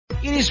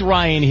It is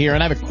Ryan here,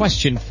 and I have a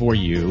question for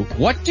you.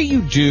 What do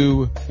you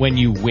do when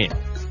you win?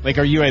 Like,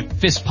 are you a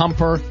fist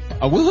pumper,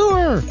 a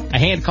woo-hooer, a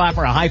hand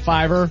clapper, a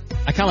high-fiver?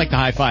 I kind of like the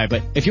high-five,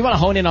 but if you want to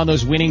hone in on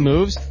those winning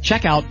moves,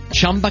 check out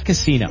Chumba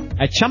Casino.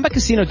 At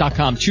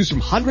ChumbaCasino.com, choose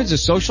from hundreds of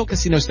social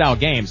casino-style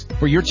games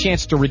for your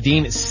chance to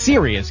redeem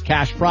serious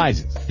cash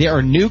prizes. There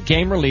are new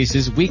game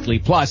releases weekly,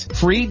 plus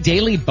free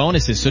daily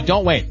bonuses, so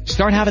don't wait.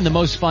 Start having the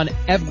most fun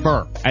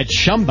ever at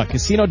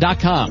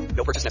ChumbaCasino.com.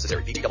 No purchase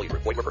necessary. VGW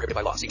Group. Void where prohibited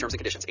by law. See terms and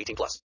conditions.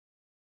 18+.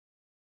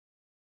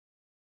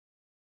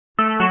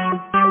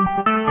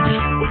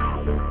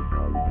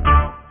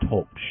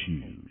 Talk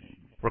shoes.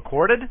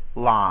 Recorded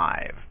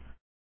live.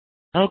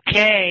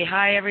 Okay.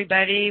 Hi,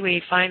 everybody.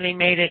 We finally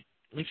made it.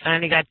 We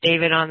finally got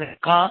David on the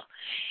call.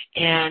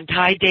 And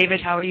hi, David.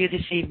 How are you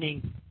this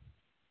evening?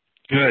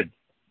 Good.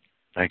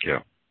 Thank you.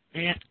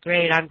 Yeah,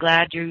 great. I'm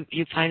glad you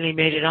finally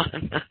made it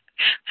on.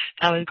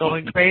 I was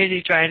going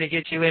crazy trying to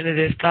get you into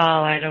this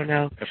call. I don't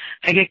know.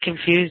 I get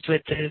confused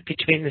with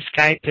between the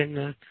Skype and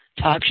the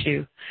talk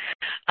shoe.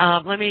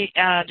 Let me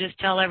just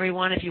tell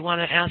everyone, if you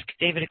want to ask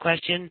David a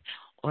question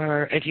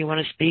or if you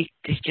want to speak,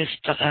 just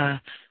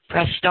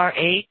press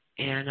 *8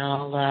 and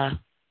I'll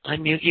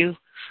unmute you.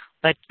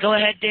 But go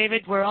ahead,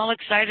 David. We're all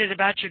excited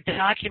about your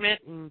document,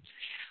 and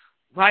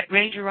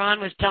Ranger Ron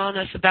was telling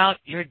us about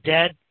your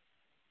dead.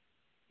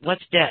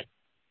 What's dead?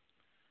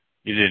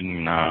 You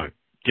didn't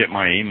get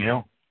my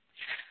email?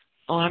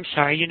 Oh, I'm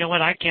sorry. You know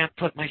what? I can't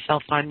put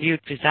myself on mute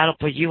because that'll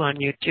put you on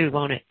mute too,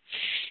 won't it?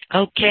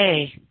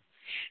 Okay.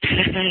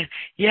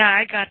 Yeah,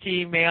 I got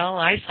the email.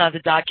 I saw the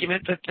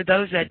document, but for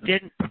those that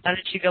didn't, why don't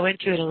you go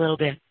into it a little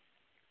bit?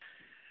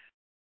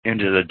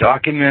 Into the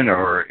document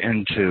or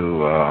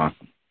into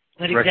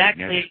What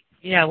exactly?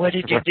 Yeah, what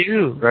did you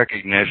do?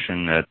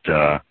 Recognition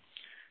that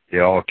the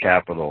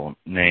all-capital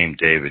name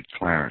David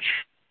Clarence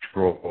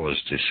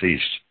was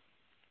deceased.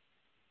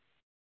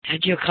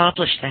 How'd you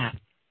accomplish that?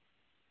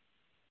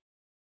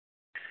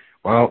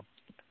 Well,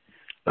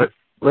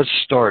 let's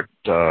start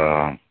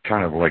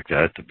kind of like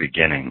that at the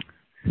beginning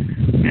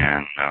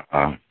and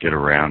get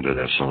around to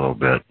this a little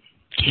bit.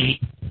 Okay.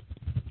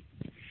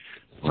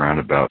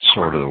 Roundabout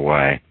sort of the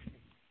way.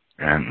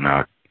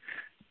 And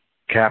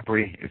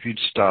Capri, if you'd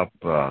stop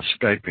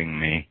Skyping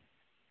me,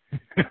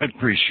 I'd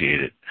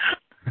appreciate it.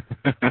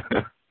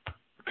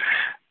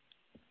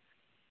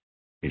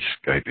 He's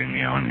Skyping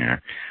me on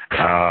here.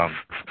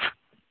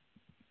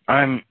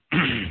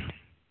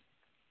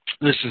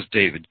 This is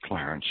David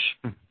Clarence,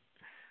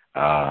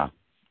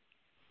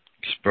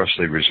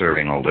 expressly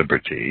reserving all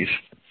liberties.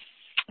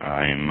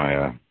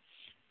 I'm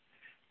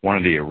one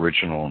of the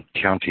original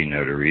county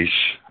notaries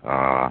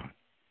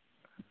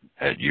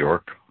at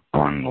York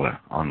on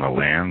the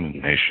land,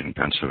 nation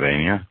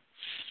Pennsylvania,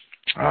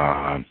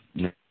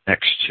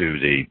 next to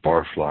the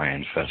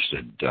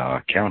barfly-infested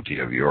county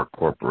of York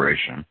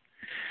Corporation.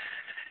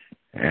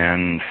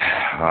 And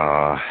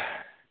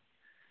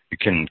you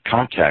can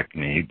contact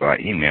me by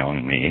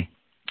emailing me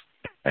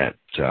at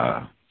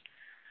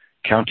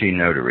County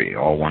Notary,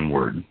 all one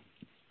word,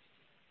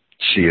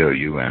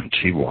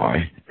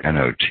 COUNTYNOTARY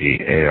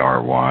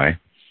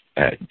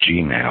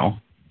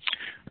 @gmail.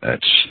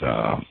 That's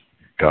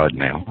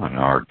Godmail, and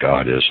our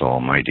God is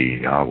Almighty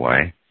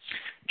Yahweh,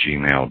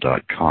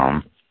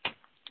 gmail.com.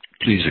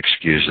 Please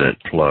excuse that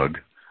plug.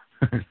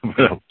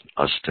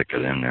 I'll stick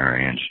it in there,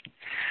 Ange.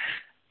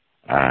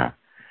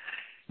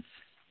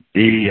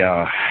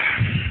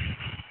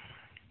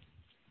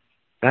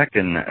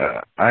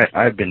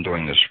 I've been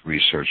doing this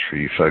research for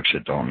you folks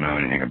that don't know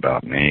anything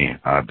about me.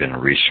 I've been a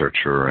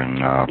researcher and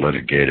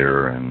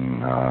litigator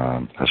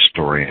and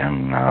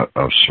historian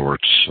of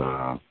sorts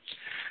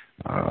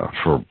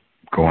for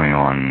going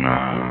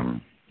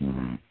on,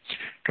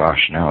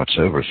 now it's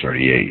over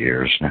 38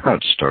 years. Now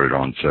it started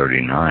on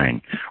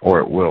 39, or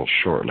it will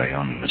shortly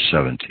on the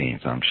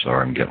 17th. I'm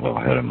sorry, I'm getting a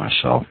little ahead of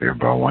myself here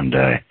by one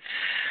day.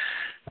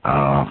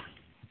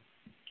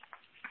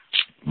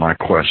 My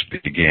quest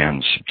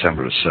began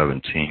September the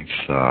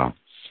 17th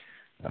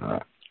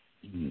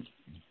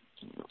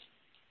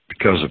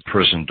because of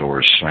prison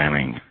doors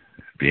slamming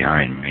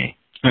behind me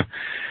a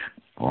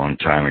long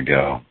time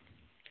ago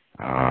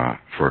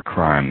for a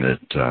crime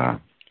that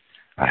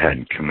I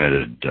hadn't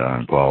committed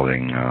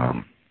involving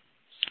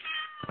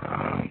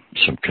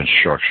some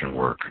construction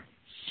work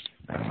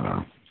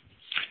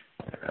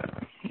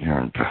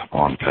here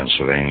on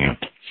Pennsylvania.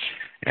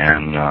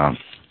 And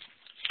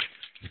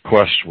the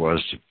quest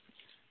was to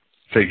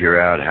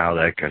figure out how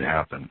that could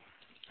happen,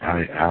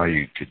 how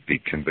you could be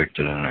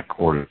convicted in a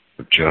court of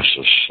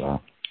justice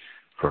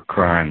for a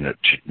crime that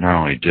not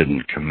only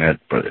didn't commit,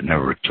 but it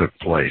never took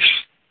place.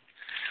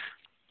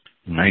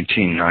 In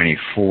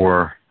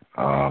 1994,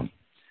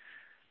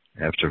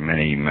 after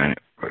many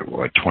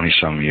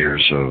 20-some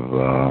years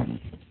of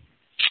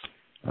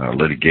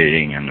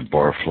litigating in the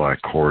barfly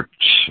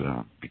courts,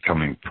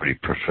 becoming pretty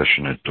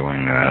proficient at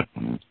doing that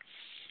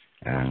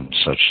and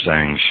such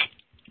things,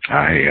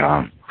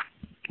 I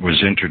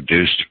was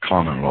introduced to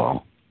common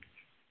law.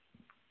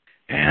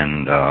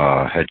 and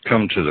had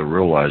come to the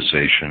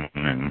realization,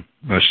 and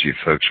most of you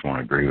folks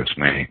won't agree with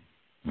me,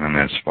 and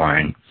that's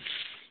fine,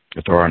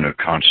 that there are no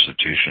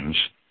constitutions,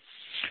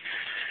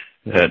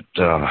 that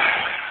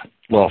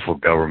lawful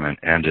government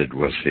ended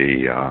with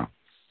the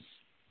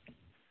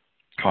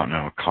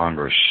Continental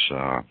Congress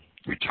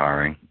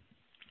retiring,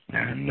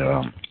 and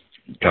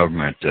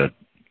government that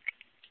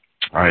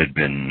I had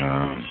been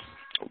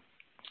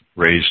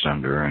raised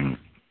under and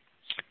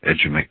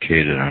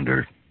educated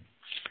under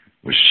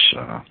was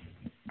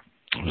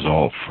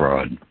all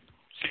fraud.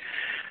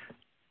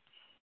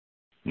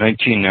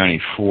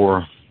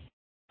 1994,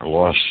 I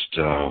lost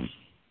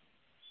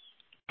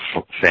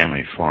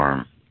family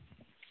farm,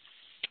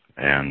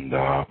 and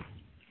I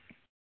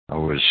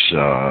was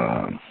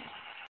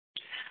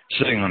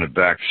sitting on the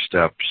back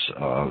stoop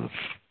of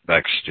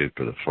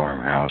the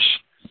farmhouse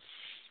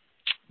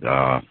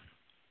about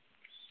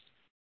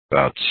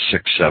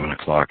 6-7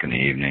 o'clock in the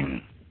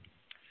evening,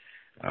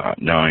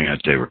 knowing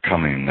that they were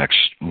coming next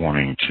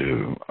morning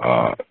to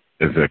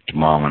evict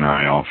Mom and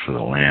I off of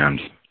the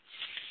land,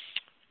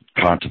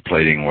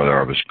 contemplating whether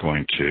I was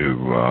going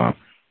to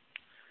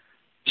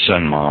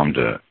send Mom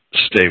to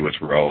stay with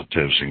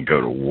relatives and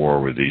go to war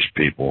with these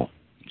people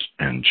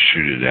and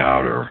shoot it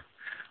out,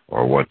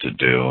 or what to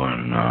do,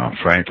 and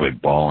frankly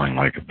bawling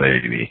like a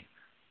baby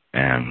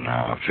and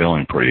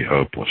feeling pretty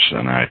hopeless.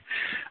 And I'm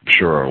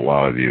sure a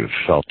lot of you have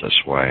felt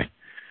this way,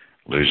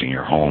 losing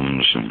your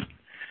homes and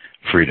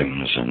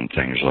freedoms and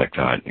things like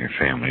that, and your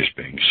families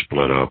being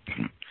split up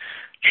and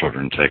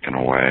children taken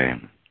away.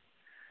 And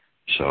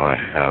so I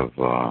have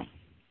a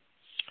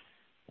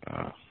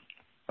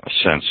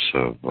sense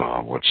of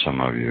what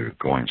some of you are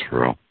going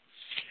through.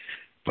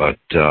 But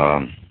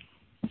I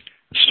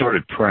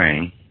started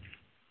praying,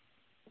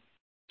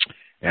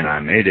 and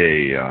I made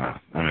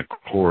an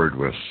accord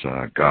with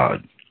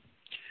God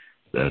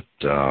that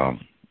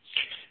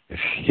if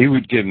He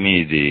would give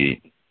me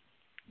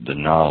the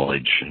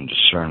knowledge and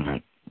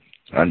discernment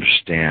to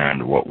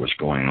understand what was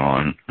going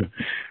on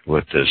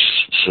with this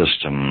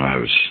system I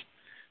was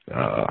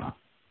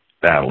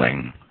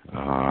battling,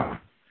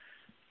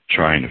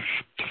 trying to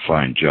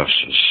find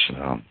justice,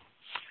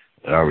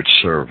 that I would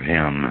serve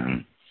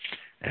Him,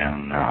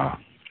 and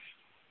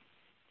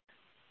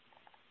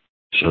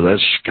so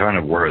that's kind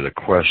of where the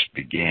quest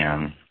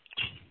began,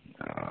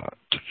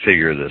 to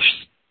figure this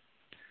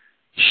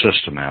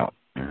system out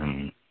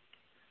and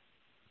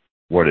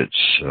what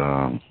it's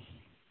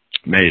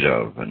made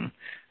of, and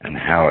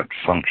how it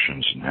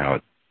functions, and how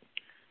it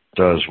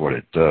does what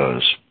it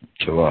does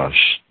to us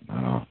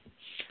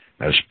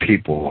as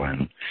people,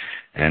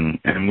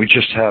 and we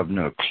just have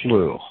no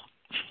clue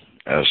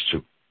as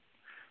to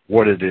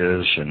what it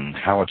is and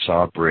how it's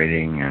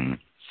operating,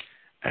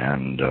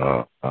 and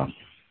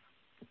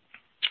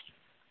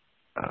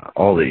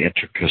all the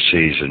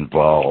intricacies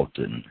involved,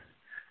 and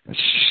it's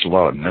just a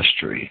lot of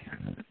mystery,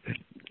 a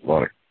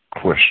lot of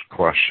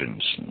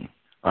questions and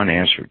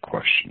unanswered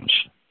questions.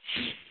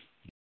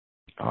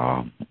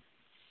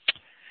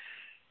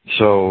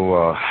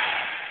 So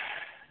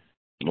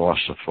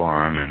lost the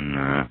farm,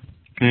 and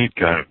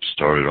kind of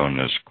started on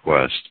this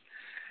quest.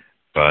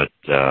 But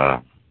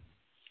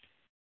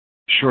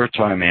short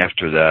time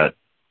after that,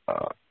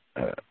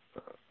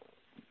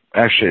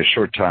 actually a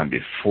short time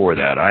before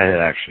that, I had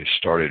actually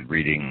started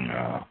reading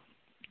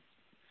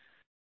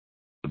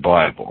the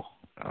Bible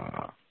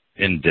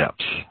in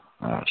depth,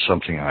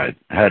 something I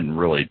hadn't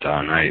really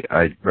done.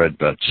 I read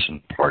bits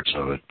and parts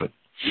of it, but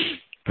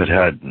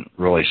hadn't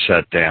really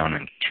sat down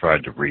and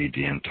tried to read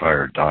the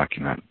entire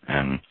document.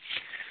 And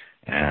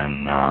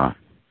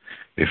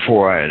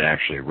before I had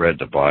actually read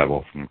the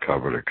Bible from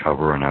cover to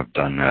cover, and I've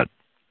done that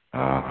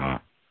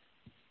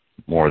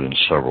more than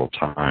several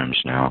times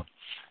now.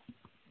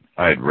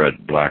 I had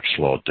read Black's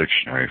Law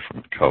Dictionary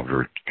from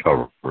cover to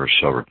cover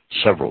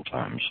several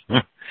times,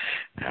 and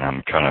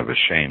I'm kind of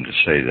ashamed to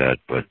say that,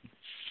 but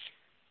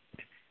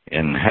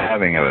in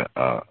having a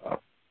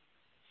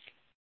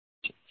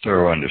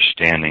thorough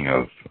understanding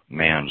of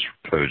man's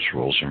codes,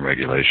 rules, and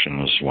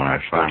regulations, when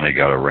I finally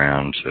got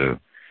around to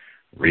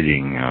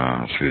reading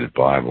through the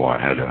Bible, I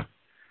had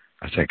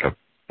I think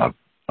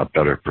a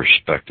better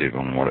perspective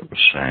on what it was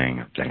saying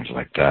and things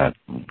like that.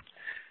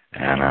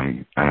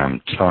 And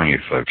I'm telling you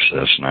folks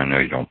this, and I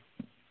know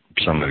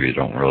some of you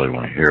don't really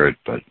want to hear it,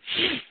 but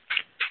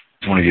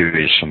I want to give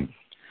you some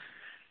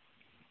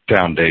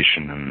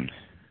foundation and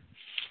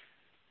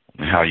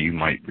how you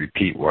might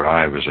repeat what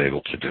I was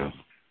able to do.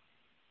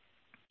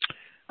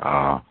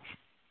 I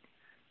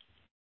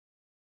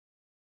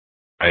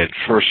had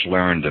first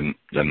learned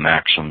the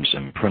maxims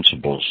and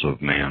principles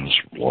of man's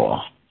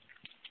law,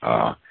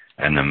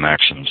 and the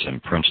maxims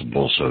and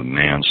principles of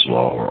man's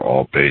law are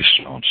all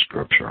based on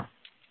Scripture.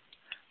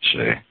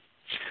 See,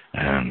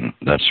 and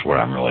that's what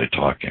I'm really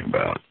talking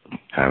about,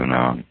 having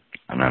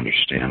an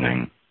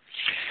understanding.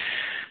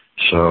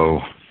 So,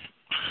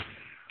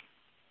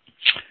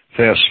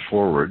 fast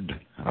forward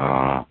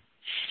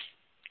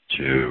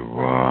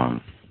to,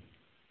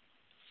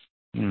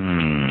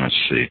 let's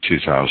see,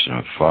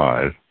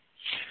 2005.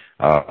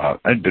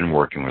 I'd been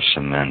working with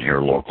some men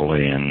here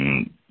locally,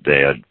 and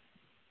they had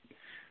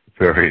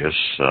various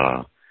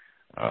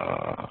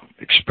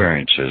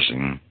experiences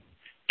in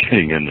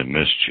getting into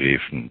mischief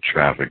and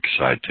traffic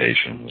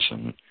citations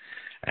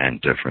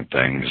and different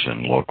things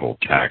and local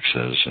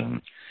taxes.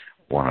 And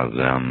one of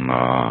them,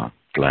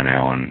 Glenn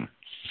Allen,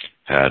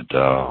 had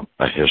a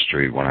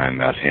history when I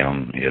met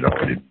him. He had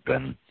already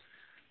been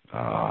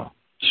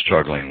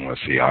struggling with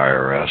the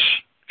IRS,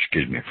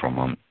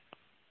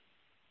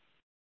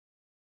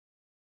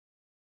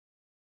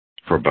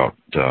 for about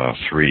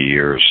 3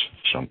 years,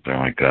 something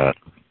like that,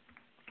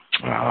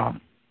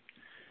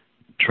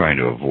 trying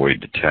to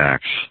avoid the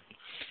tax.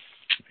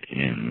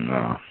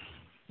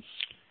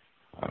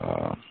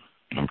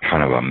 I'm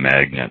kind of a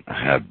magnet.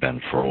 I have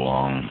been for a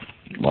long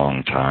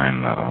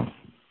time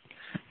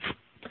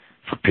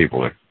for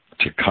people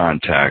to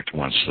contact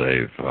once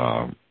they've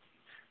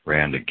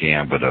ran the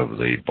gambit of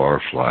the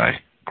barfly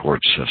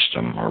court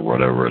system or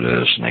whatever it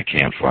is, and they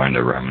can't find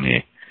a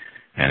remedy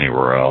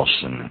anywhere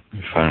else, and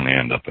finally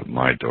end up at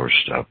my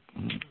doorstep.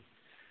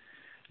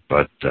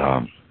 But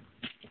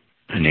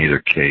in either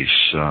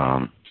case,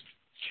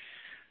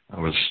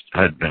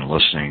 I'd been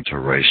listening to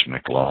Race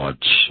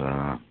McLeod's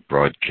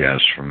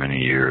broadcast for many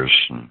years,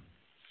 and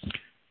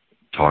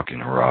talking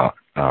to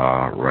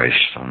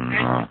Race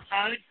on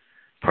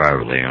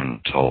privately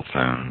on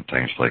telephone,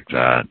 things like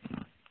that.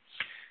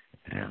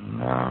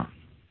 And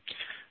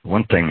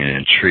one thing that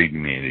intrigued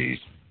me that he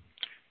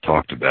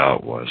talked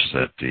about was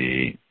that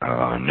the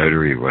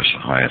notary was the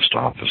highest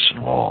office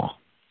in law.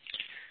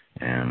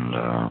 And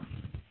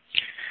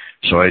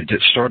so I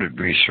started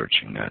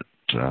researching that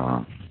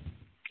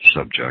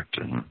subject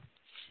and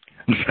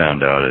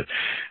found out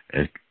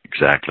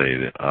exactly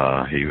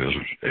that he was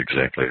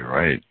exactly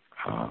right.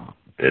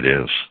 It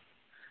is.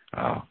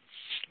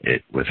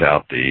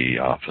 Without the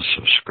office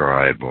of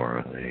scribe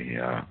or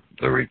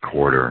the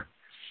recorder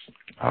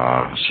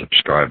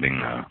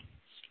subscribing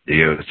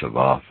the oath of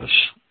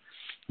office,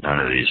 none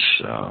of these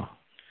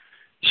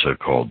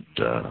so-called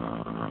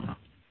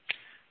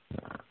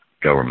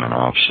government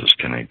offices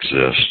can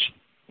exist.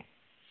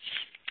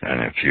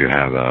 And if you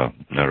have a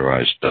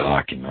notarized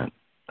document,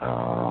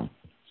 no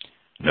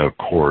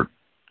court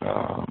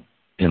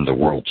in the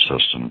world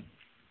system,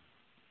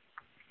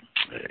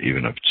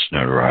 even if it's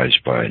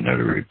notarized by a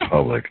notary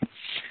public,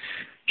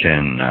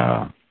 can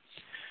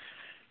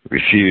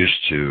refuse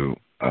to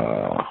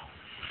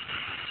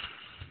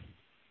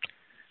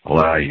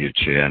allow you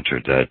to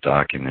enter that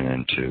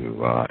document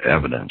into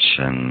evidence.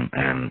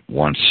 And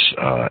once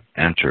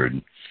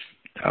entered,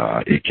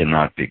 it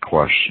cannot be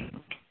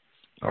questioned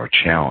or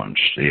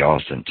challenged, the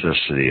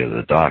authenticity of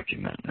the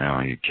document. Now,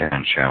 you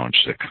can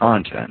challenge the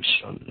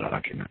contents of the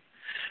document,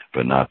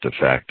 but not the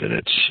fact that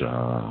it's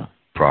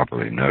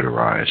properly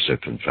notarized,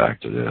 if in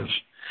fact it is.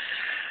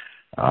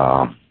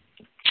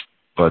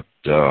 But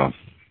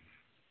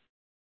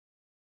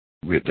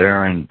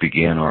therein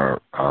began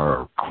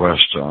our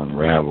quest to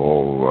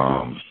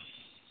unravel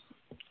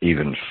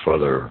even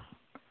further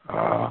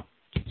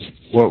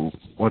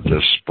what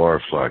this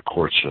barfly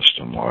court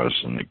system was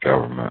in the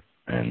government,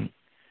 and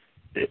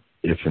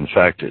if in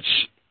fact it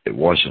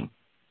wasn't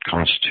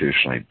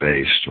constitutionally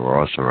based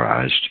or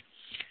authorized,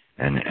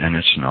 and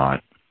it's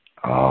not,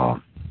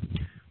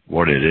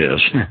 what it is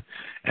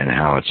and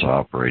how it's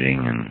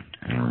operating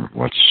and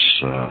what's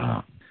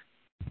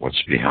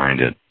behind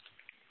it.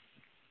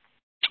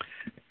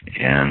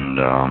 And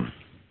I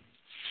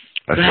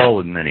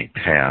followed many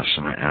paths,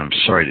 and I'm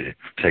sorry to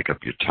take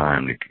up your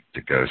time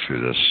to go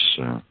through this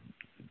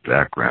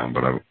background,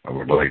 but I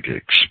would like to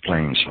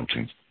explain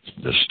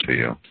this to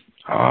you.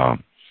 I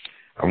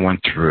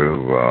went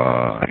through,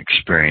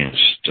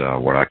 experienced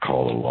what I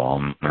call a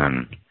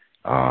lawman,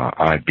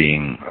 I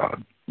being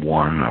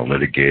one, a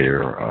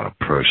litigator, a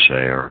pro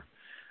se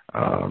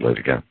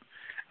litigant.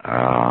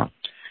 I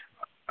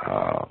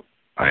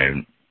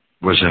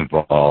was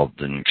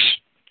involved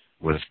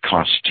with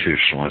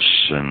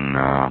constitutionalists and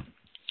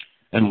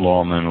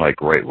lawmen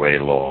like Right Way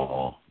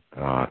Law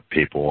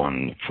people,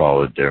 and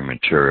followed their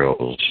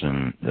materials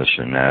and this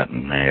and that,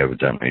 and they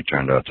evidently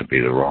turned out to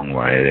be the wrong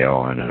way. They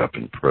all ended up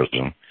in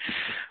prison.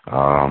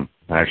 I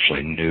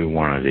actually knew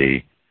one of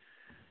the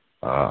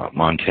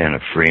Montana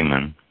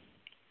freemen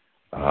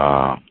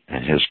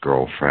and his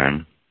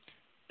girlfriend.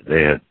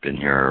 They had been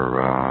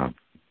here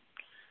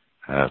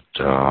at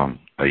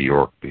a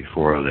York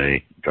before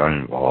they got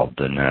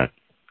involved in that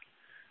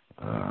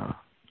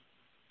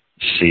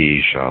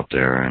siege out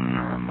there in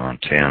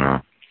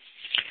Montana,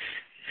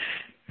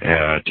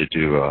 to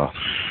do a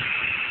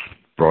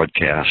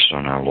broadcast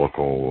on our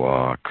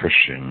local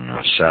Christian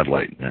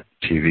satellite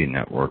TV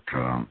network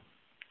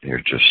here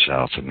just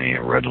south of me,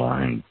 a red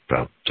line,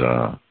 about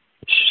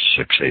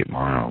 6-8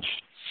 miles.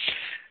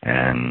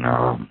 And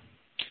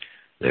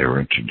they were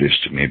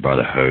introduced to me by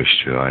the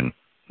host, who I'd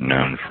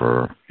known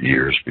for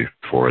years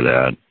before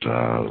that,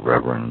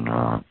 Reverend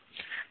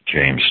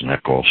James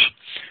Nichols,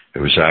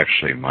 who was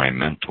actually my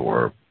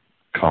mentor,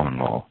 common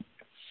law.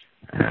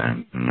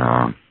 And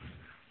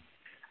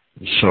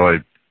so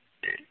I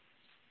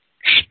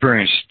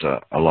experienced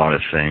a lot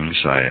of things.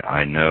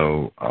 I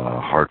know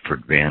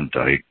Hartford Van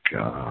Dyke.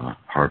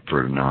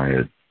 Hartford and I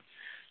had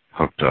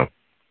hooked up,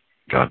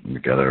 gotten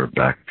together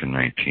back in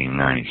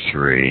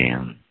 1993,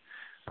 and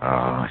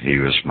he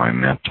was my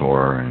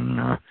mentor, and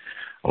a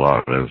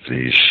lot of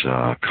these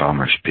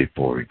commerce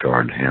people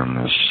regard him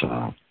as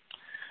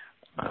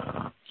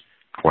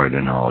quite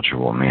a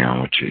knowledgeable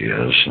man, which he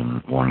is,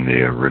 and one of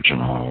the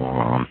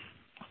original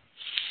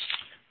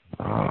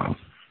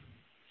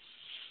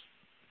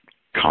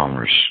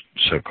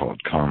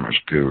so-called commerce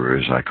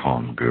gurus. I call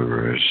them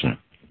gurus.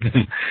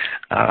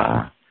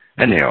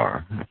 And they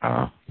are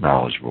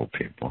knowledgeable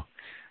people.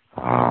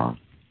 So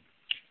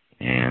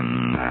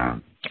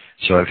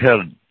I've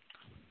had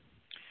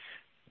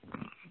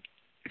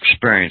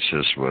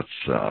experiences with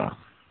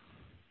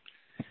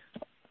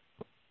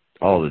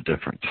all the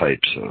different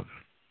types of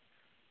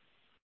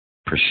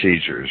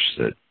procedures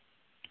that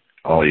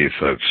all you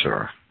folks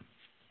are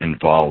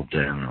involved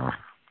in or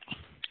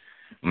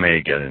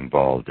may get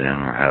involved in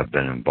or have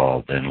been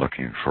involved in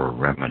looking for a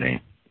remedy.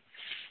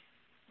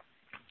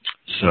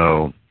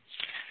 So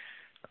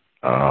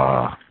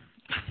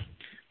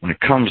when it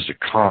comes to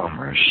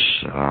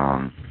commerce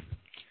and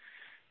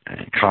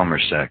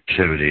commerce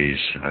activities,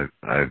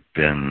 I've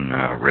been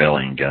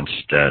railing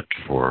against that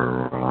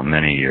for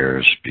many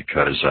years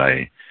because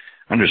I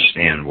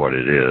understand what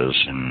it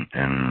is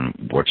and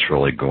what's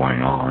really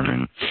going on.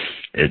 And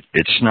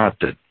it's not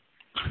that,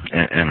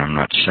 and I'm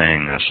not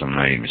saying this, I'm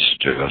not even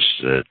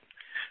suggesting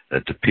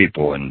that the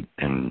people in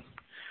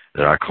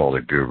that I call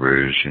the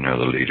gurus,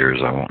 the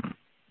leaders, I won't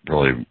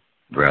really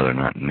rather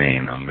not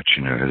name them, but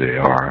you know who they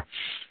are.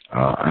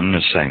 I'm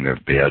not saying they're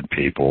bad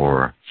people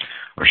or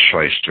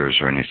shysters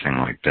or anything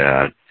like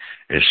that.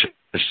 It's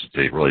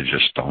they really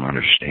just don't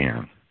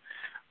understand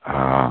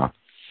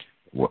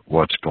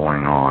what's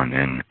going on,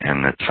 and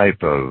the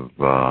type of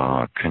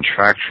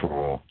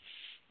contractual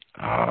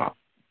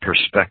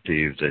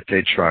perspective that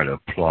they try to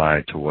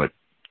apply to what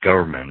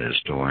government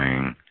is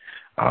doing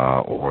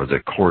or the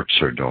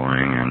courts are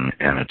doing,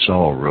 and it's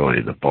all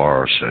really the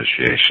bar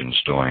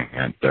associations doing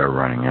it. They're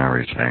running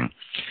everything.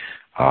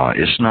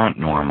 It's not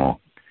normal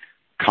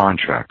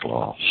contract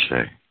law,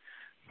 say,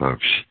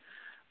 folks.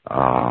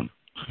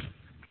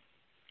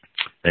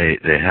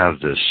 They have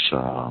this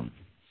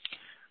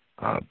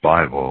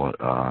Bible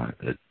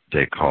that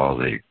they call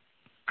the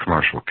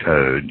Commercial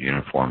Code,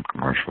 Uniform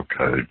Commercial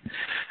Code.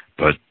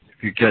 But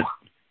if you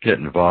get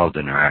involved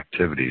in their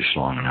activities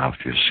long enough,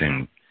 you'll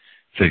soon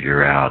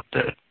figure out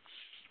that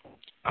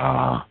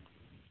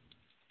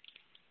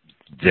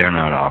they're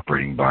not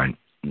operating by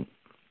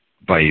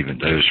even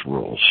those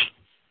rules.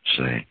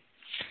 See,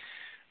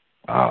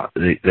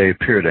 they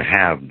appear to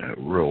have no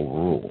real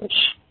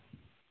rules.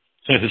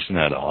 Isn't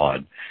that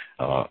odd?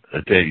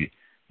 That they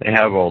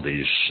have all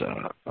these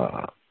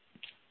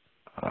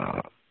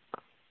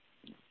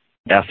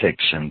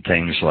ethics and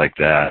things like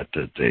that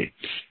they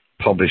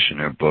publish in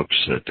their books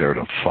that they're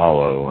to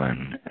follow,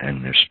 and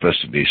they're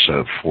supposed to be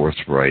so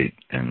forthright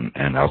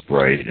and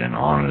upright and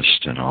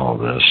honest and all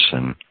this,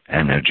 and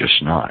they're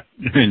just not.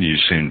 And you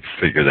soon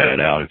figure that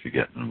out if you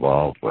get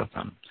involved with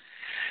them.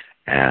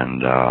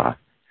 And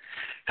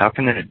how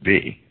can it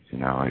be?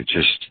 It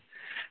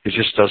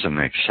just doesn't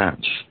make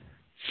sense.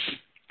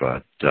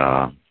 But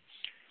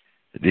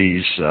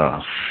these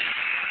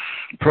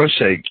pro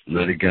se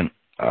litigant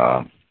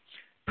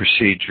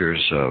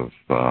procedures of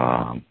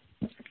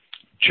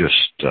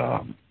just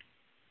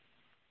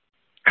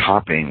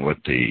copying what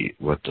the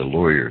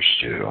lawyers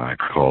do, I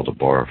call the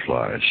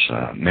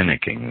barflies,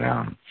 mimicking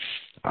them.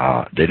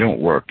 They don't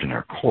work in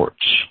our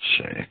courts,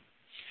 say.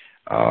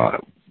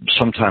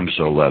 Sometimes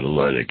they'll let a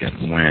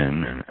litigant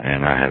win,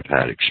 and I have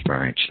had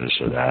experiences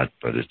of that,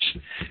 but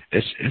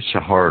it's a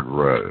hard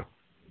row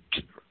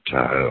to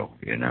hoe,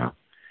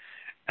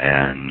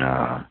 and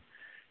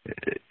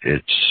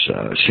it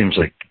seems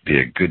like to be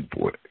a good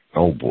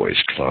old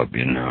boys club,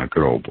 a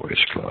good old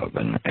boys club,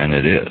 and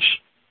it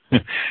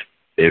is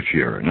if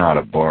you're not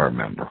a bar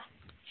member,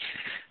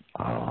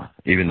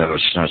 even though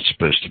it's not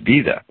supposed to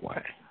be that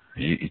way.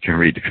 You can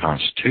read the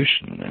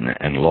Constitution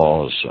and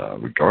laws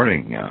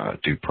regarding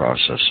due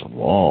process of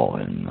law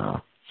and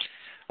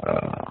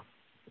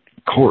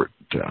court,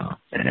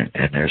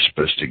 and they're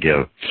supposed to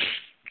give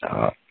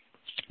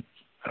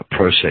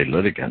pro se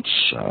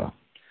litigants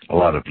a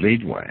lot of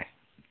leadway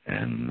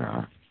and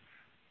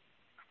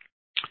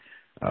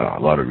a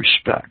lot of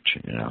respect,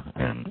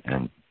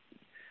 and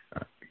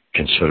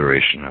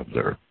consideration of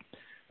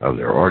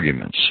their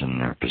arguments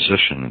and their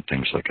position and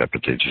things like that,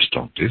 but they just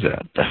don't do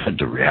that.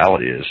 The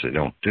reality is they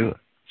don't do it.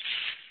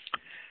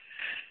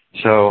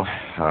 So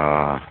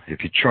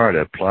if you try to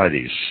apply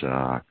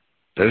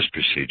those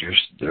procedures,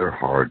 they're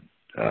hard,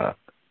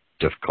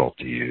 difficult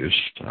to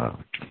use to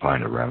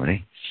find a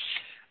remedy.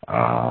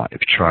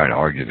 If you try to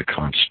argue the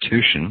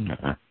Constitution,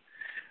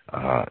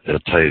 they'll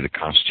tell you the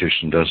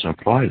Constitution doesn't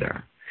apply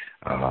there.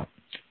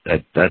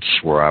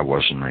 That's where I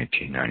was in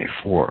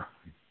 1994.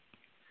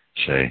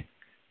 Say,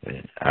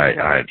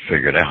 I had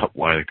figured out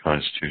why the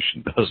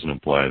Constitution doesn't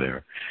apply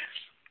there.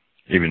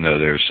 even though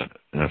there's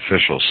an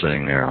official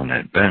sitting there on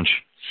that bench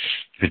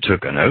who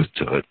took an oath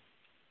to it,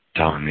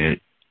 telling me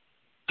it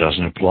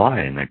doesn't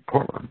apply in that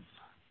courtroom.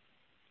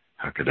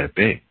 How could that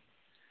be?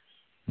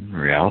 The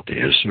reality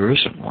is there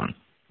isn't one.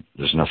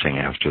 There's nothing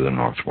after the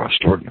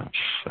Northwest Ordinance,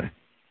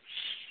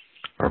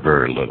 or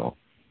very little.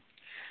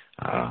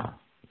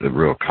 The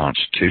real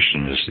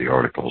Constitution is the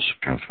Articles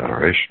of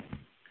Confederation.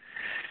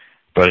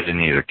 But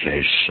in either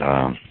case,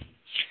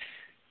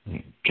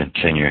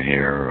 continue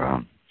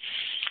here.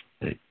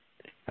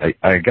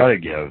 I got to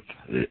give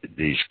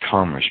these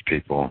commerce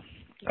people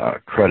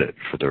credit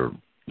for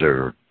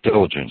their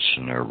diligence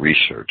and their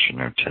research and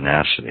their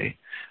tenacity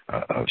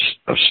of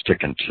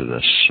sticking to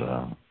this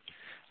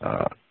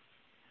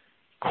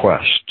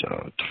quest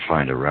to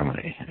find a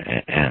remedy,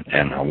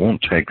 and I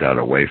won't take that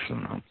away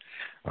from them.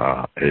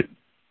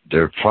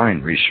 They're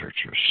fine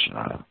researchers,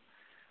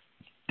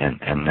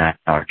 and that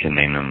I can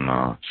name them.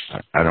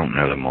 I don't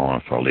know them all.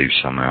 If I leave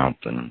some out,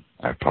 then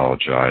I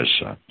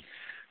apologize.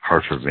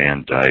 Hartford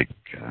Van Dyke,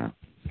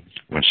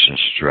 Winston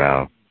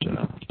Strout,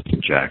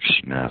 Jack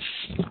Smith,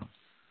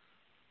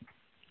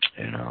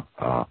 and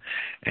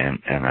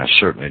I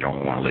certainly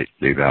don't want to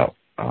leave out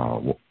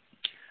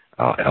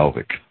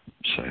Elvick,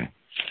 say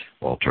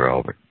Walter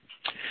Elvick.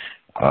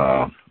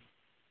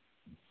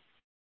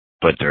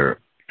 But their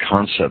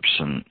concepts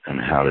and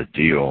how to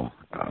deal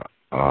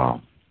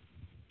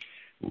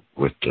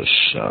with this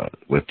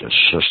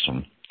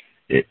system,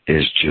 it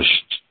is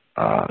just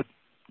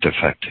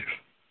defective.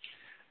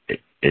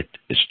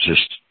 It's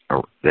just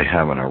they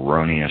have an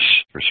erroneous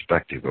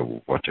perspective of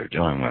what they're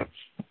dealing with.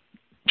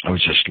 I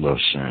was just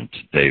listening to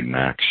Dave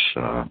Mack's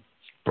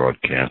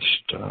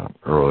broadcast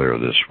earlier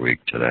this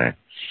week today,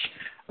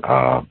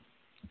 and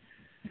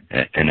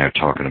they're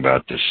talking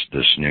about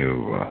this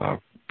new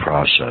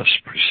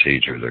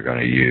procedure they're going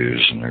to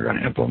use and they're going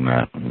to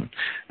implement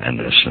and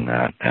this and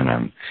that. And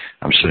I'm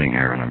sitting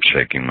here and I'm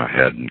shaking my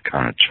head and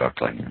kind of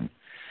chuckling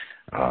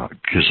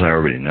because I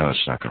already know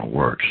it's not going to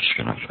work. It's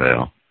going to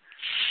fail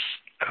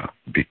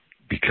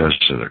because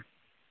of the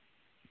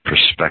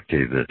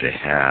perspective that they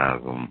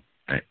have.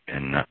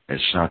 And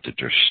it's not that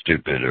they're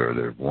stupid or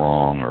they're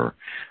wrong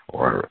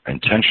or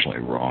intentionally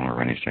wrong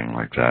or anything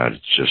like that.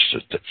 It's just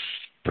that the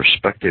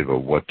perspective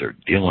of what they're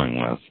dealing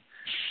with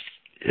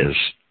is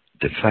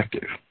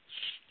defective,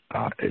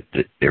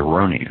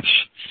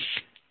 erroneous.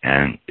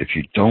 And if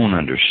you don't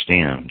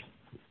understand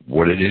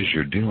what it is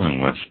you're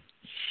dealing with,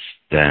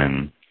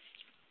 then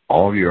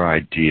all your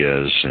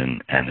ideas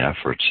and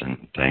efforts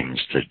and things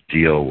to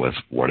deal with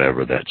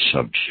whatever that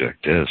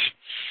subject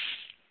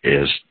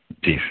is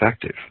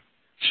defective,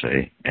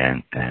 say,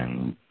 and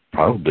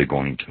probably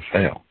going to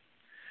fail.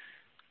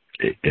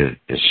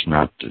 It's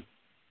not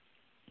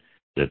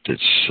that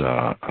it's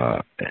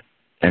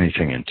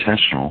anything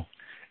intentional.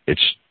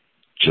 It's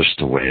just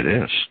the way it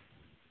is.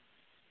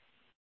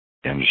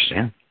 You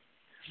understand?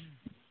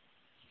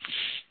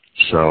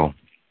 So,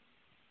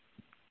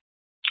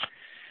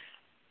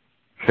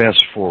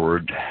 fast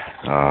forward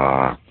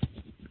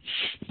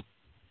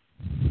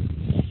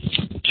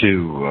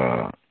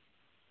to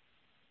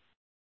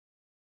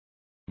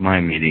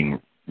my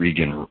meeting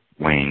Regan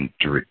Dwayne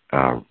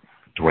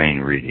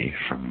Reedy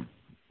from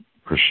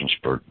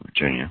Christiansburg,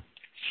 Virginia.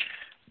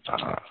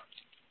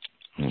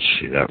 Let's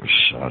see, that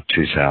was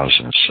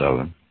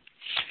 2007.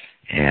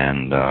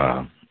 And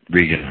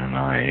Regan and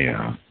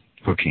I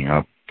hooking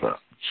up,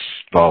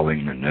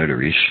 following the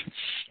notaries.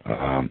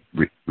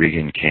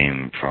 Regan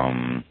came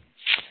from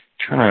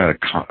kind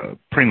of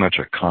pretty much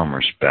a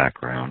commerce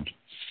background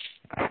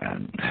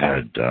and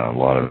had a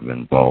lot of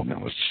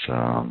involvement with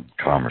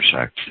commerce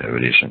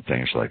activities and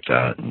things like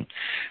that.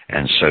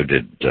 And so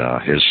did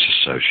his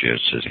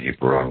associates that he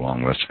brought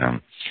along with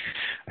him.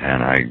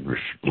 And I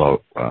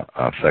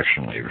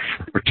affectionately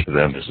refer to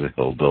them as the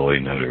hillbilly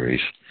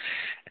notaries.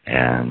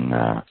 And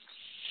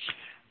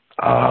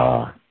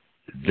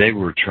they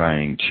were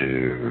trying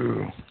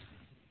to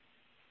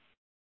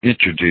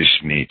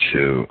introduce me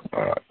to,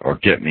 or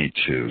get me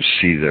to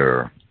see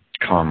their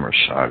commerce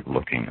side of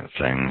looking at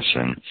things,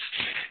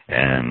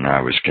 and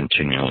I was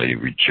continually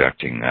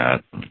rejecting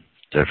that, and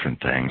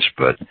different things.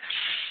 But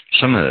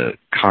some of the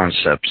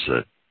concepts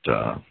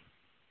that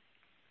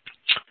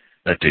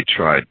they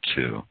tried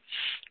to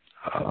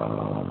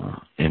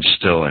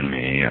instill in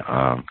me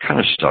kind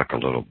of stuck a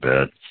little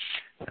bit.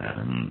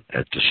 And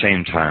at the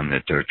same time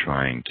that they're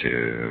trying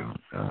to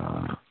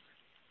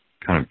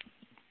kind of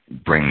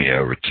bring me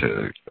over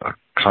to a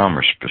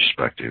commerce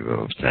perspective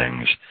of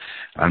things,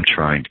 I'm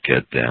trying to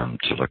get them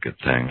to look at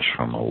things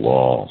from a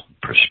law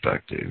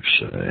perspective,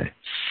 say.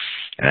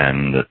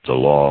 And that the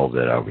law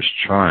that I was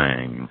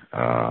trying,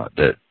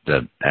 that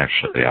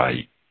actually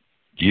I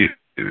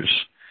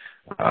use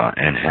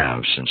and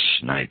have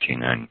since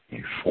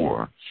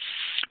 1994,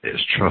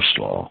 is trust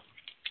law.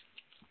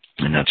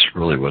 And that's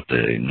really what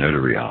the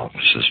notary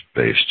office is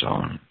based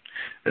on,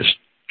 is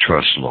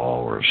trust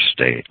law or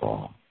state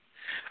law.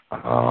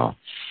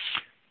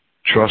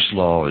 Trust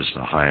law is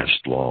the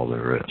highest law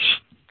there is.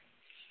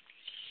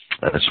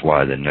 That's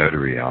why the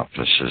notary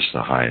office is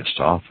the highest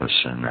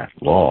office in that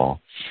law,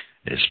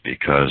 is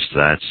because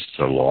that's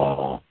the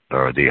law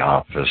or the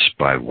office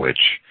by which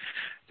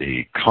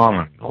the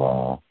common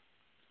law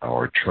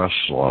or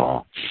trust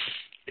law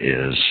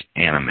is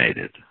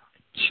animated,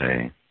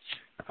 say,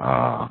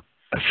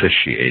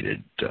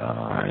 officiated,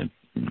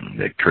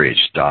 that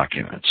creates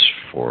documents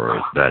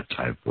for that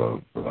type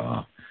of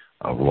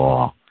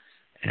law.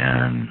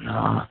 And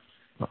I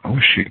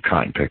wish you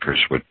cotton pickers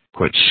would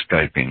quit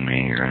Skyping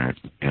me. You're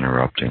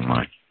interrupting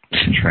my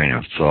train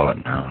of thought,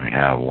 and I only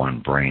have one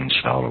brain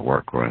cell to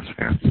work with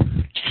here.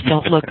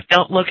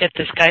 Don't look at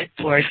the Skype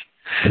board.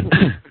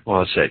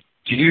 Well, it's that.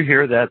 Do you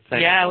hear that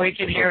thing? Yeah, we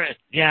can hear it.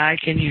 Yeah, I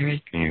can hear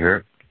it. Can you hear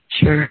it?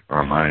 Sure.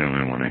 Or am I the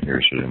only one that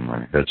hears it in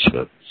my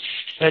headset?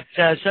 But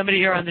somebody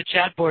here on the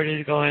chat board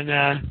is going,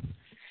 the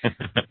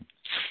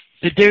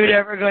dude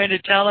ever going to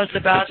tell us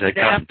about the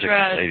damn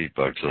trust?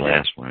 $80, the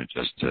last one it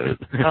just did.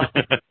 Oh.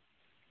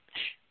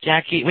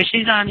 Jackie, well,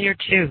 she's on here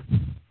too.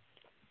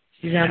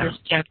 She's on this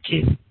chat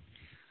too.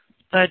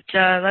 But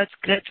let's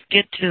get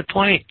to the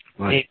point.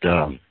 But,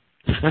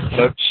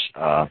 folks,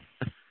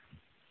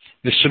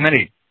 there's so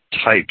many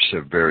types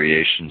of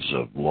variations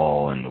of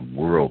law in the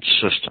world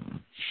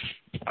system.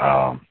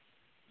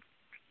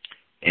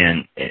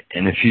 And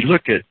if you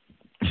look at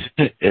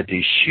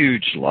these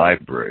huge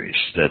libraries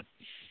that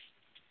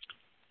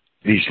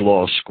these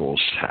law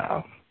schools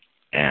have,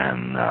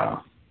 and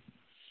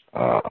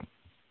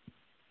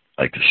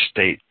like the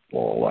state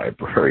law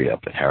library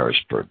up in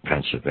Harrisburg,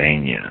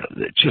 Pennsylvania,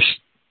 just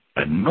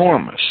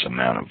enormous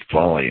amount of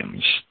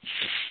volumes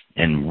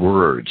and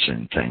words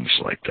and things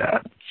like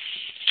that.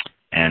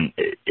 And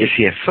if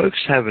you folks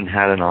haven't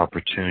had an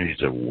opportunity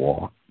to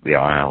walk the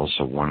aisles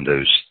of one of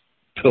those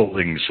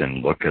buildings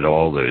and look at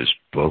all those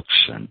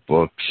books and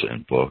books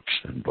and books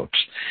and books,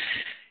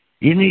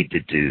 you need to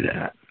do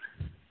that.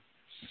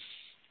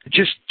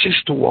 Just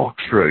to walk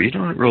through. You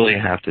don't really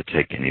have to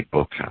take any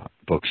books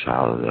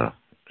out of the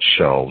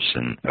shelves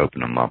and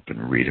open them up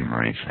and read them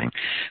or anything,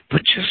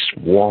 but just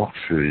walk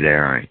through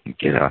there and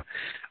get a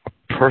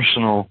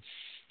personal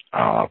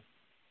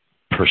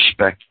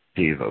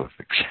perspective of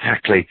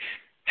exactly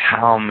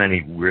how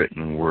many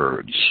written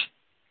words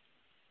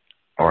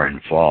are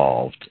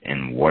involved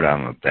in what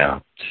I'm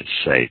about to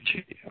say to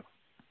you.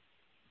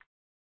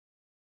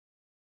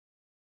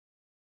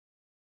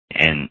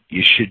 And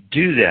you should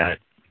do that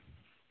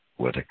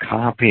with a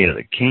copy of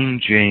the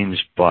King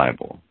James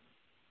Bible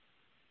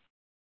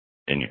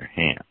in your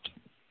hand.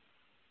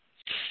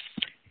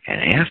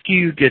 And after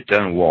you get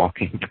done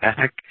walking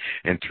back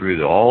and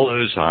through all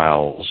those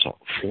aisles,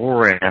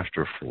 floor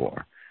after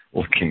floor,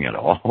 looking at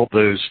all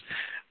those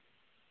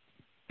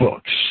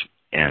books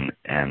and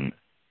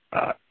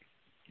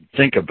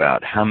think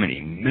about how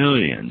many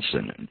millions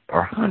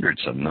or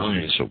hundreds of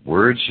millions of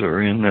words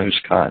are in those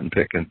cotton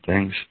picking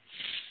things.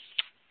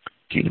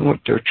 Do you know what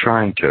they're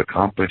trying to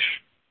accomplish?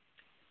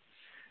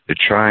 They're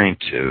trying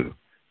to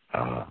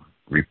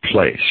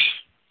replace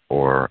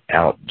or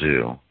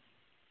outdo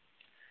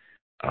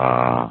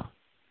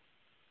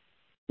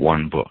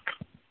one book,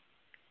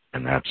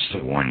 and that's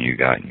the one you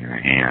got in your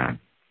hand.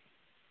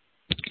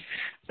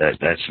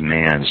 That's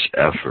man's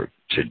effort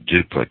to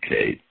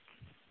duplicate,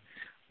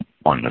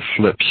 on the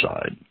flip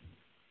side,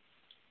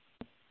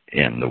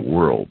 in the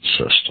world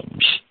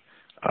systems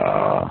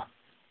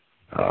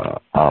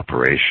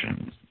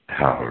operation,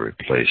 how to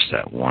replace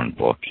that one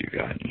book you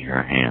got in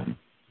your hand.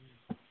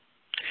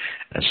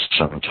 And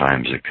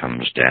sometimes it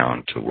comes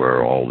down to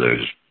where all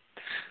those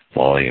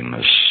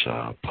voluminous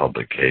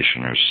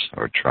publications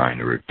are trying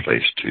to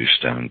replace 2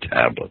 stone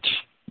tablets.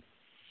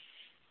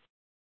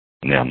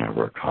 And they'll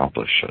never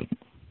accomplish it.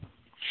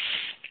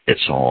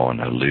 It's all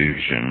an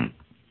illusion.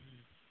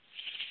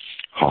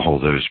 All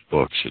those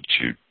books that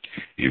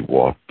you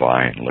walk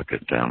by and look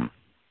at them,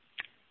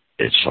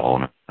 it's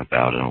all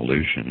about an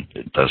illusion.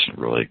 It doesn't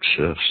really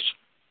exist.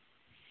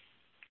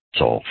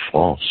 It's all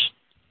false.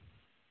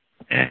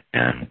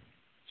 And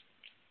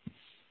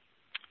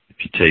if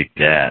you take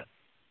that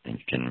and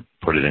you can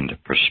put it into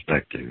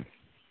perspective,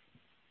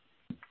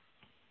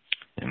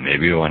 and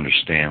maybe you'll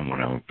understand what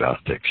I'm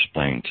about to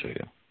explain to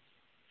you.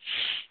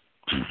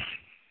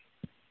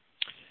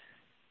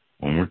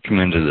 When we come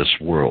into this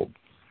world,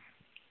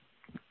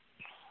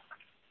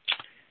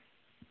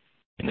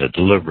 in the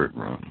delivery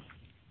room,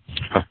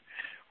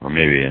 or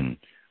maybe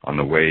on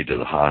the way to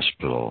the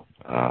hospital,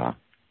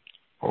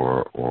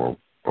 or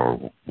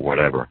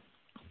whatever,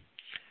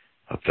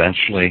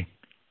 eventually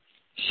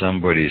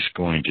somebody's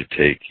going to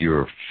take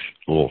your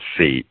little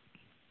feet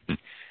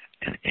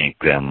and ink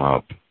them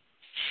up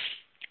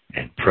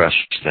and press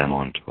them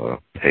onto a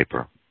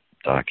paper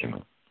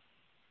document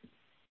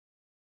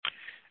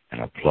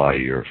and apply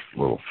your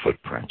little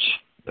footprints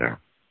there.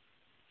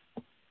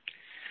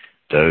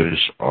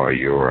 Those are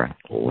your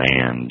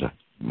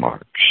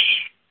landmarks.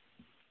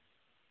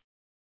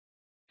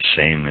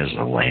 Same as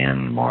a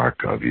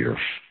landmark of your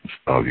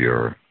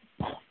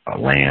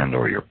land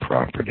or your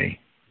property,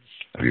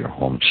 of your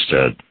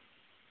homestead,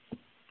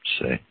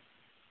 say.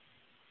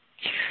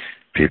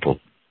 People,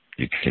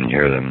 You can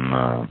hear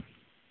them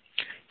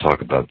talk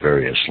about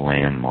various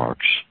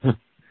landmarks,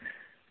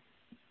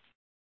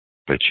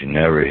 but you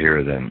never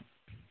hear them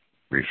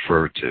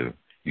refer to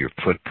your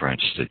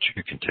footprints that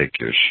you can take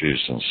your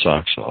shoes and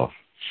socks off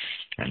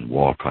and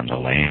walk on the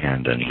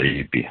land and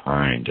leave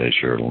behind as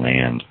your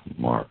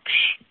landmarks.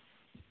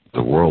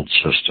 The world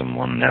system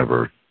will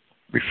never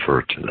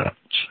refer to that.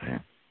 See?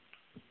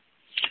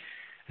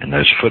 And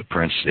those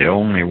footprints, they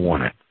only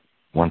want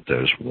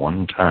those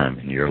one time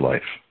in your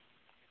life.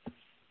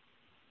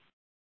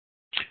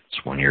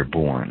 It's when you're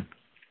born.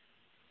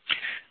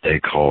 They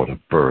call it a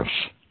birth.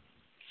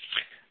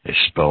 They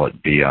spell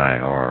it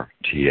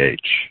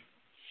B-I-R-T-H.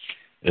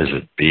 Is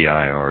it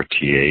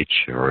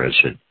B-I-R-T-H or is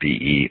it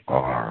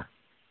B-E-R-T-H?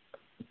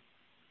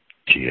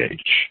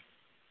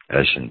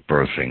 As in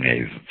birthing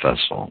a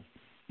vessel?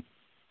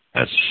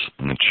 That's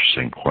an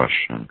interesting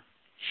question.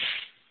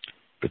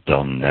 But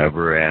they'll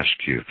never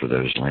ask you for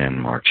those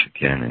landmarks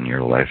again in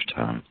your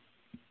lifetime.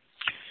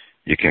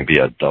 You can be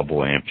a double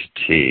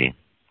amputee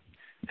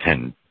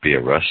and be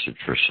arrested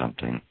for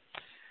something,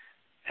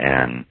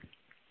 and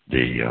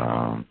the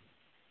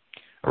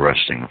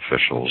arresting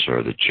officials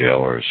or the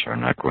jailers are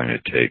not going to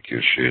take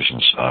your shoes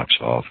and socks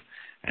off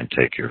and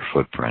take your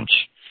footprints.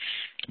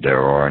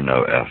 There are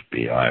no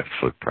FBI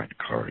footprint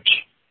cards.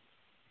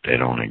 They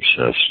don't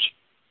exist.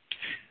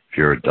 If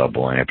you're a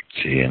double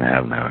amputee and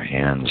have no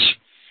hands,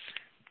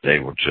 they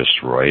will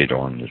just write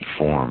on the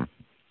form,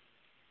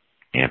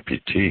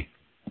 amputee.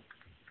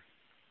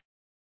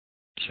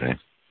 See?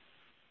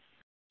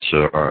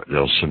 So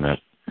they'll submit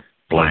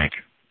blank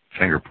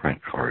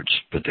fingerprint cards,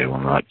 but they will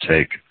not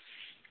take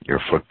your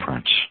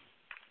footprints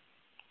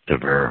to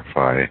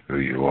verify who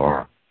you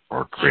are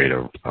or create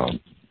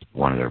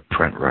one of their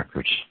print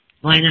records.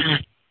 Why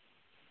not?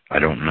 I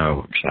don't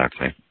know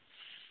exactly.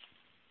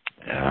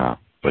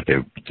 But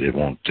they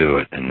won't do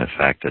it, and the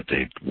fact that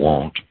they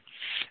won't,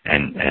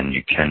 and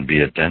you can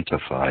be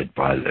identified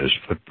by those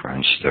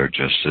footprints. They're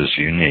just as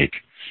unique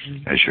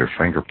as your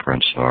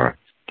fingerprints are.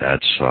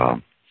 That's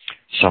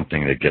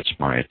something that gets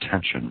my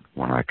attention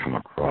when I come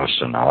across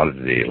an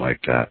oddity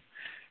like that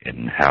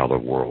in how the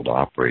world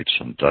operates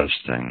and does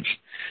things.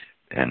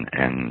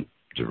 And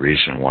the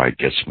reason why it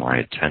gets my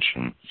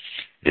attention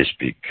is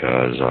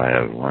because I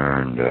have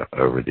learned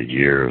over the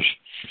years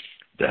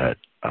that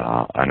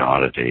an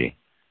oddity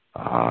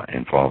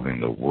involving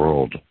the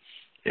world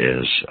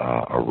is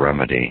a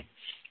remedy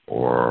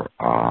or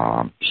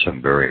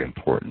some very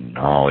important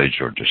knowledge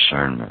or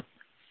discernment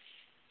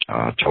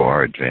to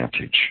our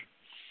advantage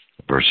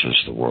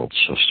versus the world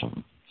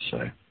system.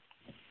 Say,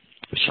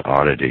 it's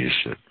oddities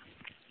that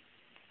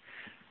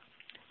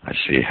I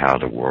see how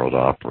the world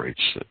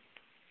operates that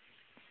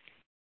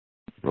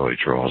really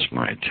draws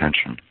my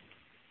attention.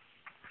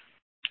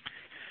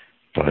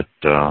 But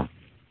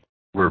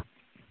we're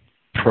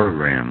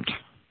programmed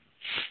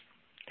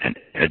and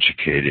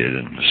educated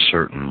in a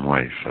certain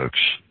way, folks.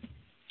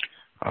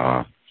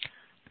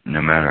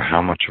 No matter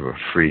how much of a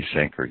free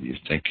thinker you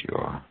think you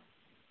are,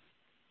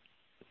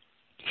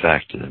 the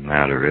fact of the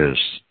matter is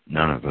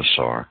none of us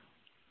are.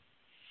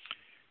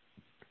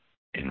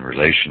 In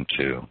relation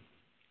to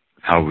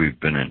how we've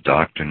been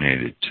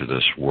indoctrinated to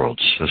this world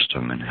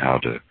system and how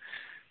to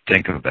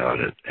think about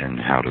it and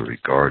how to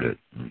regard it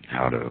and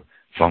how to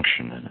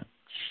function in it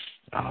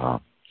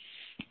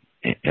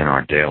in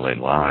our daily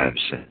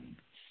lives. And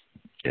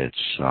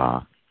it's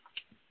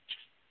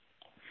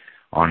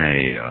on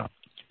a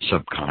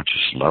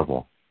subconscious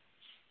level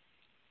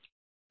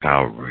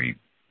how we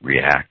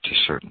react to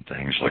certain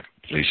things, like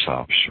a police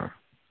officer,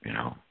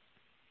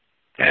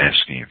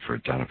 asking you for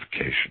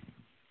identification,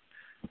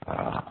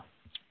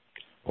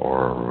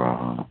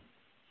 or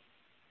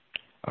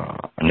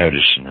a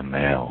notice in the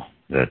mail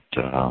that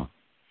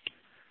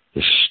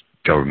this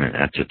government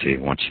entity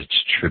wants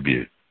its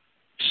tribute,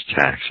 its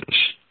taxes,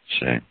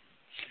 say,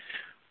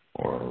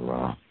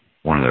 or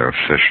one of their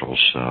officials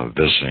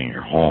visiting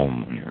your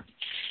home when you're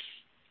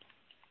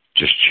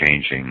just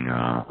changing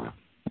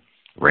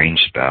rain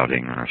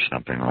spouting or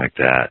something like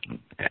that, and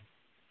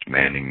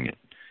demanding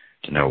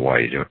to know why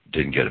you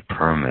didn't get a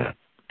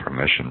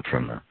permission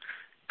from the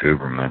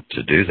government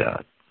to do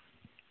that.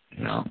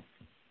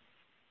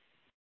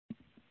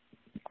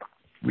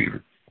 We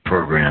were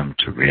programmed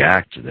to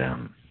react to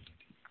them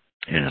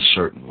in a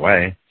certain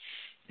way,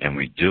 and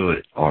we do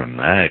it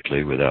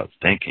automatically without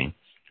thinking.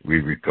 We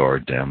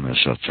regard them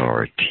as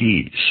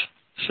authorities,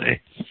 see,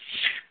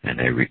 and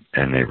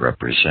they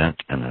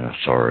represent an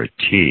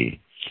authority.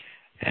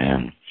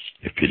 And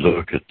if you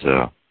look at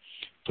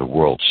the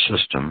world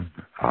system,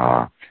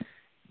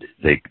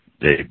 they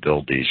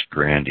build these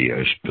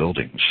grandiose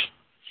buildings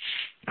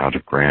out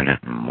of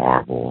granite and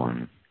marble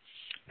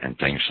and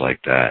things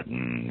like that,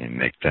 and they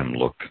make them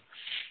look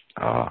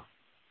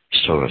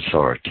so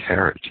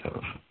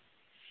authoritative.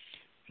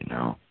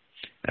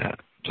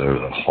 They're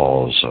the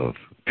halls of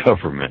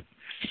government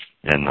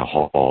and the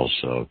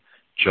halls of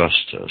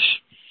justice,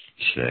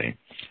 say,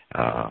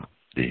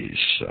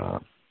 these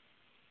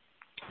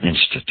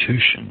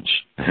institutions,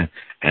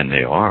 and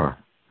they are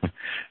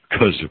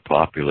because they're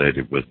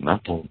populated with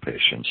mental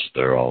patients.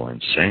 They're all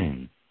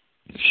insane,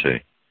 you see,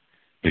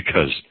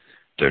 because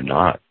they're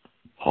not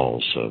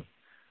halls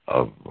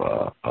of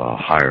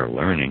higher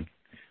learning,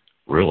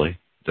 really.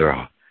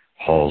 They're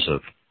halls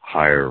of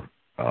higher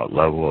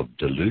level of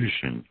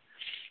delusion,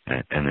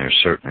 and they're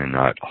certainly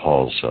not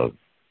halls of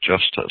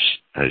justice,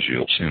 as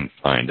you'll soon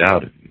find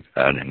out if you've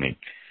had any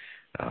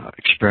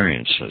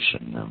experiences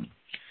in them.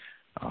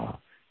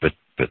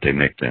 But they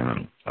make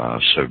them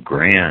so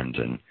grand,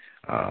 and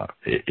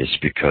it's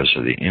because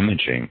of the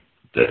imaging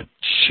that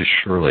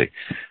surely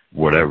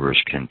whatever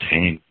is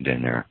contained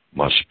in there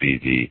must be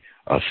the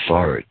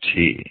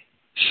authority,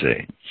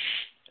 see.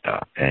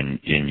 And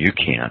you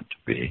can't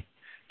be,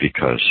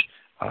 because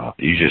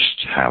you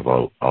just have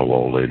a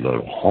lowly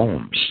little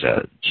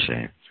homestead,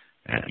 see.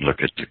 And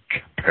look at the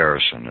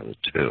comparison of the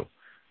two,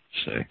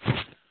 see.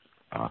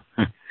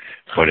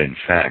 But in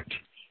fact,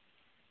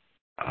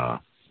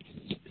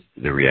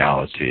 the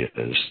reality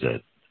is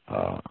that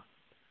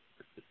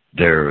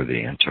they're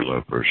the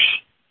interlopers,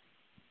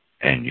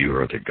 and you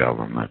are the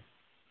government,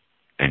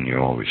 and you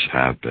always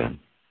have been.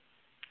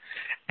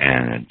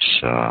 And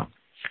it's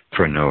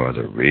for no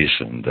other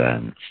reason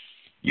than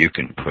you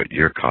can put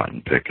your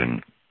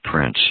cotton-picking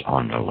prints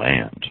on the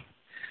land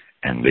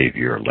and leave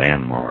your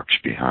landmarks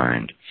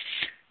behind,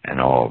 and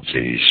all of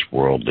these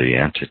worldly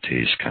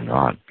entities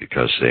cannot,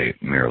 because they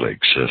merely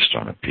exist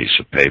on a piece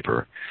of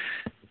paper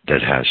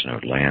that has no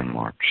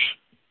landmarks.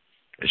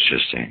 It's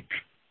just ink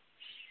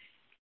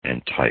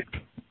and type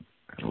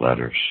and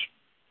letters.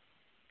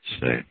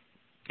 See?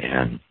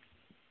 And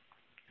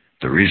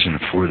the reason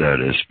for that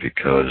is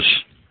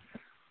because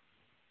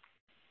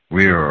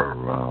we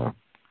are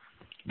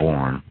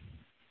born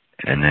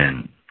and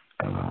then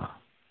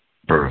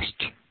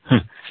birthed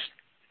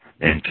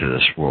into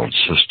this world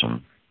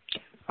system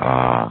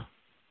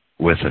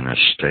with an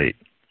estate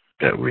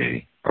that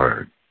we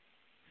are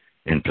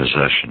in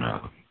possession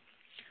of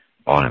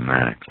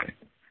automatically.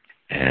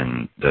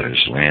 And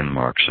those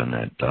landmarks in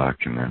that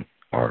document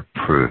are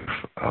proof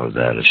of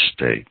that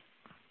estate.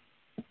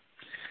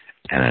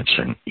 And it's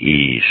an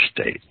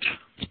E-state,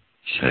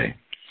 say,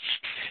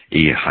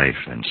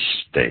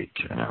 E-state.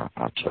 And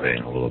I'll tell you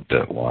in a little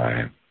bit why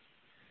I'm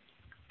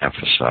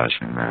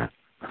emphasizing that.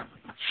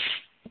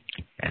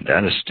 And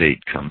that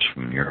estate comes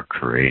from your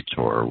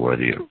creator,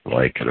 whether you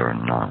like it or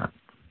not.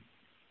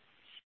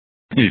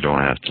 You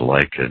don't have to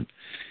like it,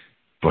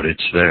 but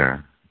it's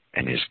there.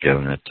 And he's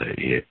given it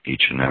to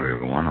each and every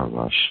one of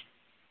us.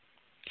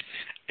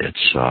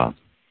 It's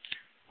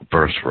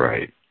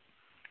birthright,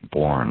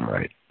 born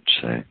right,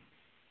 say.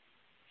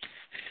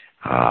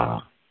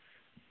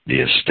 The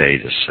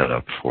estate is set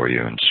up for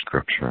you in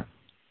Scripture,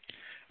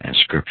 and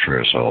Scripture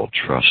is all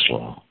trust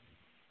law.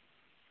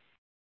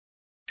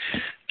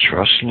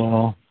 Trust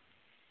law,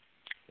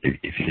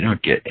 if you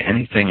don't get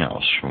anything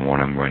else from what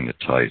I'm going to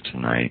tell you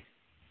tonight,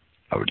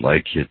 I would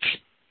like you to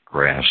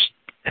grasp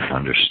and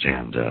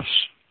understand this.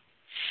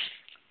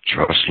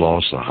 Trust law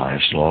is the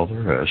highest law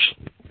there is.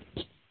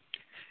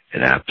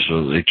 It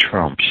absolutely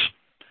trumps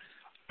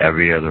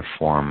every other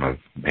form of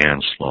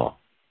man's law,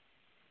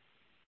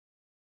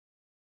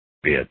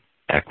 be it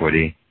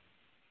equity,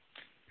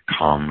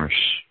 commerce,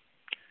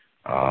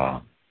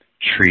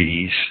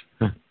 treaties,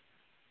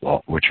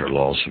 which are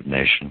laws of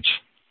nations.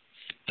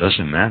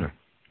 Doesn't matter.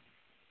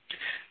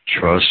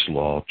 Trust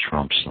law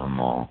trumps them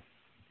all.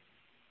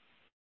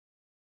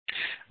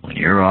 When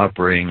you're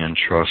operating in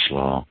trust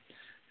law,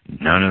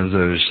 none of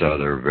those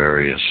other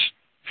various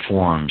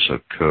forms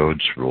of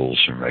codes, rules,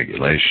 and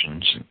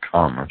regulations and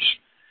commerce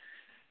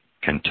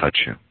can touch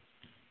you.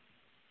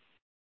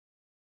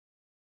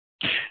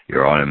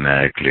 You're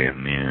automatically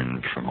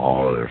immune from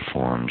all other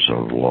forms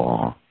of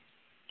law.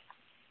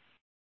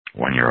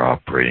 When you're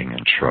operating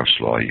in trust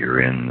law,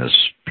 you're in the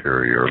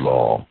superior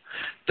law.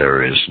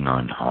 There is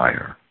none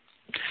higher.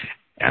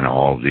 And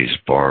all these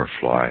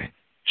barfly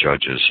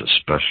judges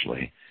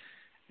especially,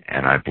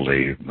 and I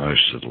believe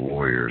most of the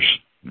lawyers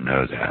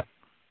know that.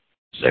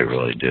 They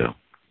really do.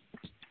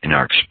 In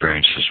our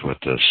experiences with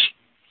this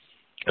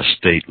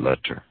estate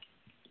letter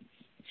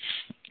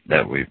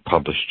that we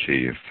published to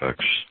you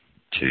folks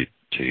to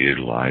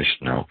utilize,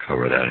 and I'll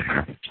cover that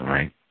here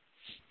tonight.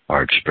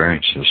 Our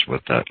experiences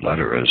with that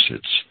letter is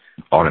it's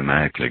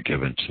automatically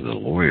given to the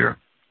lawyer,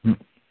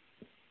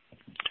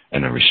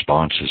 and the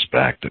responses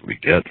back that we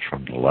get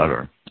from the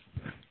letter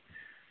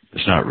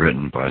is not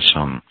written by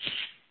some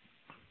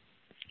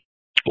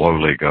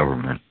lowly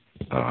government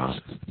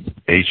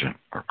agent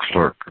or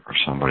clerk or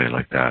somebody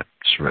like that.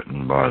 It's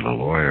written by the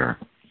lawyer.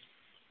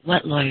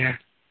 What lawyer?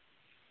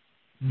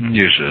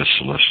 Usually a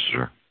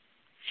solicitor.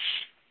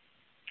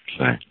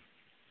 Say.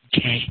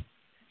 Okay.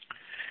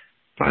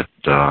 But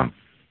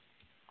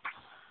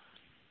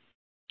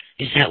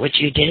is that what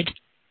you did?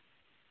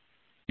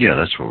 Yeah,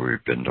 that's what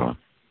we've been doing.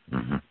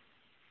 Mm-hmm.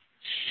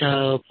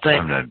 So, but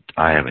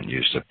I haven't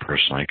used it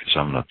personally because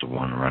I'm not the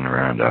one running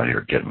around out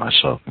here getting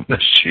myself in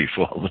mischief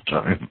all the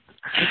time.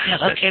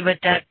 Okay, but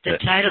the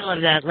title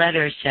of that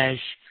letter says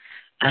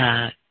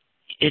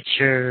it's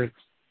your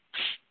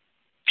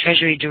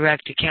Treasury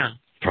Direct account?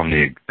 From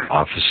the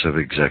Office of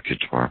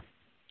Executor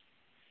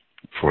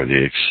for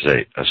the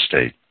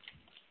estate.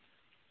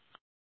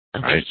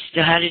 Okay. Right?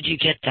 So how did you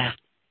get that?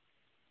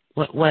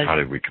 What? How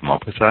did we come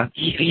up with that?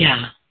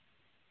 Yeah.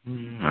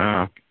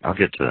 I'll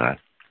get to that.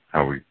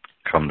 How we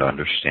come to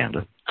understand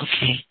it.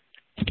 Okay.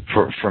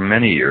 For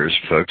many years,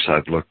 folks,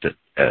 I've looked at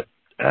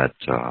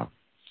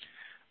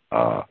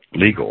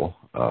legal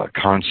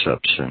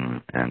concepts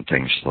and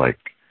things like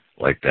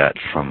that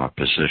from a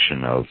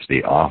position of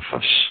the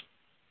office,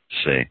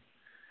 see,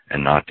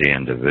 and not the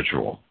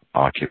individual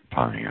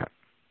occupying it.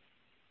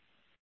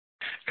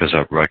 Because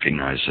I've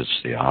recognized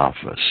it's the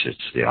office.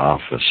 It's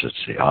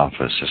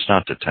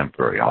not the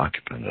temporary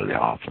occupant of the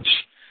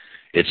office.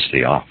 It's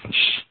the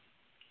office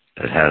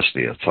that has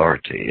the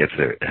authority. If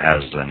it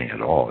has any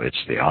at all,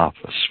 it's the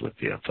office with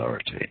the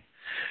authority.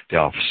 The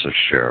office of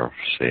sheriff,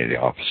 say the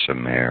office of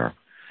mayor,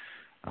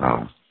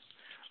 a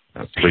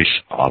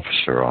police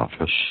officer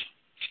office,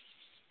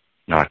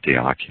 not the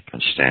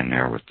occupant standing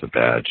there with the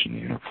badge and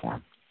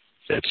uniform.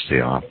 It's the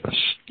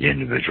office. The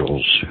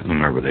individuals,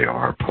 whomever they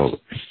are,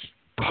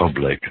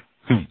 public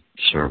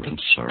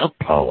servants or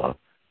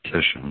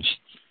politicians,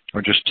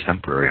 or just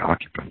temporary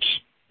occupants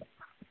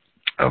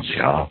of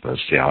the office.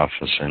 The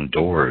office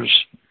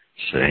indoors,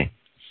 see?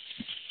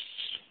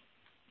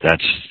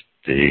 That's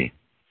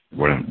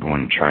what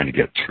I'm trying to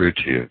get through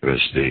to you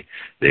is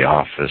the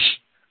office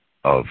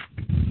of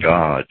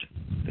God,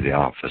 the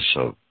office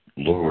of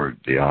Lord,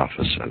 the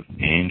office of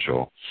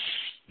angel,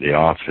 the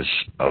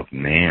office of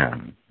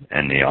man,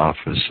 and the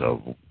office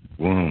of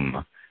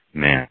womb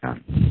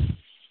man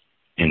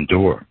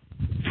endure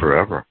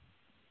forever.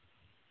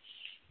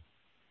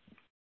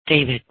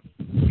 David.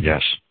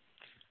 Yes.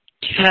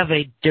 Do you have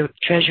a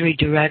Treasury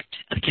Direct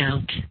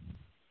account?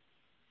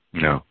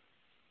 No.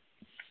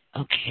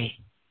 Okay.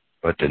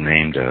 But the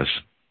name does.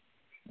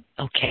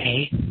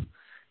 Okay.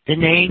 The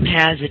name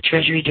has a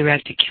Treasury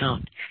Direct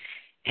account.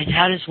 And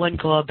how does one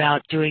go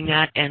about doing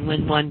that? And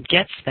when one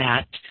gets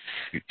that,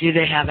 do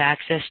they have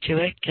access to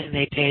it? Can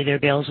they pay their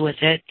bills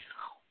with it?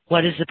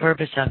 What is the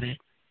purpose of it?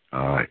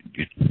 You're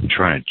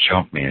trying to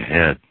jump me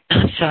ahead.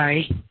 I'm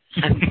sorry.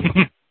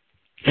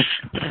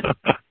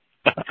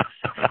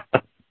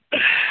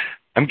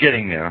 I'm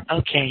getting there.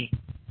 Okay.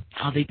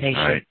 I'll be patient.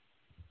 All right.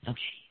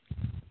 Okay.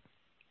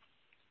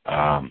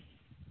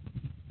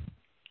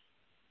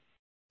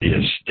 The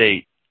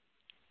estate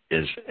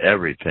is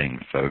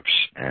everything, folks,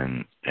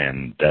 and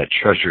that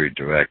Treasury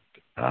Direct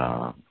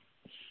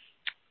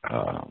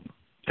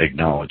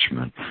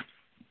acknowledgement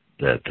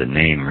that the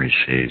name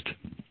received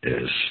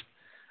is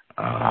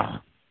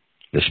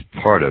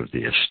part of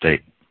the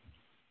estate.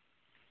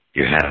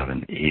 You have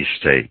an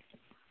estate.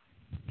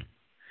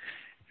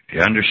 If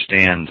you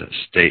understand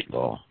estate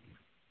law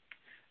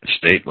is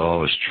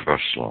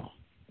trust law,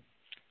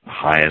 the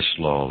highest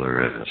law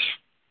there is.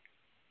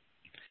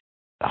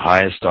 The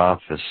highest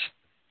office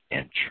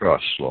in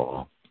trust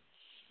law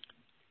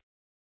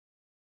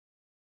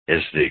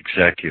is the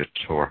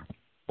executor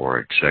or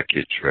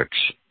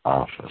executrix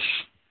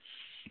office.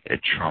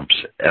 It trumps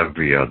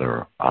every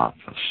other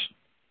office,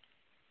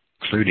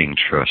 including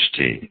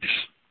trustees.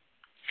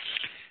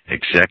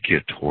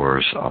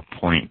 Executors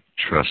appoint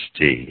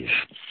trustees.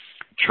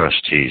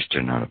 Trustees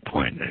do not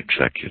appoint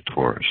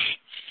executors.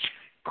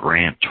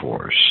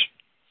 Grantors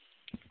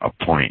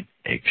appoint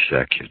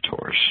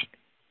executors,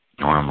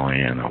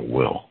 normally in a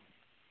will.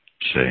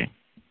 See?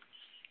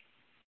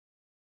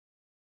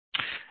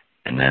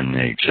 And then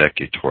the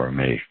executor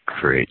may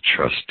create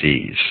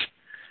trustees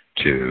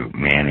to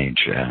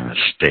manage an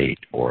estate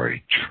or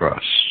a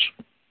trust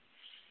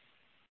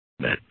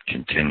that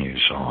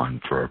continues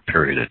on for a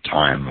period of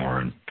time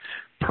or in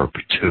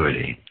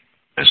perpetuity.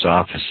 Those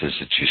offices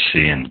that you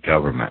see in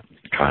government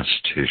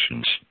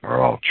constitutions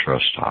are all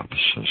trust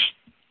offices.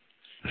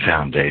 The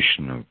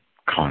foundation of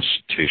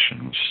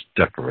constitutions,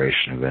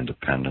 Declaration of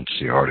Independence,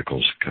 the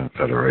Articles of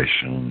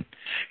Confederation,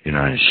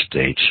 United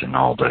States, and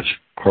all those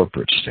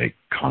corporate state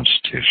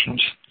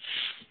constitutions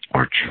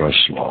are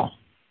trust law.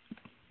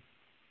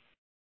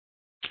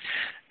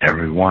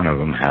 Every one of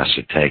them has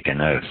to take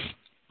an oath.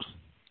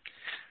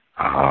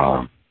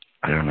 I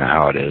don't know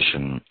how it is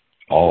in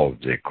all of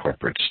the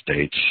corporate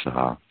states.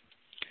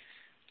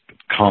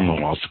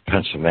 Commonwealth of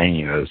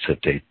Pennsylvania oath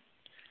that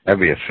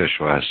every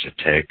official has to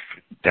take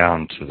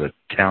down to the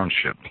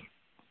township,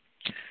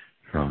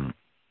 from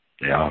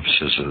the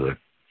offices of the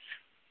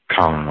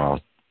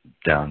Commonwealth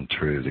down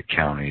through the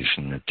counties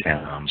and the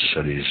towns,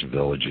 cities,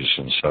 villages,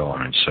 and so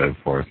on and so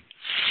forth,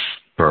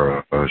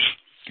 boroughs.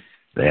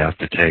 They have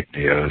to take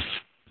the oath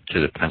to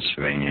the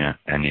Pennsylvania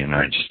and the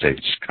United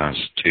States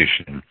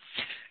Constitution,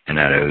 and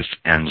that oath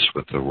ends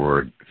with the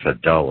word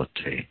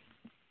fidelity.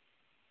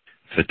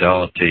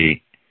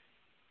 Fidelity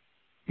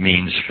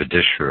means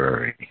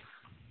fiduciary,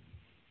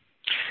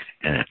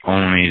 and it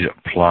only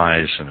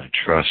applies in a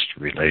trust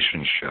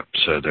relationship.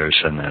 So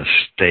there's an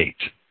estate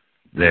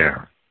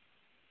there.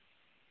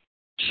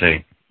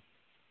 See?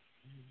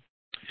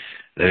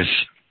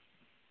 Those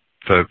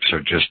folks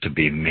are just to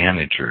be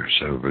managers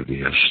over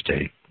the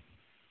estate.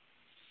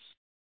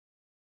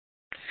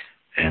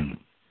 And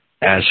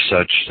as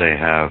such, they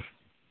have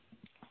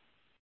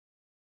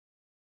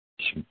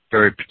some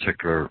very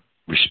particular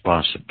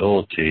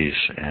responsibilities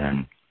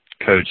and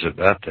codes of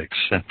ethics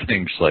and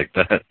things like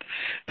that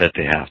that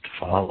they have to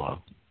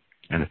follow.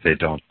 And if they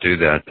don't do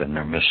that, then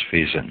they're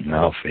misfeasant and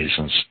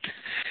malfeasance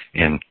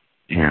in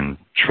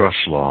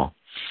trust law.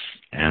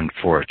 And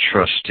for a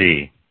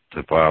trustee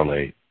to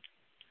violate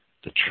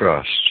the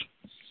trust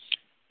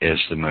is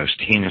the most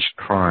heinous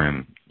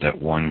crime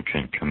that one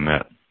can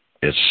commit.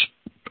 It's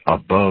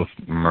above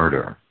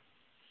murder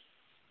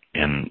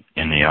in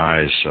the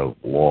eyes of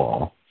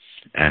law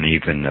and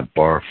even the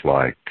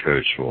barfly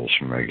codes, rules,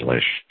 and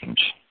regulations.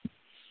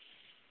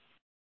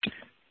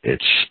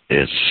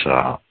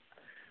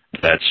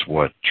 That's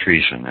what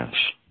treason is.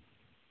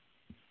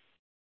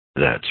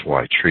 That's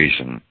why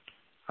treason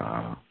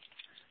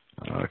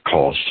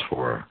calls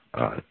for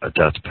a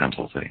death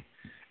penalty.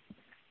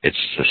 It's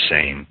the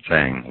same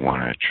thing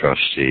when a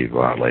trustee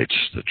violates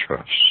the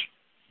trust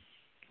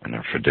and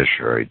their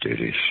fiduciary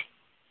duties.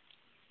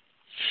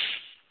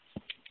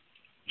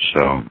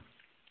 So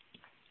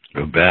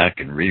go back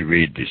and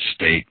reread the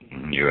state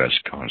and U.S.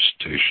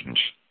 constitutions,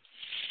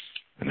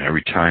 and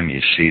every time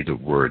you see the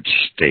word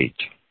state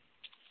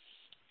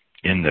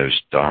in those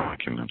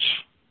documents,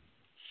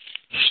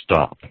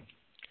 stop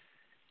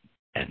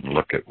and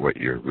look at what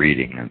you're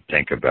reading and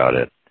think about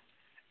it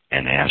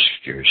and ask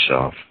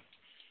yourself,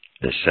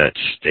 is that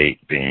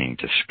state being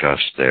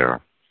discussed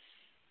there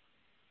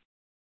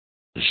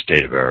the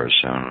state of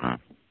Arizona,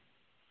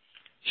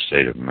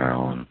 state of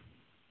Maryland,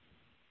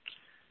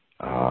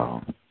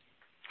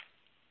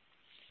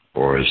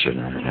 or is it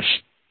an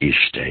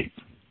estate?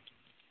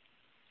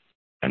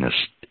 An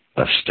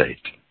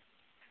estate.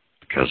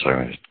 Because I'm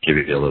going to give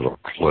you a little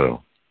clue.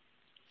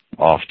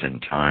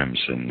 Oftentimes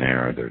in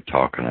there, they're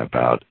talking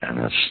about an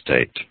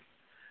estate,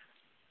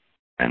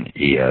 an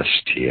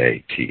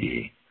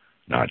E-S-T-A-T-E,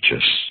 not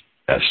just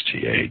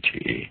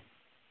S-T-A-T-E.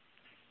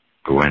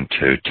 Go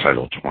into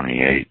Title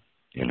 28,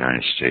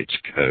 United States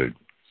Code,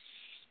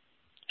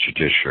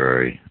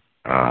 Judiciary,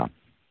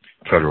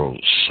 Federal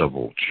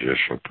Civil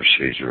Judicial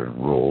Procedure and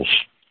Rules,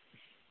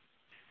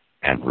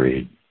 and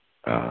read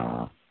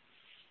the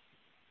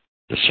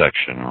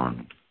section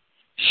on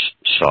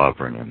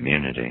sovereign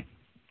immunity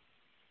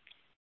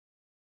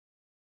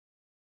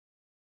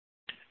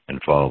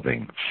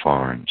involving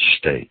foreign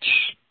states,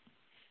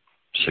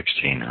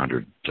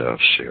 1600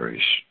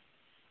 series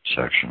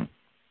section,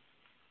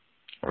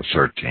 or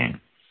 13,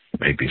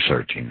 maybe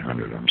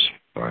 1300, I'm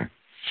sorry.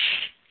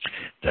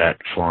 That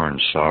Foreign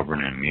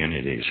Sovereign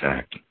Immunities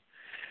Act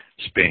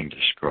is being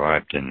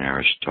described in there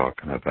as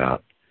talking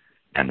about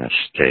an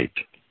estate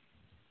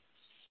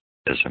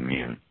is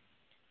immune.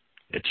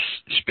 It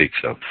speaks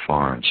of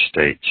foreign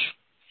states.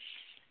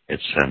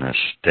 It's an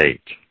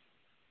estate,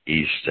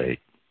 e-state.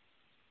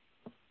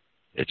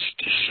 It's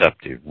a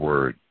deceptive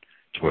word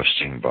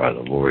twisting by the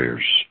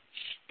lawyers.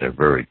 They're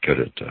very good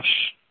at this.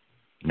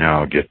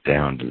 Now I'll get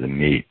down to the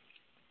meat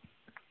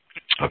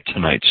of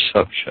tonight's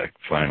subject,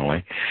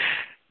 finally,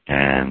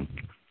 and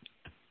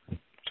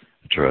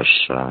address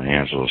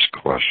Angela's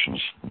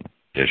questions and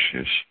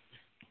issues.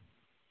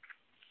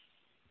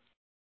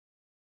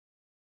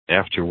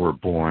 After we're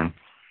born,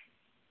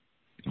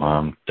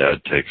 Mom,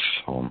 Dad takes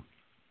us home.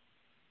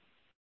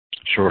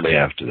 Shortly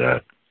after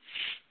that,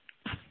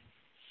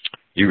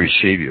 you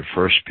receive your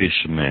first piece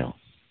of mail.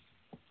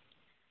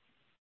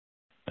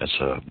 It's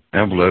an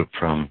envelope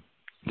from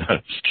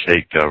the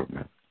state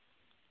government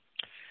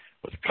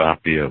with a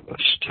copy of a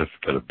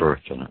certificate of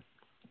birth in it.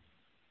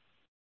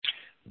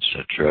 It's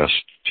addressed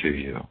to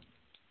you.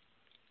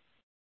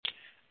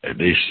 At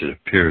least it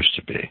appears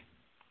to be.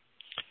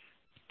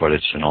 But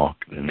it's in all,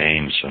 the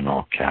name's in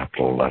all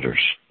capital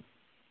letters.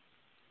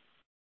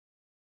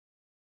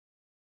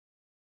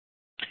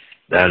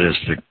 That is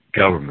the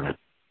government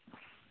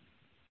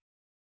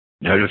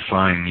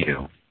notifying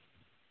you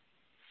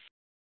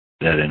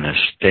that in a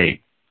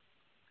state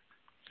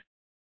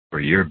for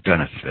your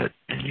benefit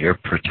and your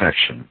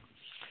protection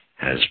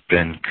has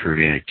been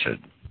created.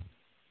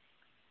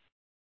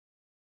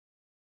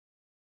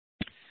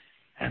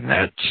 And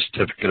that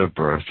certificate of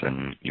birth,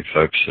 and you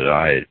folks that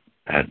I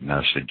had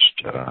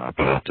messaged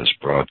about this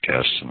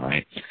broadcast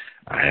tonight,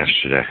 I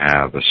asked you to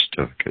have a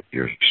certificate,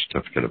 your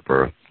certificate of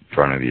birth in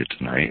front of you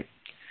tonight,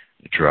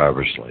 your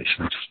driver's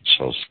license,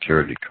 Social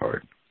Security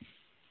card.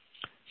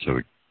 So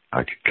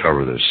I could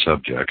cover those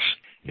subjects.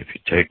 If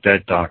you take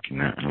that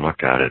document and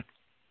look at it, it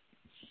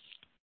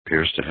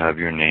appears to have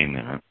your name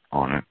in it,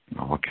 on it, in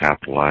all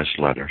capitalized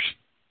letters.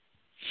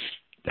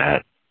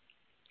 That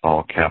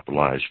all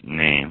capitalized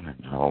name,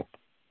 and I'll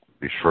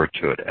refer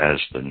to it as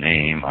the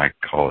name. I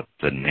call it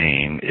the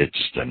name.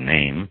 It's the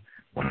name.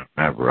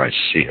 Whenever I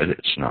see it,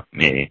 it's not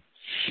me.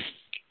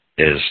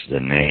 Is the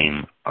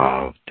name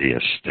of the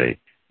estate.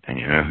 And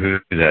you know who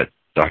that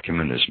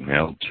document is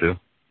mailed to?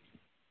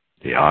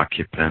 The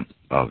occupant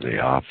of the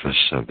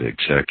office of the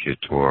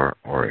executor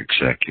or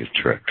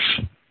executrix,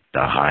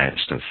 the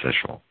highest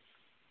official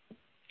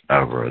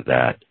over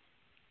that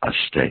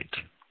estate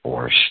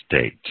or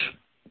state.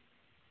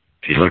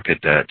 If you look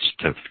at that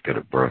certificate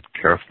of birth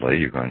carefully,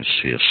 you're going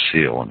to see a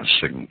seal and a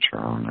signature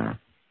on there.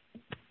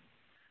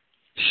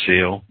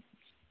 Seal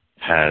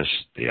has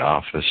the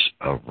office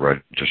of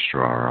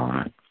registrar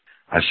on it.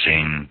 I've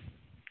seen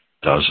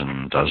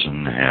dozen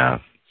and a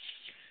half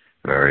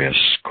various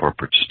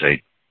corporate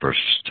state birth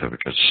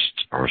certificates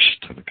or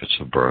certificates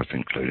of birth,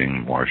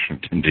 including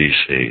Washington,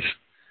 D.C.'s.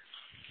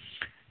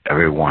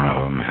 Every one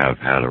of them have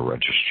had a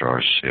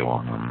registrar's seal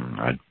on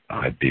them.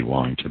 I'd be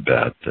willing to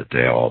bet that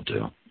they all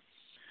do.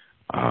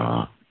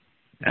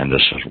 And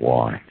this is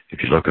why.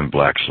 If you look in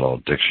Black's Law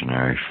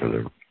Dictionary for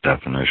the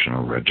definition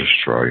of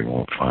registrar, you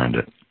won't find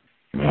it.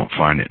 You won't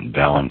find it in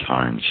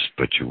Valentine's,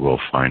 but you will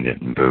find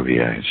it in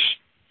Bouvier's.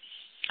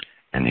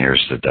 And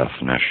here's the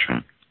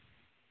definition.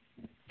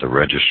 The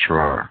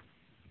registrar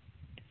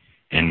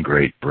in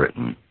Great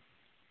Britain,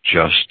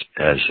 just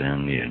as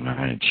in the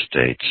United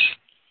States,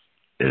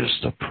 is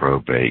the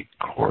probate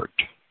court.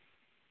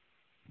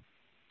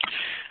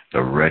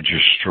 The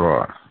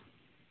registrar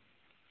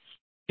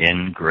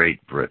in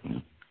Great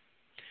Britain,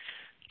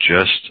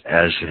 just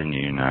as in the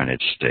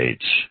United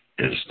States,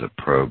 is the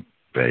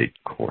probate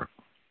court.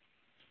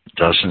 It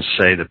doesn't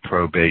say the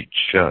probate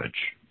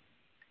judge.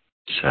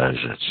 It says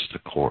it's the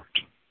court.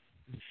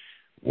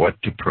 What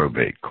do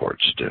probate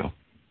courts do?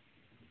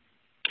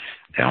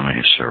 They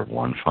only serve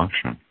one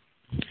function.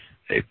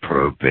 They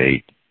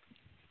probate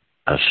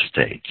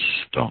estates,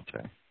 don't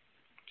they?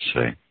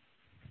 See?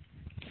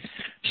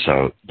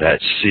 So that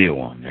seal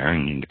on there,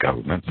 and the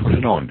government put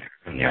it on there,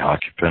 and the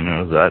occupant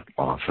of that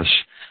office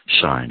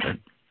signed it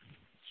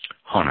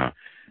on a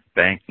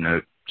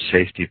banknote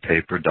safety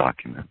paper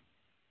document.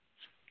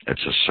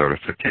 It's a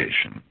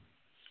certification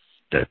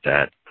that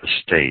that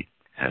estate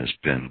has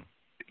been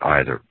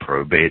either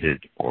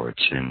probated or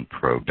it's in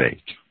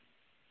probate.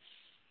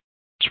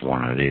 It's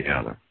one or the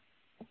other.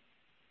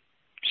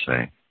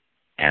 See?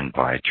 And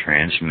by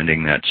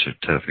transmitting that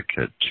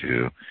certificate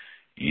to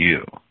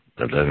you,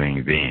 the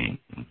living being,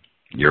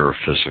 your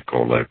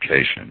physical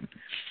location,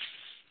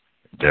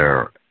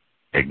 they're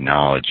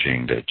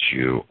acknowledging that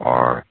you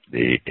are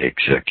the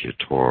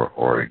executor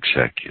or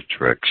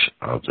executrix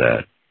of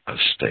that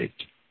estate.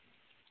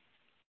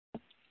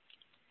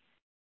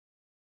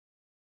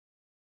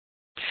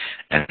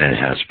 And it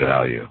has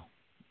value,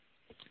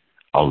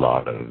 a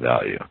lot of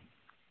value,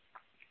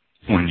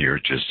 when you're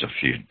just a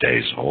few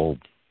days old.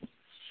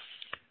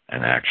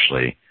 And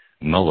actually,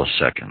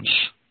 milliseconds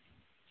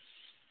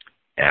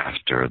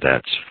after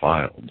that's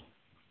filed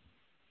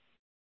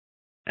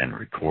and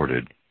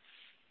recorded,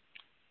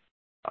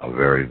 a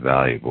very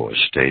valuable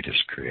estate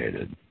is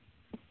created.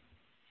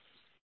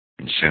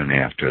 And soon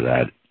after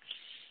that,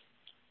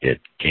 it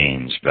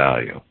gains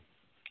value.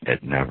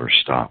 It never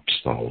stops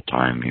the whole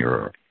time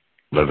you're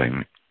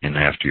living, and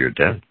after you're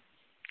dead,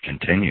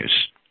 continues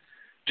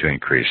to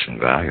increase in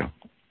value.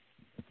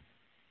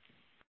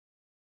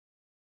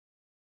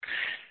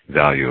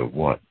 Value of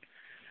what?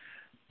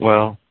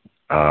 Well,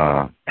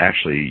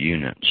 actually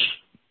units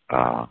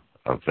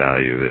of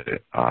value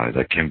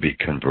that can be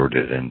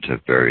converted into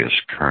various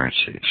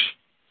currencies.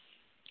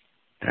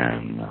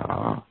 And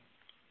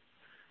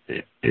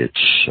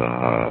it's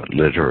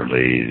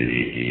literally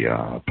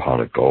the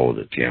pot of gold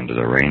at the end of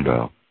the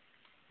rainbow,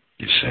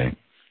 you see.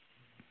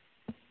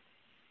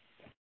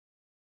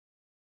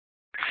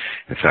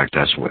 In fact,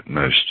 that's what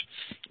most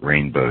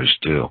rainbows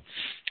do.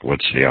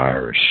 What's the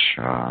Irish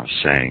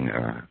saying?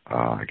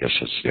 I guess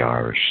it's the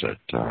Irish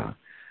that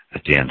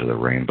at the end of the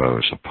rainbow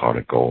is a pot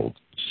of gold.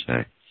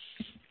 Say,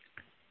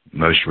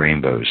 most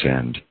rainbows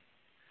end,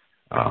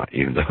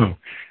 even though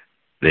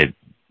they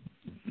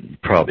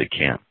probably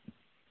can't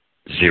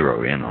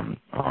zero in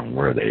on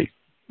where they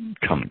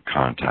come in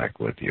contact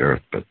with the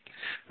earth, but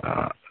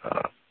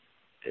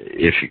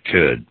if you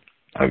could,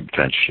 I would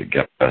venture to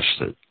guess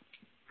that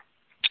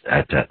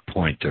at that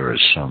point there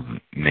is some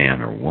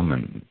man or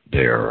woman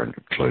there in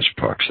close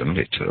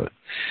proximity to it,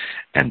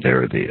 and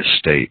they're the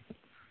estate,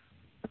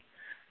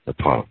 the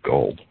pot of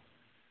gold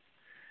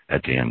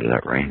at the end of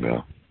that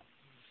rainbow.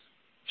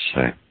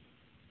 So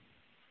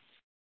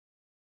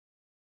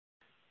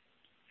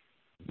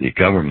the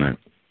government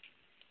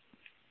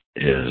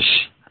is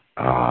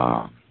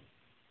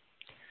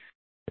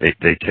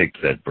they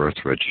take that birth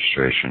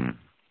registration,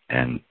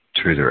 and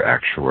through their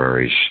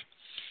actuaries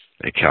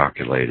they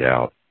calculate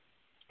out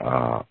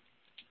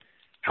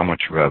how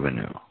much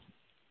revenue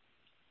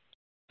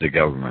the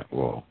government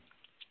will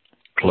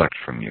collect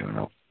from you in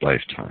a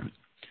lifetime.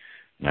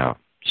 Now,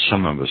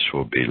 some of us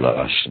will be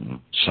less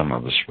and some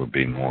of us will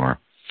be more.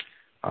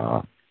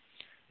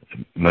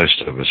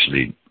 Most of us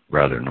lead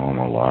rather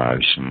normal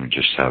lives, and we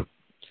just have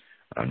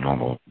a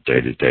normal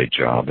day-to-day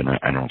job. And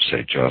I don't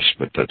say just,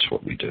 but that's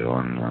what we do.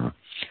 And,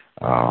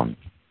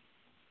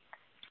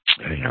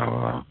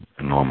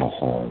 a normal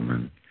home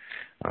and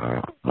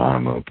an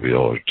automobile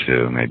or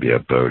two, maybe a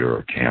boat or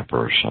a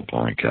camper or something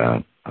like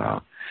that,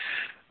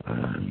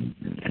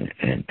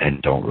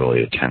 and don't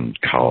really attend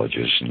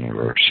colleges and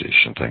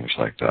universities and things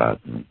like that.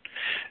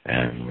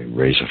 And we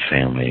raise a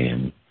family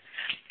and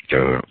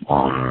go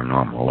on in their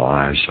normal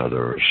lives.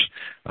 Others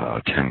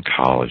attend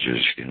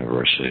colleges,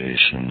 universities,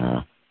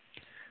 and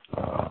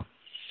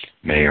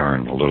may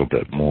earn a little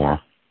bit more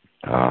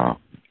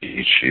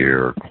each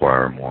year,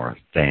 acquire more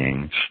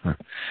things.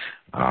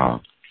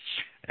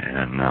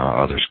 And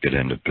others get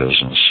into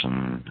business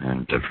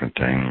and different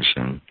things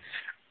and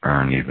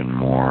earn even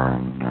more.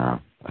 And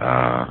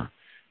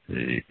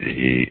the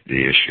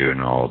issue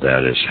in all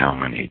that is how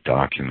many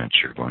documents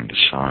you're going to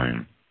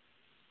sign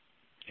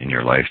in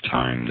your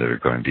lifetime that are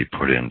going to be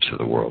put into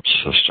the world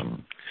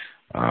system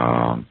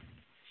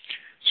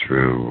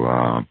through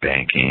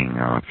banking,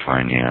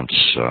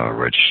 finance,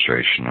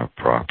 registration of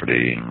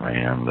property and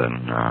land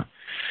and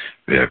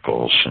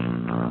vehicles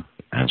and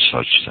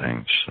such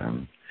things,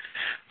 and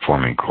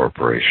forming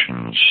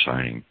corporations,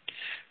 signing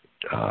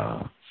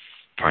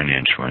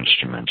financial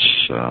instruments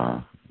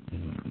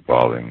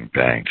involving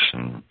banks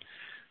and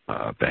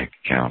bank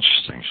accounts,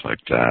 things like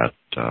that,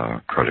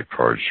 credit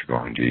cards you're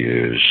going to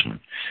use, and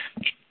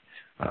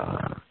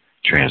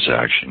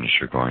transactions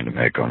you're going to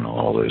make on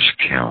all those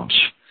accounts,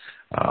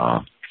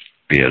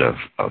 be it a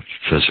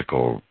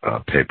physical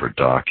paper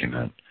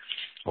document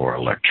or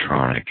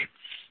electronic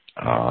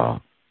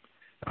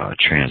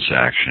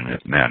transaction,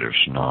 it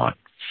matters not.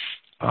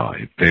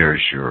 It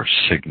bears your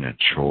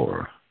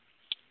signature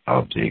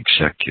of the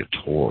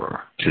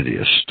executor to the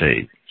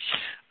estate,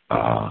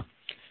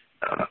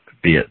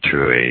 be it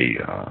through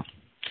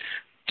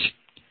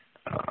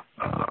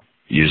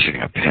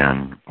using a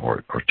pen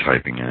or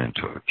typing it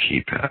into a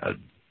keypad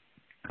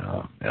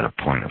at a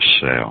point of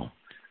sale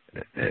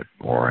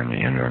or in the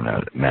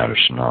internet. It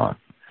matters not.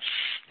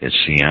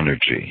 It's the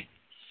energy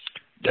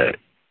that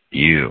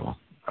you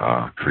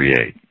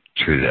create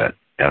through that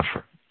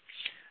effort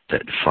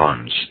that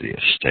funds the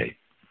estate.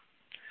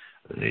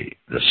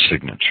 The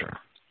signature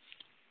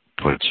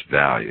puts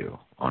value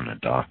on the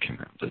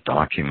document. The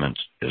document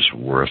is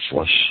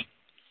worthless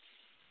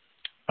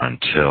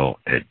until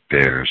it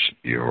bears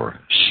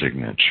your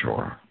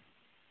signature.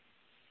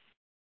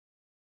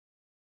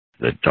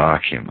 The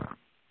document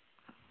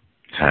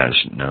has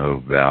no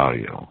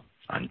value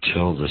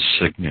until the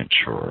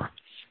signature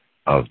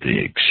of the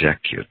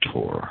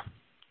executor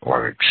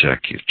or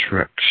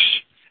executrix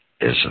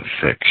is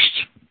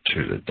affixed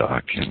to the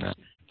document.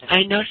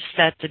 I noticed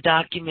that the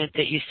document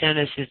that you sent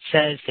us, it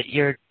says that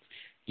you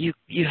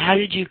how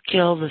did you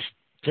kill the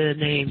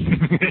name?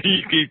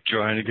 You keep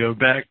trying to go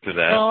back to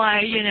that. Well,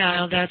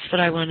 that's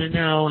what I want to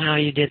know, how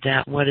you did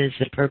that. What is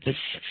the purpose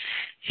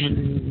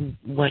and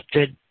what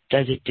good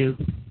does it do?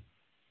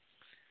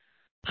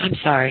 I'm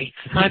sorry.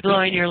 Am I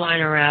blowing your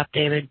line of rap,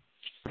 David?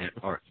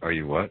 Are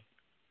you what?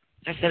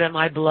 I said, am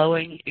I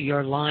blowing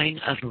your line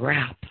of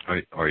rap?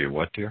 Are you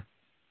what, dear?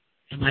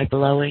 Am I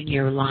blowing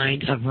your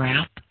line of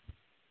rap?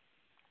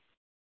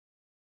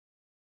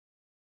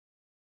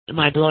 Am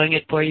I blowing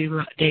it for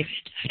you,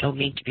 David? I don't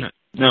mean to be.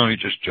 No, you're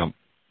just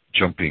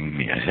jumping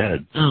me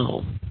ahead.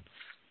 Oh.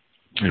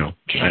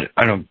 Okay.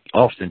 I don't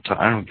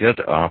get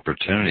the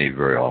opportunity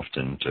very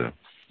often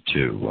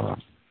to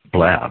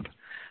blab.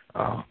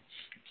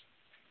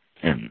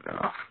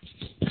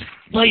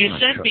 Well, you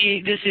sent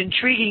me this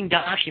intriguing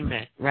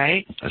document,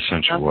 right? I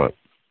sent you what?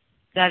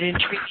 That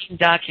intriguing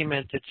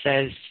document that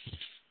says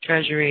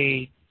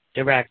Treasury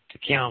Direct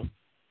Account.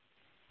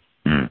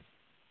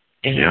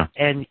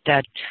 And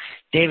that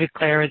David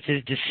Clarence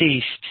is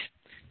deceased.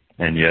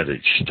 And yet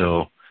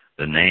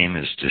the name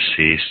is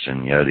deceased,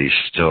 and yet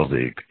he's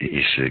the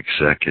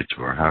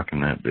executor. How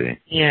can that be?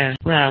 Yeah,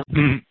 well.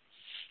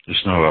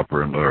 There's no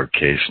upper and lower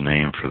case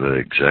name for the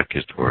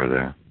executor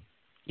there.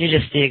 You're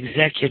just the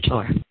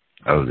executor.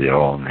 Of the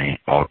all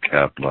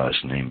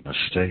capitalized name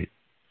estate.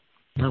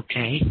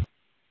 Okay.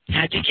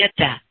 How'd you get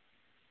that?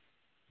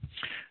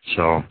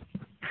 So.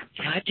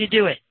 How'd you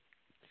do it?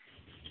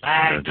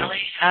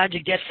 How'd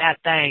you get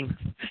that thing?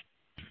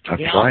 I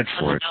applied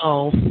for it.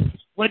 No.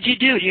 What'd you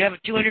do? Do you have a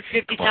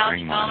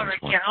 $250,000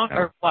 account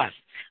or what?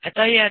 I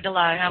thought you had to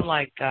have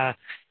like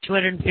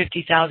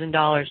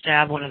 $250,000 to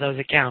have one of those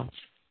accounts.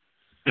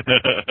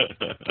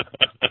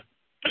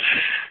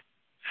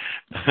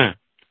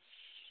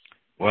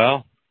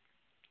 Well,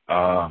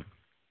 the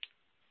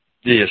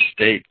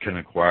estate can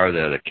acquire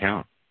that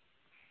account.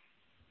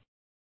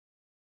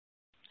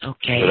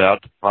 Okay.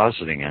 Without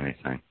depositing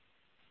anything.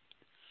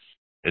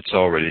 It's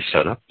already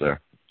set up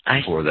there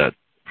for the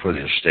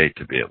estate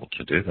to be able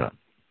to do that.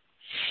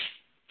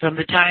 From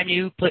the time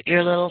you put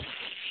your little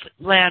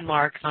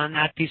landmarks on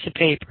that piece of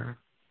paper.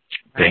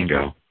 Right?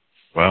 Bingo.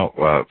 Well,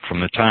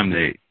 from the time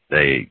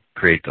they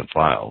create the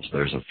files,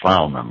 there's a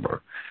file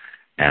number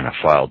and a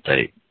file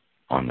date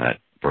on that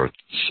birth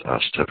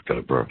certificate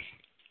of birth.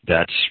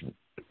 That's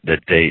the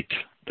date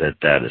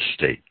that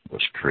estate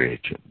was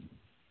created.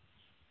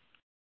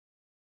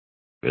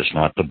 It's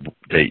not the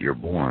date you're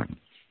born.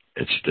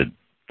 It's the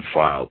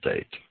file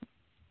date.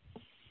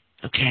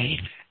 Okay.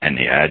 And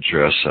the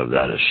address of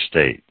that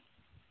estate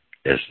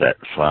is that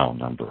file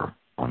number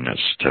on the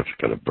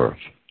certificate of birth.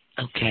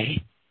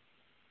 Okay.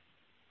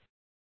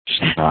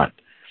 It's not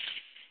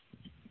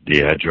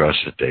the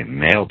address that they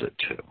mailed it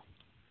to.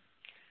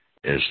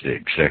 is the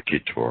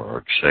executor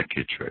or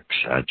executrix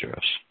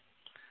address,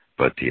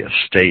 but the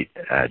estate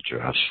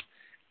address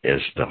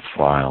is the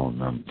file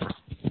number.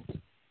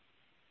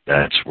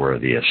 That's where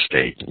the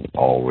estate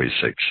always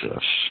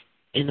exists.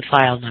 In the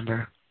file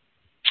number.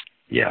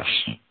 Yes.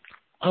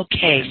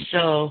 Okay,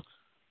 so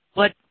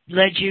what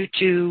led you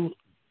to,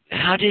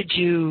 how did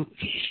you,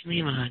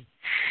 come on,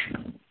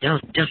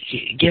 don't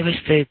give us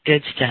the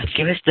good stuff.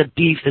 Give us the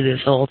beef of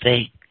this whole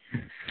thing.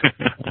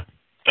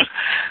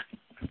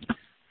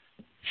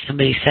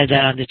 Somebody said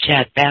that on the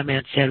chat.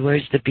 Batman said,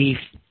 where's the beef?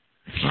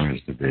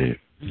 Where's the beef?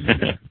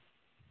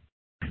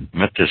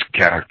 Met this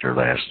character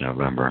last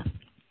November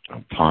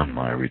upon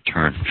my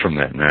return from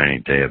that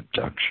 90-day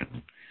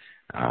abduction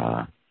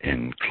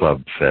in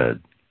Club Fed.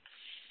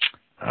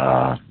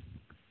 I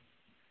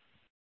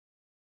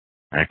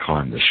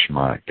call him the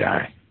schmuck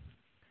guy.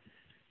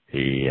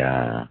 He's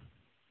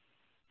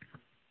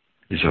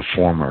a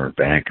former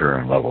banker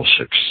and level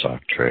 6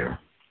 stock trader.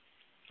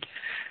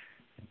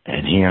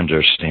 And he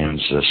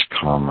understands this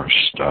commerce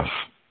stuff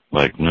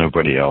like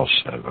nobody else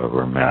I've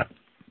ever met.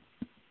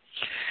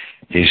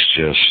 He's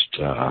just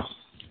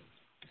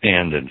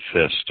hand and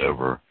fist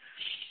over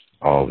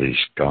all these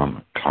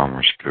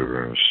commerce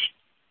gurus.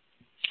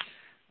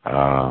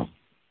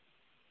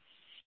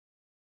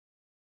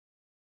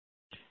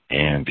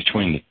 And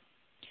between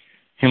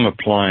him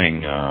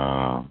applying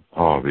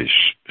all these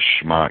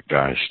schmuck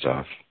guy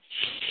stuff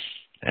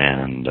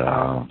and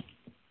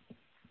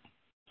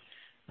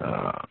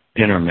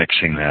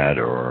intermixing that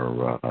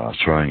or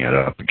throwing it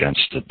up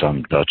against the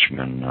dumb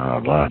Dutchman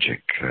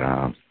logic,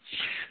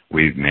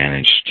 we've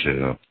managed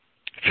to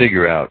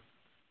figure out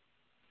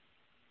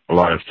a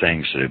lot of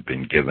things that have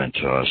been given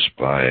to us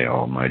by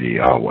Almighty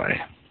Yahweh,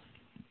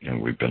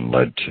 and we've been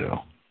led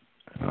to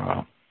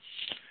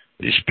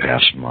these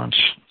past months.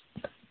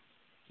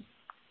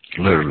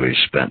 Literally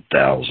spent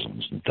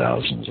thousands and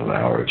thousands of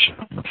hours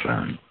on the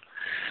phone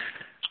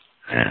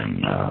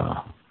and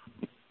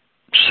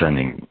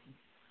sending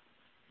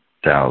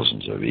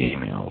thousands of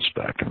emails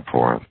back and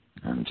forth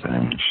and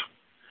things.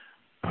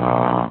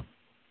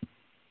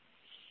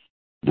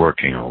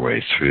 Working our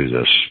way through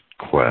this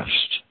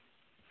quest.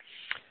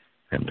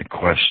 And the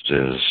quest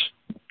is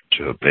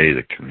to obey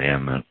the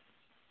commandment.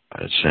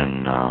 It's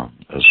in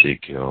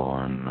Ezekiel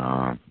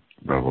and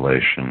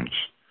Revelations,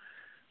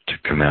 to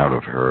come out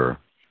of her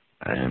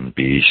and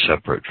be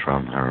separate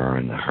from her,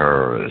 and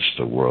her is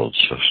the world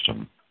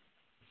system.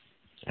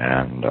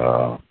 And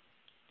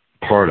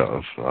part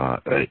of,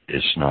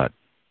 it's not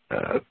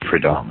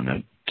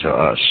predominant to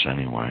us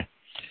anyway,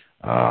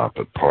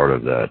 but part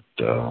of that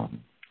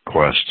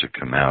quest to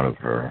come out of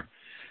her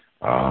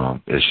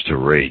is to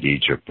raid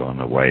Egypt on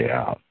the way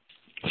out,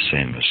 the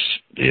same as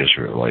the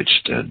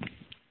Israelites did.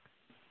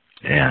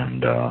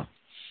 And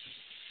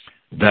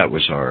that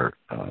was our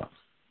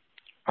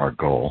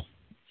goal.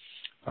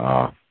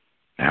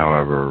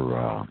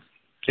 However,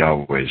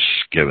 Yahweh's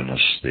given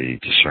us the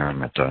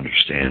discernment to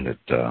understand that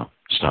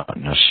it's not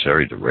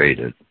necessary to raid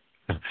it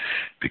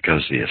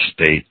because the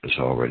estate is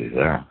already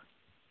there.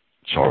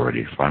 It's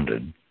already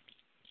funded.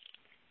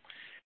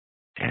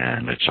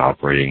 And it's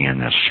operating in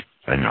this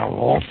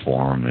law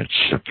form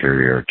that's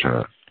superior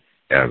to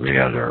every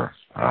other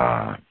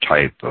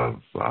type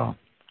of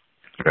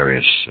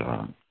various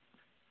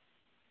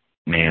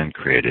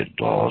man-created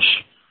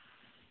laws,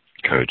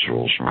 codes,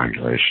 rules, and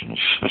regulations,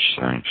 such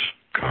things,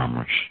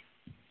 commerce.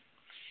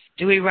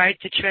 Do we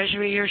write the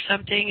Treasury or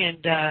something?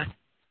 And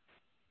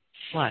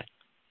what?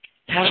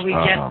 How do we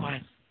get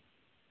one?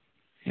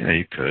 Yeah,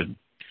 you could.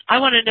 I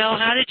want to know,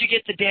 how did you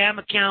get the damn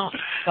account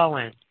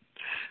going?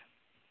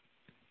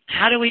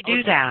 How do we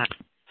do that?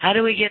 How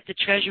do we get the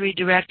Treasury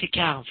direct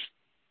accounts?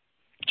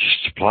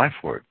 Just apply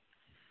for it.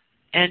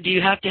 And do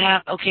you have to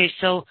have,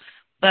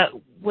 but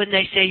when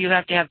they say you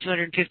have to have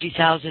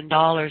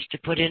 $250,000 to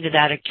put into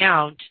that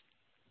account,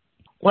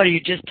 what, do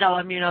you just tell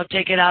them,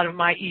 take it out of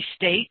my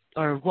estate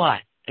or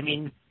what? I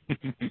mean.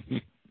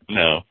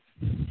 No.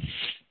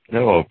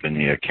 They'll open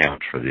the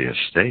account for the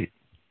estate.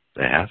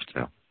 They have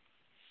to.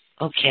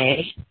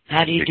 Okay.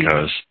 How do you do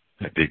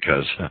that?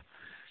 Because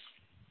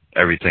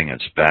everything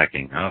that's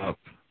backing up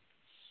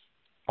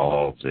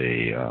all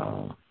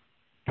the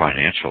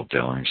financial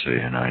dealings of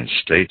the United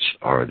States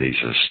are these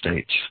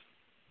estates.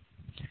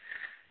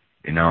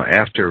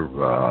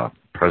 After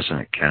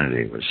President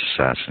Kennedy was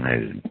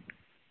assassinated,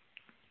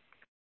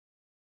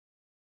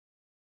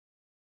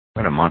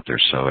 about a month or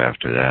so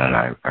after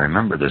that, I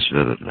remember this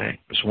vividly. It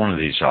was one of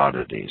these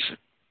oddities that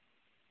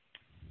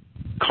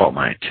caught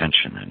my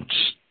attention and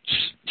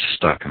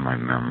stuck in my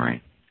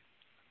memory.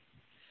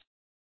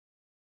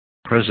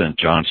 President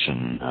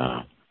Johnson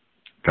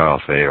got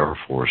off Air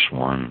Force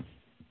One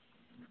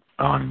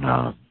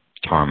on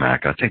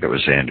tarmac. I think it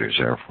was Andrews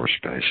Air Force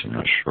Base, I'm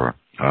not sure.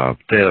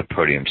 They had a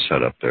podium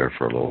set up there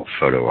for a little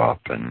photo op,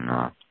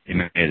 and he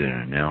made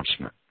an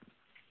announcement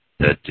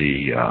that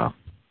they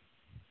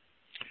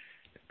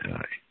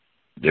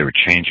were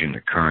changing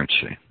the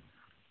currency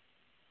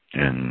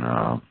and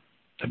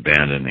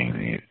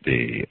abandoning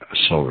the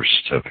silver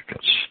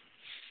certificates.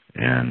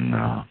 And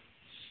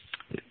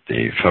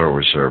the Federal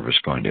Reserve is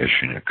going to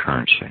issue a new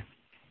currency.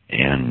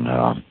 And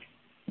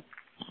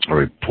a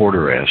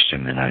reporter asked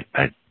him, and I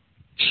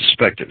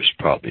suspect it was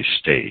probably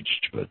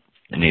staged, but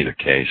in either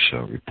case,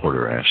 a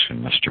reporter asked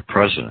him, Mr.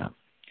 President,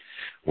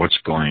 what's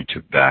going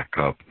to back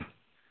up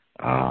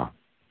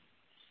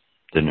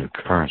the new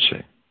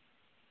currency?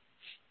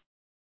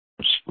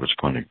 What's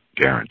going to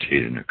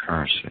guarantee the new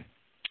currency?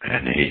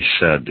 And he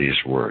said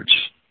these words,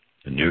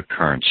 the new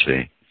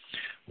currency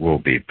will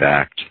be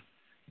backed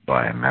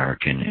by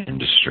American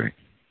industry.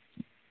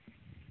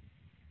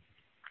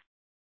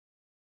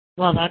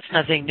 Well, that's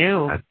nothing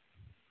new.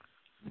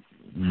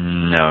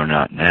 No,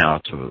 not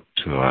now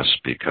to us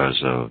because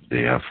of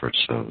the efforts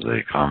of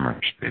the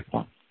commerce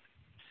people.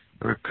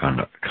 We've come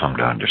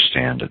to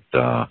understand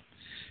that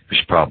he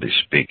was probably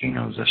speaking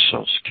of the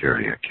Social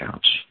Security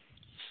accounts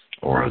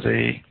or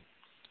the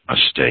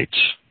estates.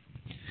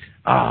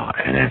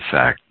 And in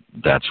fact,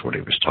 that's what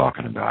he was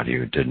talking about. He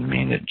didn't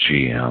mean that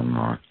GM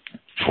or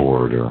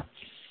Ford or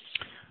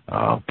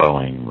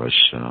Boeing was,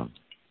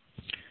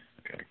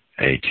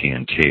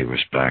 AT&T was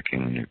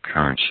backing the new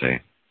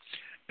currency.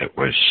 It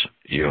was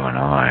you and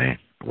I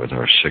with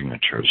our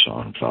signatures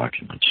on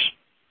documents,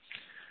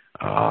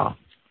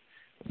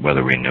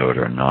 whether we knew it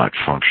or not,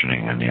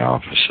 functioning in the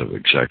office of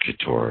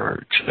executor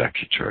or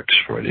executrix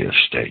for the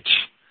estates,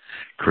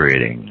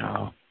 creating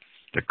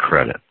the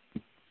credit,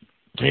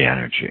 the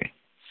energy,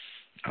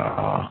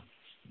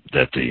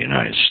 that the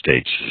United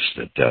States is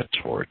the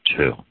debtor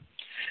to.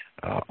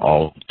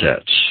 All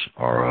debts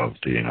are of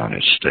the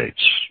United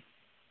States.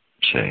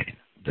 See,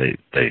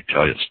 they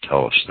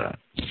tell us that.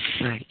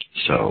 Right.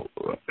 So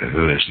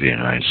who is the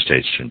United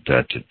States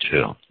indebted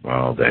to?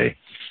 Well, they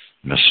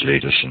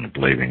mislead us into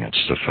believing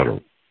it's the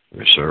Federal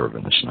Reserve,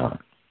 and it's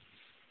not.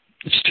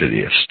 It's to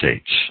the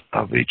estates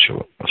of each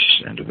of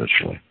us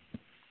individually.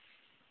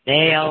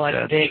 They owe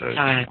us big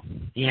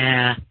time.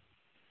 Yeah.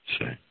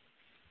 See,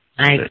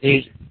 I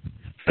agree.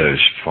 those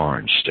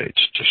foreign states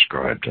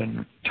described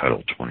in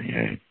Title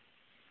 28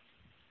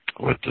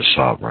 with the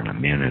sovereign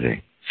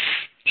immunity.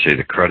 See,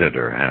 the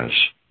creditor has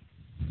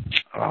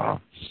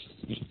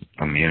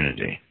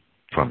immunity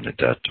from the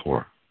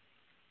debtor.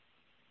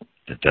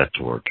 The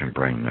debtor can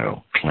bring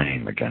no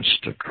claim against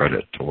the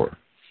creditor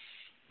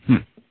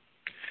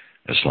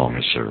as long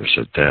as there is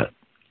a debt.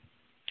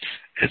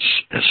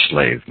 It's a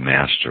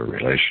slave-master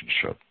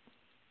relationship.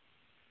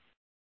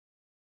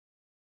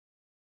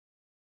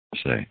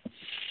 See?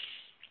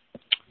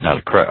 Now,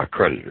 a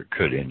creditor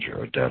could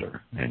injure a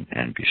debtor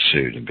and be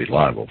sued and be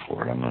liable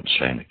for it. I'm not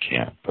saying it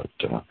can't, but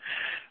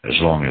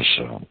as long as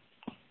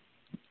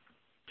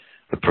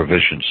the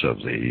provisions of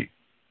the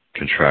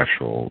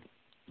contractual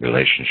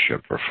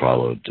relationship are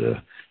followed, the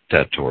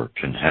debtor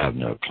can have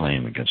no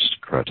claim against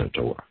the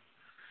creditor.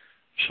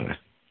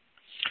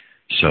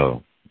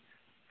 So,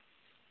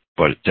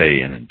 but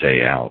day in and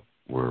day out,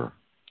 we're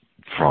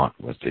fraught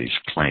with these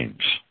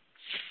claims,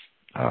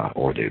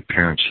 or the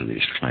appearance of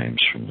these claims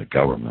from the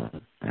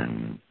government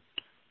and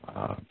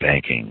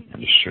banking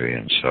industry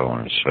and so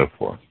on and so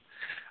forth.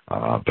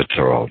 But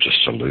they're all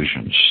just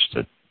illusions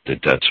that the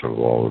debts have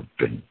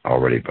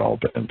already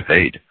been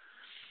paid.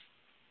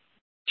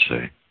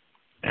 See,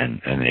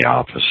 and the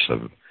office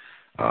of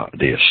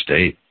the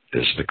estate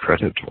is the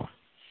creditor.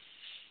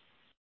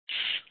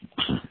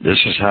 This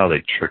is how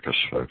they trick us,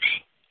 folks.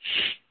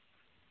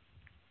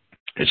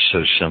 It's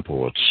so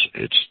simple.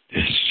 It's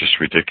just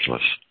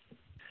ridiculous.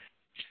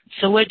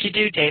 So what'd you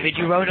do, David?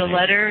 You wrote a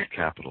letter?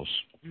 Capitals.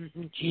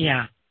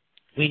 Yeah,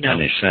 we know.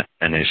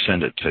 And they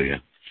send it to you,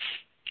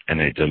 and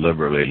they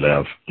deliberately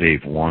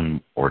leave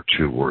one or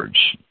two words,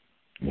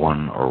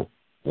 one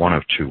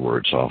of two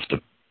words off the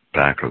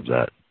back of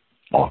that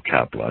all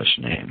capitalized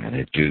name, and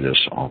they do this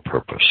on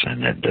purpose.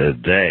 And the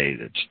they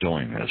that's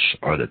doing this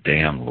are the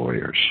damn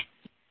lawyers,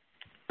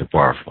 the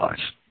barflies.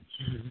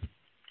 Mm-hmm.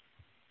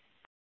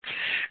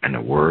 And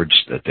the words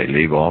that they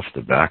leave off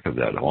the back of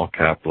that all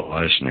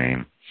capitalized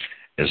name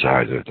is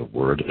either the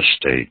word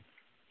estate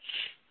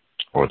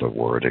or the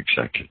word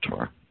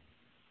executor.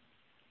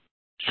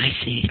 I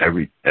see.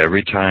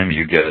 Every time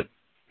you get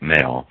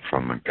mail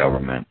from a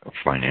government or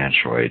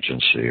financial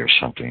agency or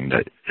something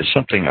that is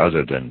something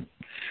other than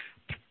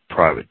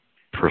private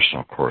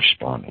personal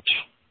correspondence,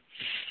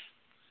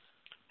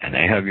 and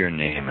they have your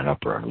name in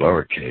upper and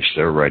lowercase,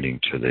 they're writing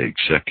to the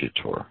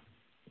executor,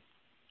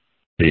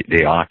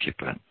 the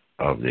occupant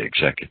of the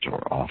executor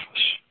office.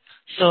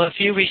 So if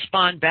you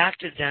respond back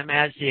to them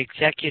as the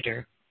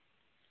executor,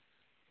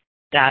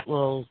 that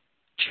will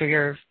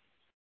trigger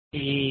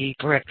the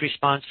correct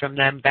response from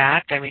them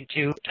back? I mean,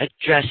 to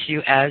address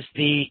you as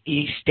the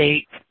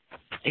estate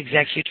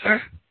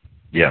executor?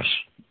 Yes.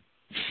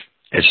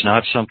 It's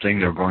not something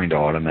they're going to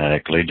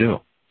automatically do.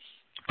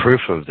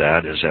 Proof of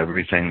that is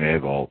everything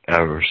they've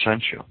ever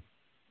sent you,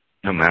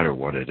 no matter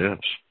what it is.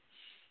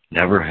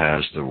 Never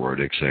has the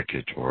word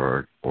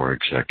executor or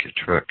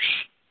executrix.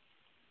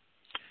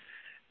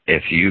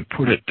 If you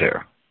put it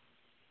there,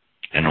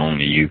 and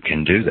only you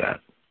can do that,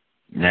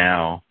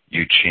 now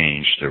you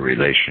change the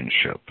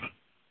relationship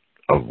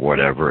of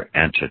whatever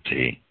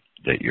entity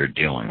that you're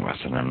dealing with.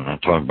 And I'm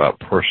not talking about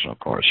personal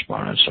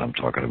correspondence. I'm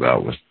talking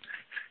about with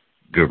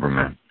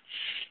government,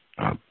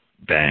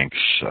 banks,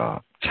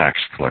 tax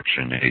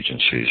collection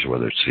agencies,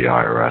 whether it's the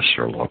IRS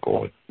or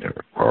local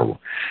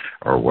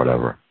or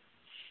whatever,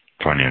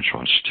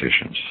 financial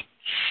institutions.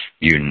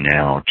 You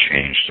now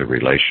change the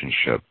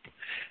relationship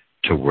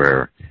to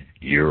where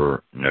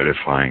you're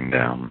notifying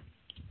them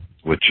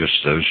with just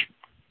those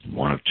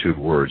one of two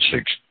words,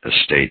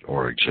 estate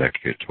or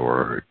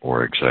executor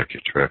or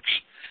executrix,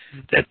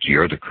 that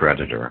you're the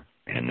creditor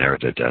and they're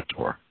the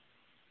debtor.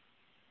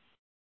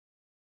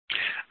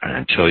 And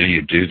until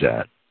you do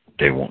that,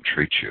 they won't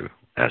treat you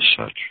as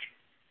such.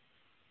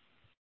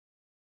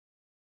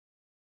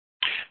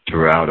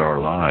 Throughout our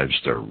lives,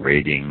 they're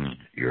raiding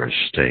your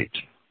estate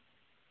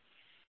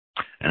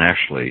and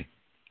actually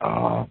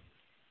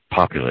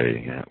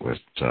populating it with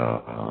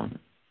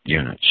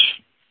units,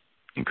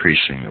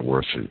 increasing the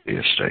worth of the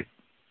estate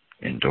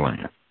in doing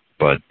it.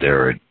 But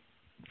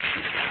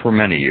for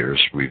many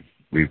years,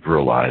 we've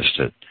realized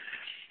that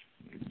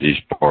these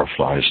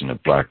barflies in the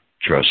black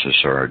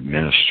dresses are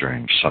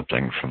administering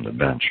something from the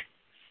bench.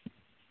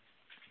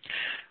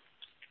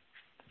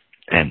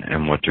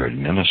 And what they're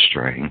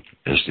administering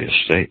is the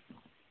estate.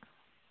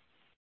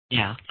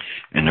 Yeah.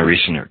 And the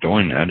reason they're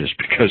doing that is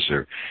because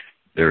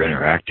they're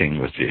interacting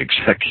with the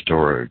executor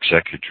or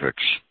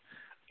executrix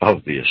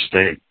of the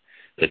estate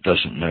that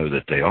doesn't know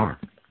that they are.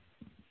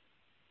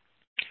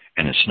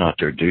 And it's not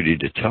their duty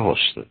to tell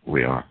us that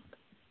we are.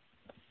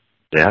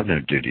 They have no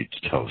duty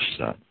to tell us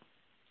that.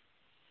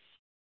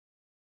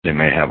 They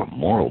may have a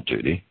moral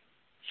duty,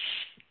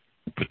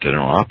 but they don't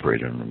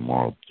operate under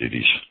moral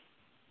duties.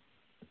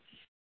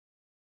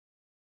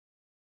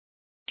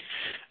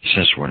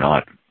 Since we're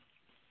not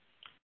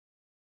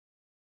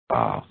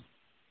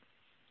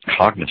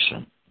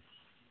cognizant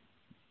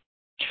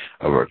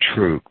of our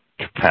true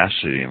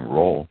capacity and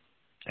role,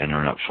 and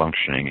are not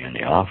functioning in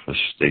the office,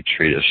 they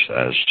treat us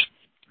as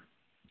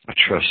a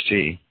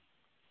trustee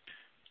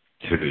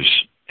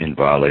who's in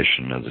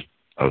violation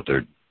of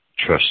their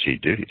trustee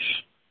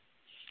duties,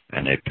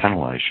 and they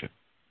penalize you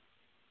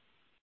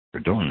for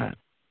doing that.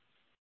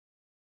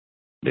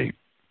 They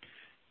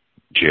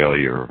jail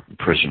you, or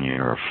imprison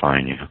you, or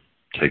fine you,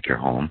 take your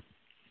home,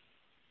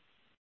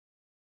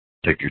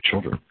 take your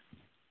children,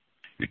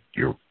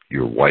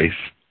 your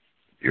wife,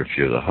 if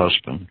you're the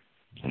husband,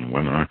 and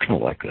women aren't going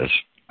to like this,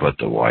 but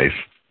the wife,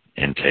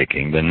 in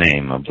taking the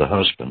name of the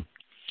husband,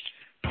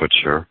 puts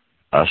her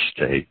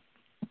estate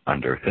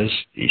under his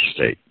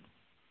estate.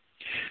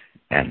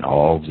 And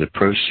all of the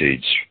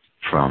proceeds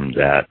from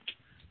that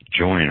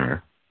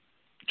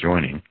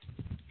joining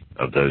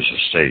of those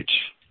estates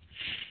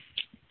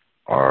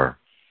are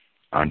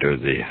under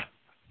the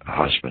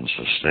husband's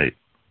estate.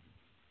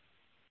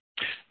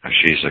 Now,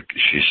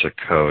 she's a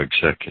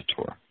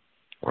co-executor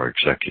or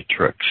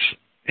executrix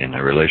in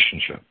a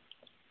relationship.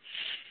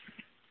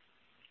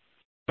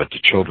 But the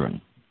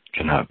children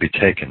cannot be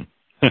taken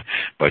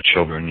by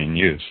children and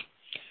youth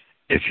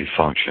if you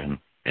function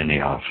in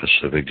the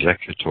office of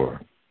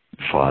executor.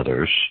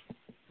 Fathers,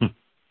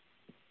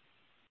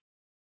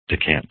 they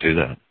can't do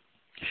that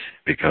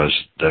because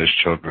those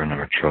children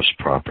are trust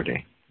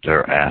property.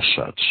 They're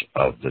assets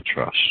of the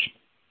trust.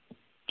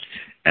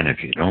 And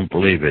if you don't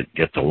believe it,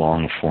 get the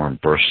long form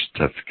birth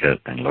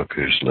certificate and look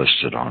who's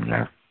listed on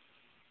there.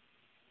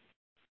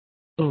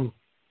 Ooh,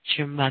 it's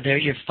your mother,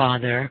 your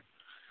father.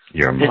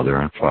 Your mother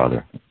and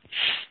father.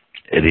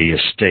 The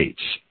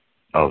estates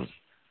of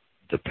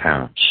the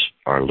parents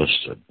are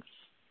listed,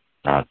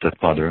 not the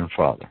mother and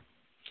father.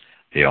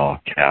 The all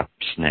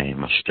caps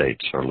name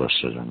estates are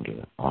listed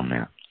on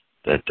there.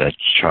 That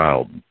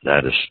child,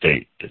 that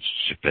estate that's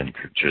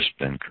just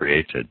been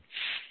created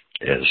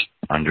is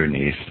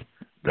underneath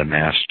the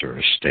master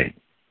estate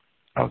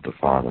of the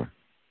father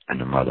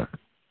and the mother,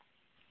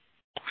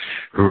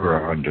 who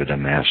are under the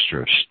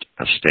master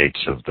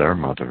estates of their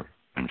mother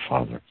and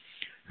father,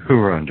 who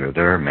are under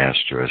their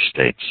master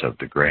estates of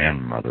the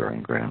grandmother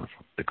and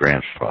the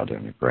grandfather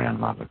and the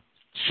grandmother.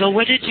 So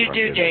what did you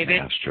do, David?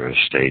 The master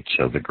estates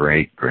of the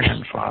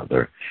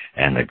great-grandfather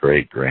and the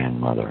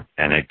great-grandmother.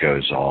 And it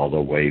goes all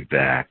the way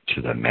back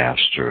to the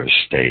master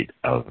estate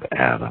of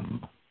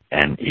Adam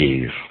and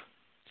Eve.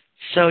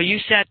 So you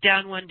sat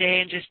down one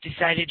day and just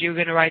decided you were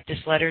going to write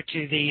this letter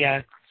to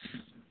the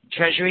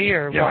Treasury,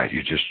 or yeah, what?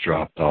 You just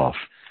dropped off.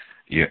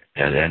 It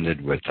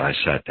ended with, I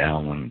sat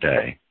down one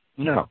day.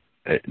 No,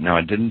 I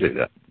didn't do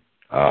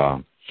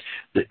that.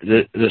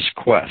 This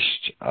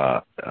quest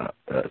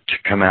to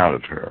come out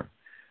of her,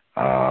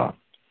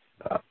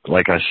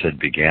 like I said,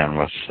 began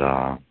with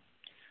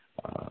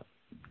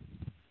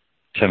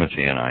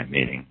Timothy and I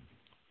meeting.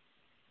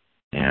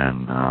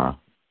 And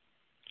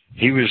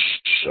he was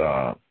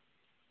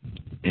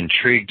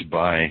intrigued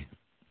by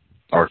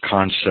our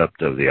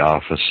concept of the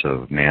office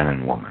of man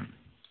and woman.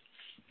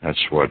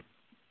 That's what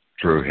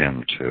drew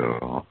him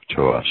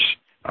to us.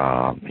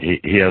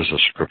 He has a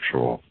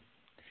scriptural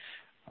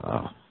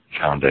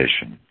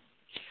foundation,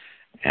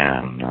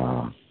 and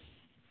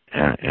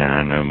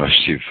I know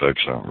most of you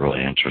folks aren't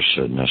really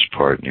interested in this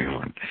part.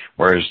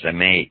 Where's the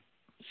mate?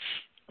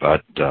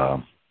 But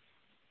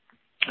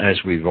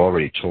as we've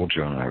already told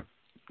you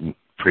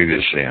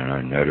previously on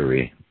our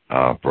notary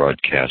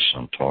broadcast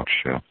on Talk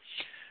Show,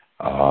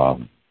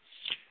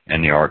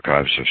 and the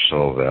archives are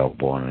still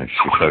available. And if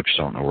you folks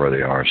don't know where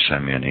they are,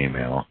 send me an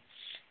email,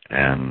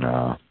 and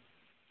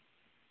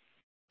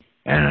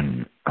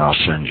I'll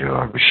send you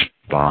a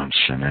response.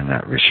 And in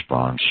that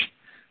response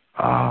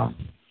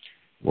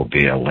will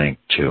be a link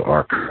to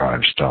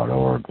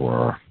archives.org,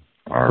 where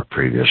our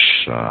previous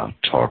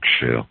Talk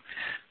Show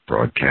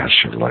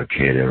broadcasts are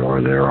located,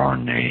 or they're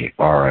on the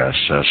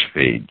RSS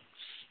feed.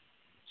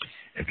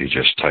 If you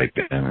just type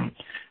in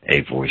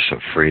A Voice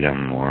of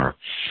Freedom or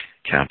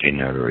County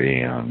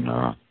Notary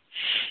on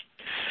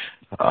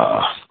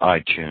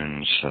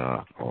iTunes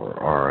or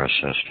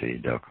RSS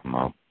feed, they'll come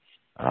up.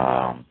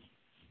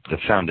 The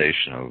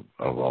foundation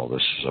of all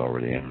this is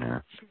already in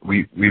there.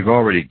 We've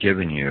already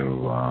given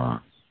you,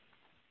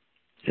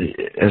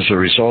 as a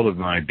result of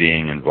my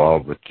being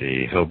involved with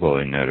the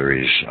hillbilly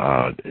notaries,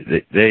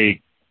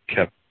 they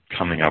kept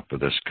coming up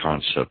with this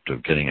concept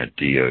of getting a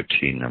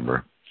DOT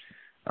number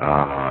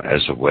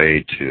as a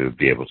way to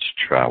be able to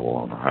travel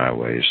on the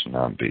highways and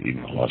not be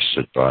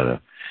molested by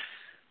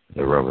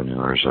the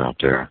revenuers out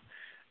there.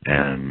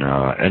 And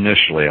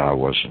initially I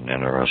wasn't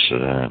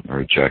interested in it and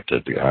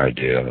rejected the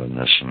idea and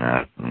this and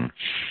that, and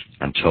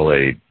until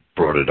they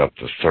brought it up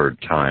the third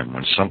time.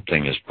 When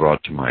something is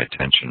brought to my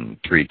attention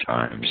 3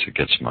 times, it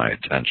gets my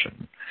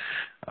attention.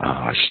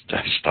 I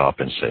stop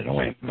and say, "Oh,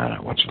 wait a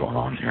minute, what's going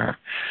on here?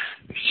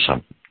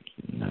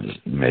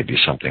 Maybe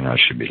something I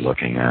should be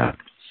looking at."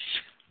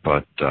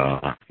 But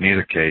in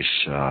either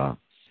case,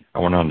 I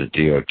went on the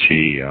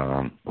DOT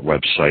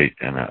website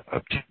and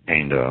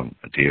obtained a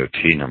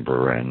DOT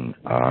number, and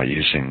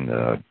using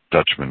the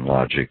Dutchman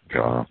logic,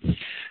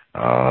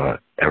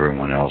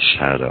 everyone else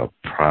had a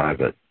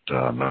private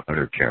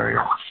motor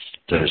carrier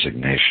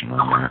designation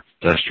on there.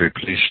 Destry,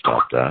 please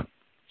stop that.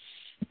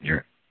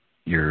 You're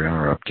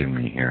interrupting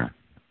me here.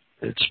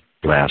 It's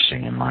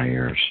blasting in my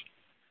ears.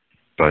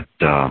 But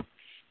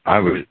I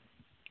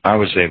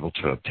was able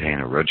to obtain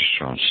a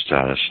registrant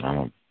status, and I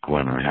won't go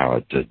into how I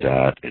did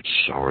that.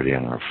 It's already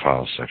in our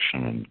file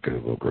section in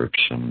Google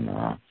Groups and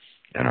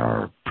in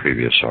our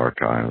previous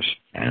archives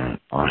and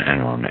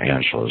on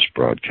Angela's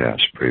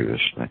broadcast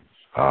previously.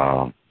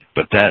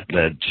 But that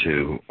led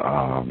to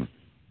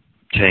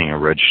obtaining a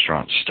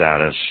registrant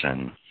status,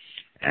 and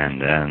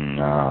then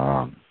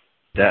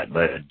that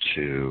led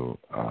to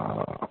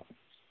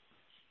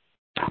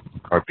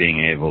our being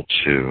able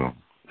to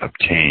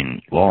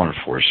obtain law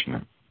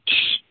enforcement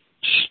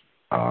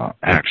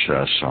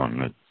access on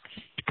the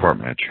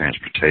Department of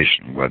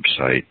Transportation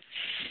website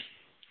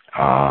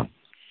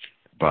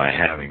by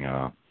having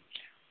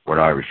what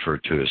I refer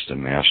to as the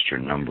master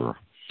number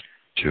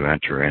to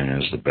enter in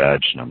as the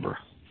badge number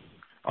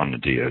on the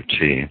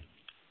DOT.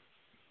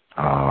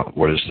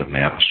 What is the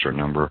master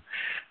number?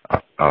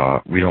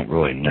 We don't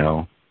really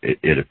know.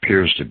 It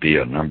appears to be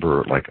a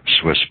number like a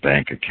Swiss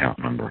bank account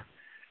number.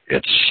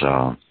 It's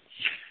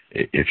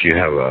if you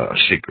have a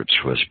secret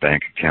Swiss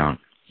bank account,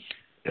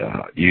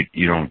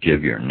 you don't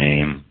give your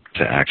name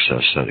to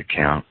access that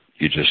account.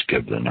 You just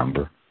give the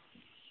number.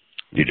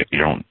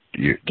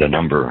 The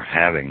number,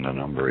 having the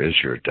number is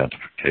your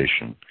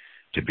identification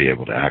to be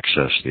able to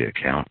access the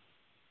account.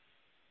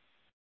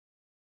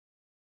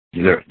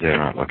 They're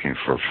not looking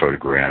for a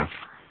photograph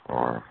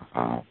or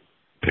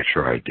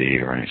picture ID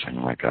or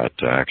anything like that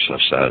to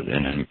access that,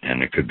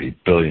 and it could be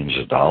billions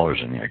of dollars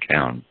in the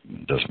account.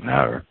 It doesn't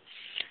matter.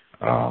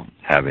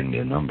 Having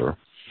the number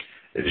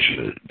is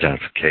your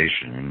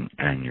identification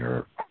and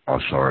your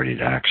authority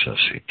to access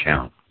the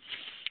account.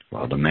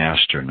 Well, the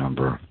master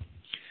number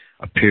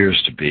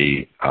appears to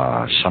be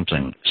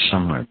something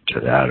similar to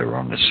that or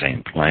on the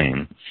same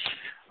plane.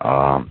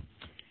 And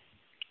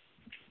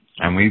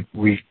we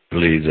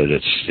believe that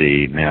it's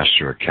the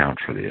master account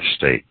for the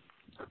estate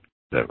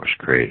that was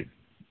created,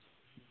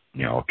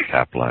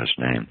 capitalized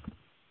name.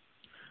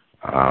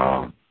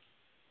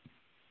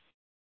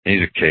 In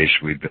either case,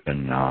 we've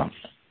been,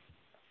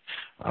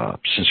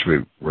 since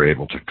we were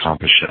able to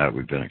accomplish that,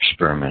 we've been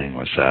experimenting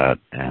with that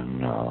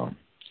and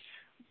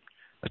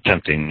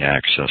attempting to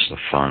access the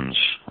funds,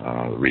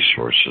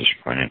 resources,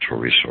 financial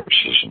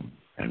resources, and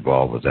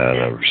involved with that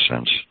ever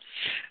since.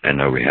 And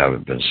no, we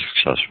haven't been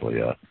successful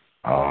yet.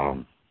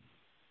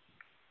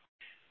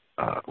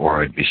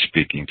 Or I'd be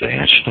speaking to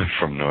Angela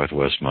from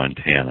Northwest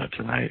Montana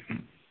tonight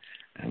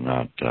and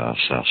not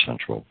South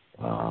Central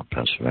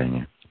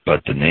Pennsylvania.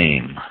 But the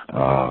name,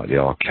 the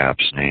all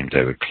caps name,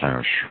 David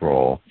Clarence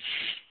Schroll,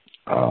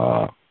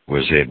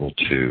 was able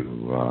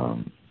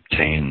to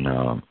obtain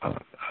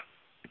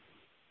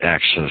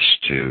access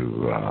to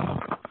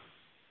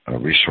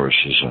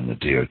resources on the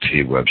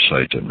DOT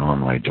website that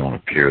normally don't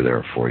appear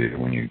there for you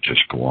when you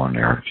just go on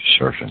there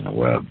surfing the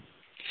web.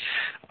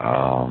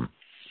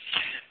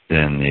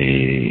 Then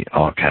the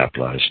all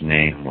capitalized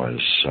name was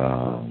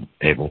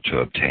able to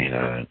obtain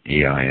an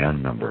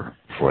EIN number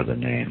for the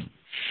name.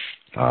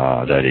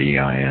 That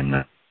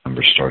EIN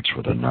number starts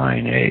with a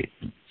 98,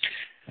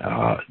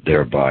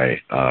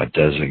 thereby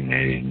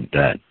designating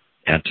that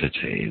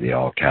entity, the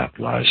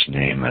all-capitalized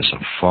name, as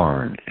a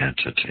foreign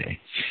entity.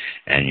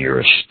 And your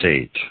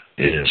estate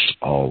is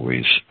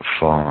always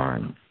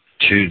foreign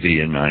to the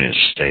United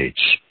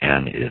States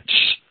and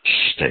its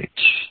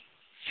states.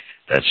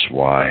 That's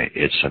why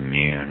it's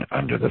immune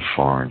under the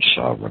Foreign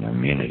Sovereign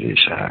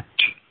Immunities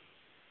Act.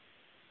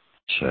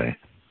 Say,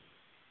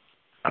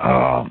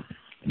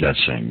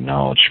 that's an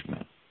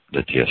acknowledgement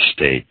that the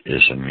estate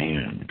is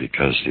immune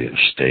because the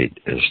estate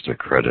is the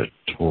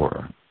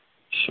creditor.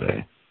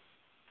 Say,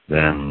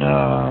 then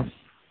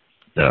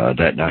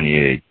that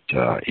 98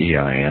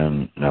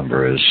 EIN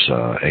number is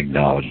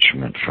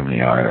acknowledgement from the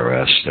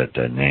IRS that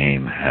the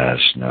name has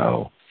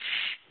no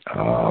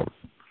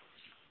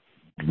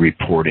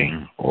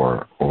reporting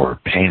or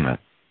payment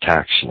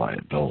tax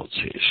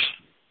liabilities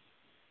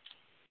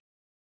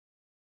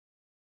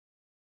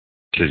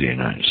to the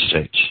United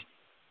States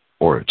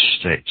or its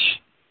states.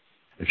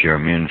 If you're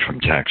immune from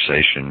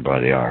taxation by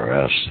the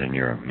IRS, then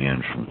you're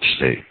immune from the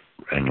state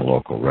and the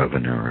local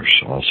revenuers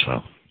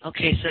also.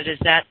 Okay, so does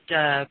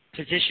that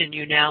position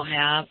you now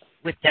have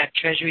with that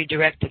Treasury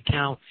Direct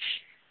account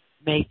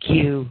make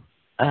you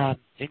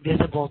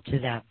invisible to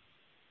them?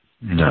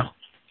 No.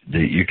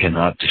 You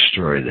cannot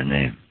destroy the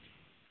name.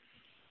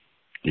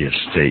 The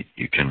estate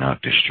you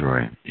cannot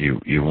destroy.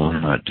 You will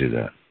not do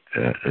that.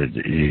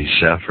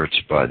 These efforts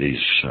by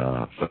these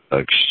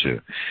folks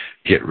to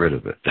get rid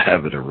of it, to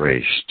have it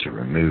erased, to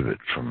remove it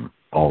from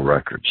all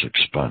records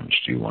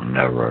expunged, you will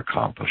never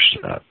accomplish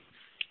that,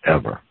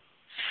 ever.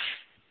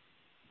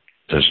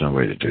 There's no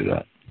way to do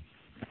that.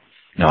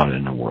 Not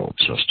in the world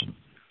system.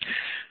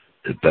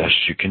 The best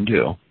you can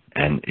do,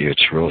 and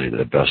it's really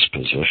the best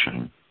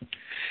position,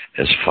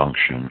 is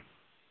function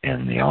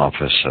in the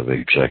office of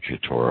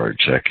executor or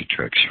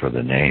executrix for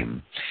the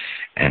name.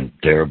 And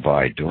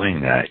thereby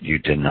doing that, you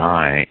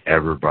deny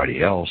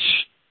everybody else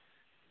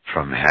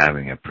from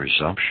having a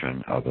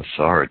presumption of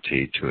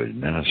authority to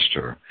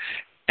administer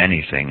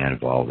anything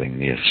involving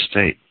the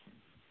estate.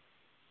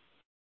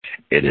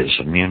 It is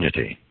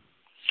immunity.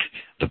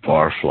 The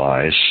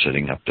barflies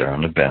sitting up there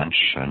on the bench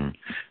and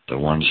the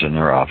ones in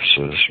their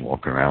offices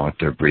walking around with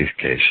their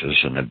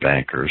briefcases and the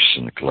bankers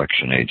and the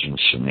collection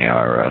agents and the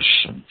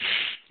IRS and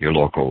your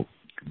local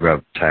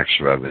tax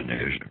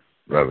revenuers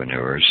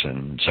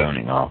and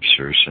zoning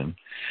officers and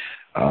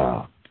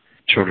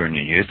children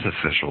and youth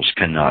officials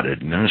cannot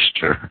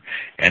administer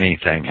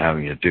anything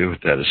having to do with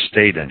that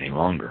estate any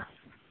longer.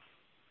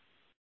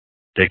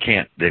 They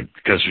can't,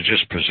 because they're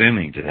just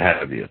presuming to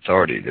have the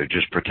authority. They're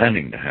just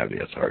pretending to have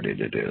the authority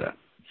to do that.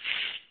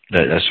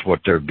 That's what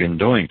they've been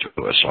doing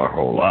to us our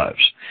whole lives,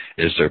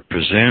 is they're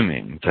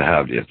presuming to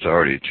have the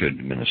authority to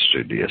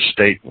administer the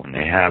estate when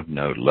they have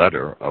no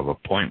letter of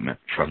appointment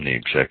from the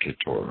executor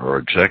or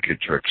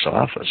executrix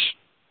office,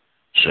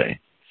 see.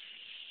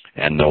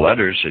 And the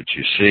letters that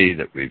you see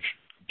that we've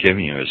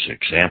given you as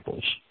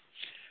examples,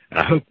 and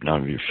I hope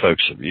none of you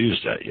folks have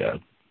used that yet,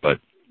 but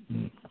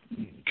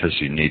because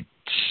you need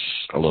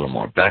a little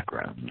more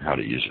background on how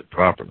to use it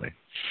properly.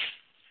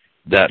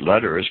 That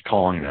letter is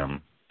calling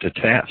them to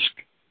task.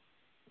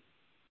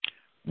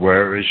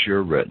 Where is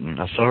your written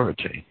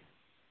authority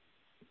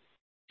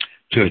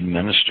to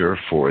administer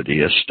for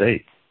the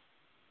estate?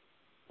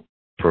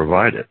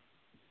 Provide it.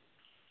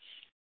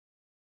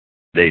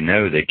 They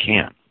know they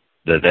can't.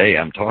 The they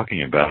I'm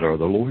talking about are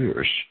the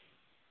lawyers.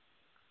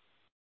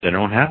 They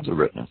don't have the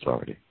written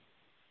authority.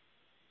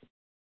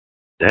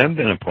 They haven't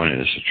been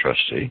appointed as a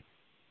trustee.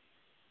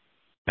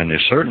 And they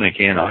certainly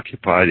can't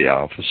occupy the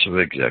office of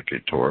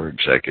executor or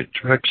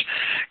executrix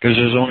because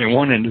there's only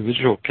one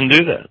individual who can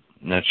do that,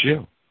 and that's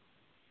you.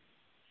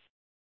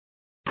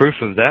 Proof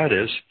of that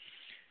is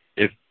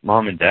if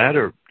mom and dad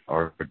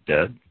are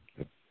dead,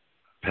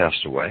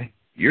 passed away,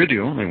 you're the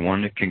only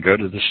one that can go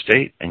to the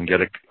state and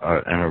get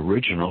an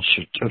original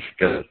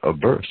certificate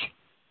of birth.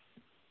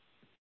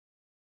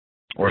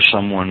 Or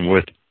someone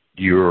with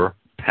your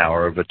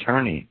power of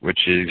attorney,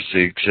 which is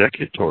the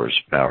executor's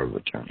power of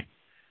attorney,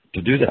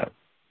 to do that.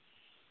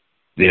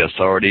 The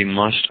authority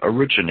must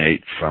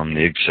originate from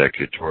the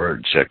executor or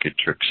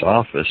executrix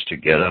office to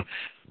get an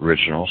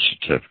original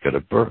certificate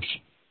of birth.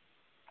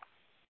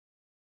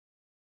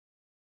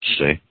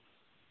 See?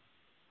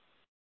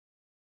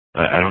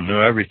 I don't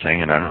know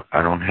everything, and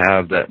I don't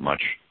have that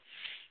much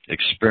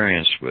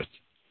experience with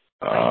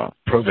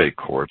probate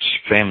courts,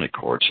 family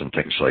courts, and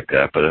things like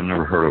that, but I've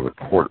never heard of a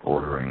court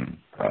ordering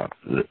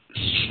the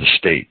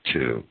state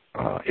to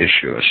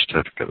issue a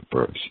certificate of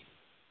birth.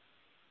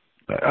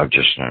 I've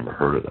just never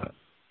heard of that.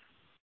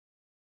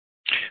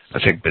 I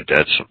think that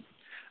that's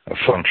a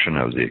function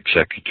of the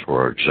executor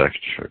or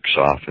executrix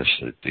office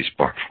that these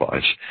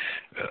barflies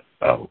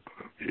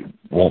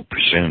won't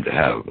presume to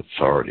have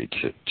authority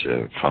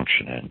to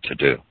function and to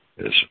do,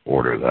 is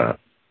order that.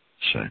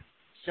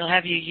 So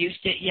have you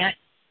used it yet?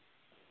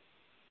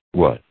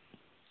 What?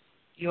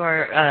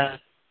 Your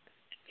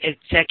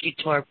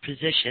executor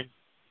position.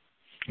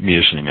 I'm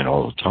using it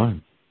all the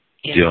time.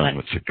 Dealing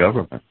with the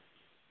government.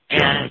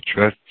 Dealing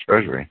with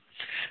Treasury.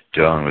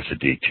 Dealing with the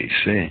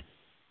DTC.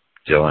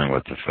 dealing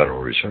with the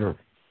Federal Reserve.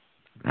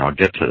 And I'll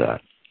get to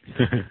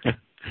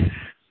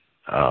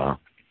that.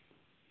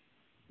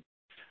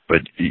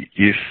 But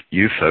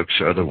you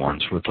folks are the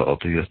ones with all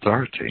the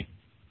authority.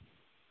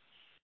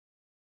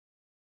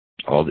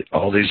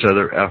 All these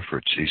other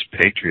efforts, these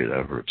patriot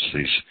efforts,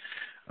 these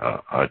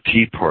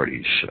tea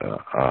parties,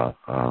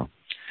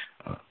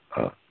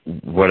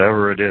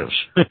 whatever it is,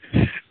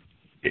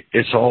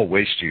 it's all a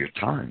waste of your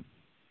time.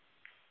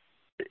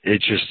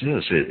 It just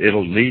is.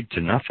 It'll lead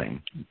to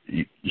nothing.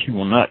 You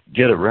will not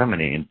get a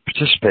remedy in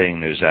participating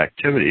in those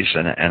activities,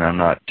 and I'm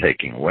not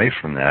taking away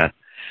from that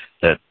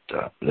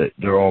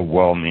they're all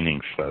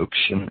well-meaning folks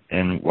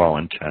and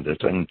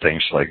well-intended and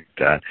things like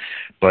that.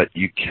 But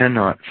you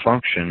cannot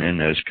function in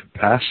those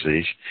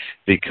capacities,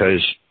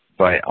 because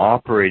by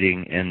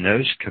operating in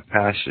those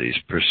capacities,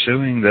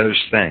 pursuing those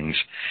things,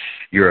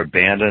 you're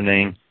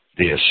abandoning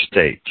the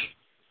estate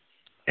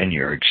and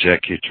your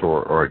executor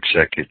or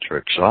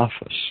executrix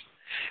office.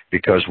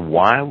 Because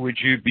why would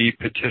you be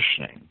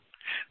petitioning?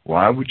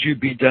 Why would you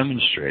be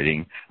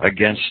demonstrating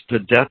against the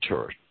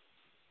debtor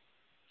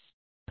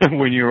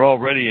when you're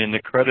already in the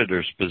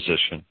creditor's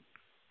position?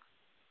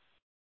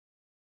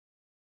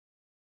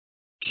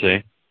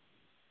 See?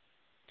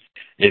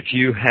 If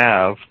you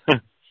have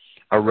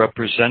a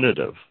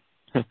representative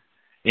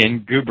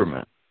in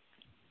government,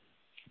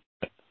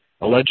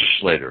 a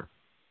legislator,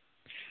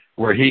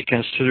 where he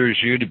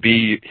considers you to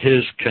be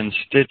his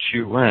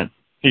constituent,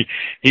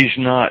 he's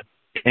not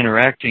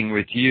interacting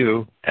with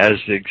you as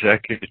the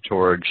executor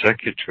or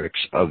executrix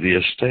of the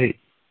estate.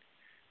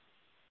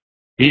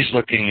 He's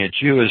looking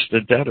at you as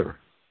the debtor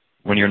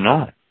when you're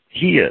not.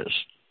 He is.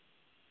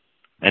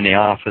 And the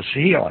office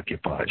he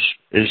occupies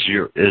is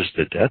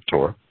the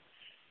debtor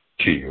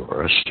to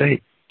your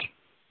estate.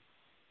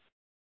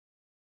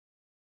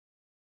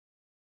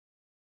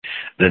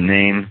 The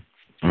name,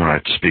 when I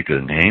speak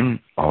of the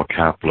name, all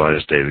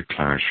capitalized David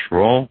Clarence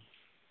Schroll,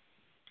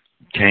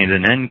 obtained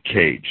an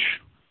NCAGE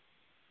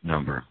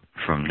number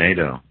from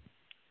NATO,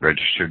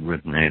 registered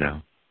with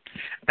NATO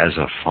as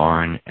a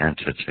foreign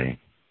entity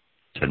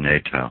to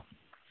NATO.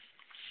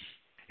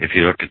 If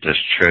you look at this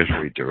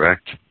Treasury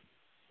Direct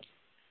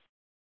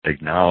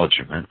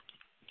acknowledgement,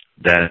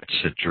 that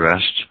it's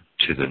addressed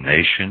to the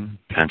nation,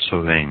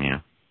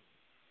 Pennsylvania.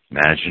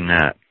 Imagine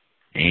that.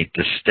 Ain't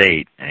the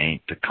state,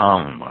 ain't the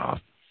Commonwealth.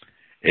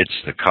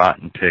 It's the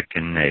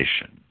cotton-picking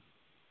nation.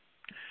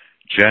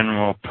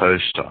 General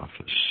Post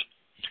Office.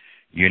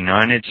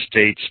 United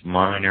States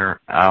Minor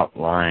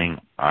Outlying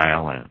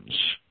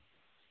Islands.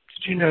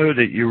 Did you know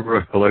that you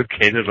were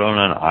located on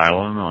an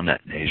island on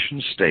that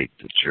nation state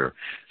that you're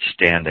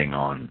standing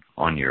on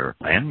your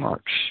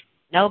landmarks?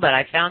 No, but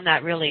I found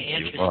that really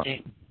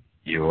interesting.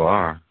 You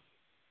are.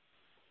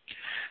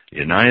 The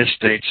United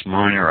States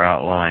Minor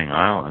Outlying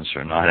Islands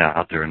are not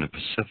out there in the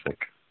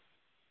Pacific.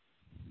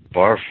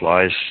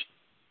 Barflies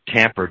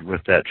tampered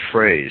with that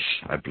phrase,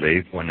 I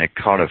believe, when they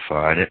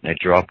codified it, and they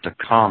dropped a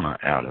comma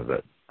out of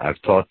it. I've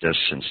thought this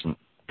since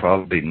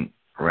probably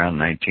around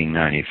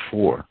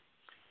 1994,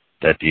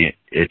 that it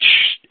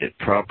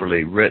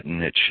properly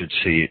written, it should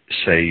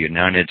say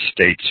United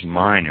States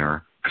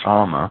Minor,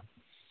 comma,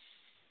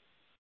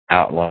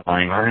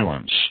 Outlying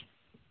Islands.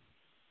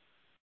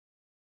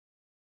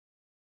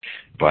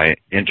 By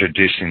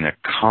introducing the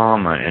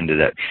comma into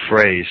that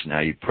phrase, now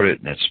you put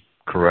it in its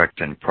correct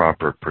and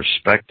proper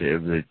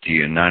perspective, that the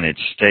United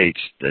States,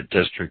 the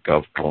District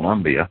of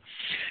Columbia,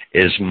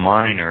 is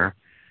minor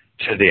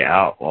to the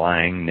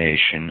outlying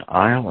nation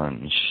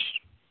islands.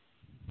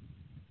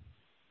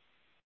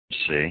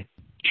 See?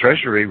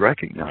 Treasury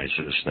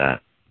recognizes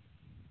that.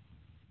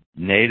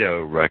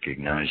 NATO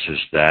recognizes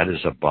that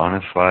as a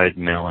bona fide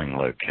mailing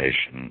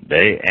location.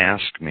 They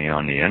ask me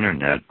on the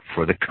internet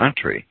for the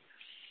country.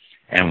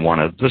 And one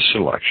of the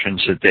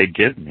selections that they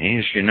give me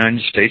is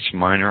United States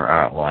Minor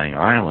Outlying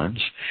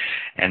Islands.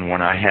 And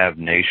when I have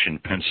Nation,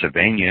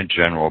 Pennsylvania,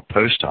 General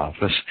Post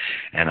Office,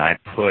 and I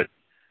put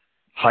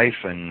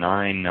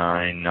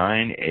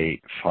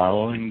 -9998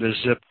 following the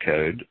zip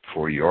code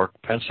for York,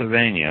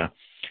 Pennsylvania,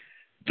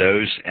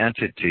 those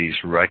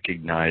entities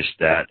recognize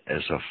that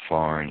as a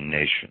foreign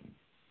nation,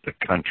 the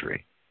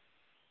country.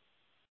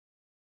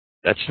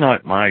 That's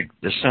not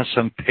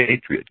some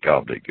patriot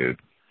gobbledygook.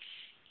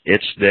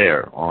 It's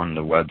there on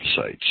the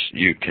websites.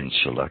 You can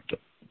select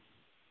it.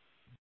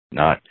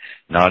 Not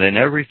in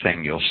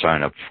everything you'll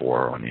sign up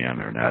for on the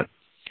internet,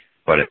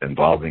 but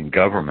involving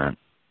government,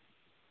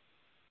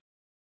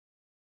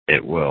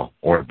 it will,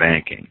 or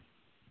banking.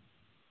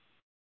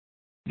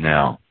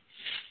 Now,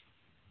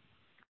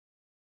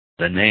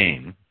 the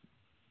name,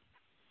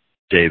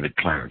 David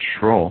Clarence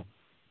Schroll,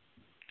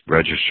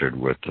 registered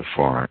with the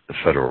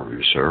Federal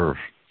Reserve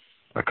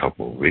a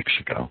couple of weeks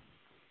ago,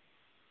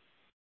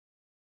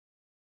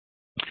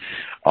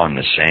 on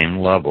the same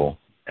level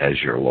as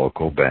your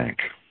local bank,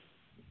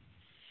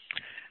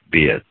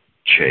 be it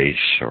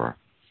Chase or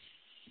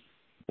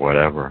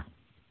whatever.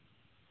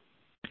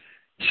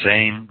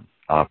 Same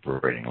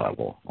operating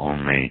level,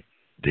 only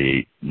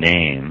the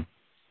name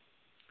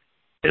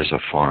is a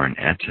foreign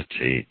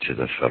entity to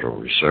the Federal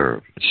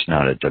Reserve. It's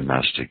not a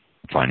domestic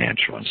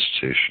financial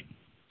institution.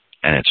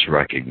 And it's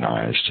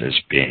recognized as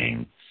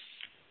being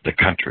the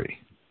country.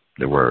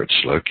 Where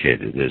it's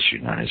located is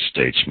United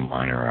States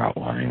minor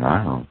outlying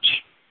islands.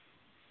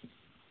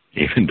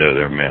 Even though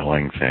they're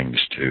mailing things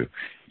to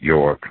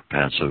York,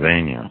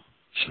 Pennsylvania.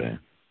 See?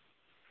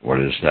 What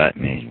does that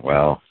mean?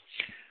 Well,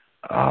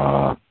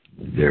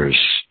 there's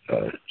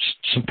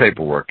some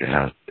paperwork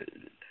that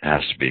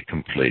has to be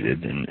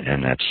completed,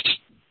 and that's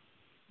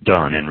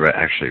done and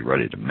actually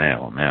ready to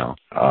mail now.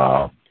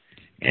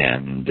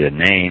 And the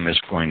name is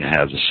going to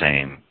have the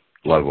same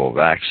level of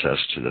access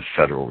to the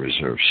Federal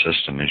Reserve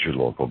System as your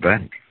local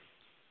bank.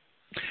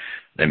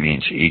 That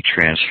means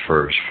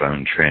e-transfers,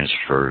 phone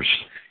transfers,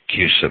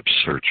 QSIP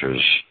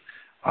searches.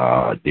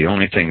 The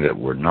only thing that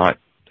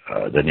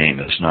the name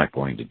is not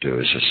going to do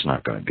is it's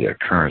not going to be a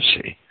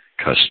currency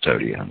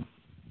custodian.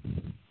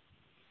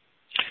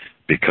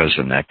 Because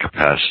in that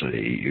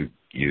capacity,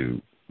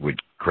 you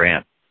would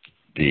grant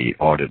the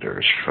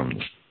auditors from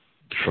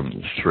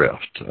the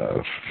thrift,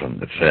 from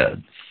the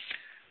Fed,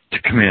 to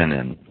come in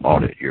and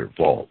audit your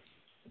vault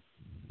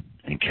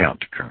and count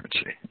the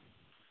currency.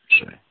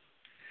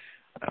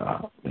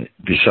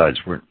 Besides,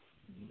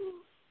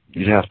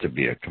 you'd have to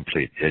be a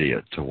complete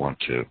idiot to want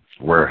to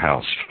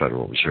warehouse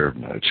Federal Reserve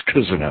notes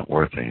because they're not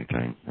worth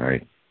anything,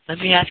 right? Let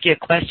me ask you a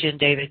question,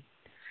 David.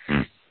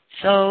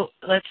 So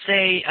let's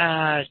say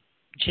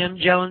Jim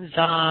Jones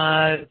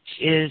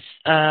is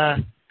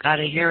got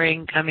a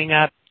hearing coming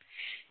up.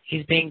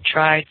 He's being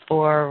tried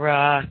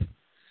for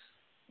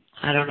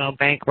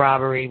bank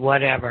robbery,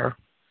 whatever.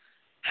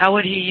 How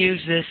would he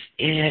use this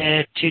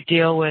to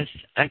deal with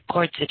a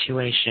court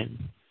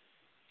situation?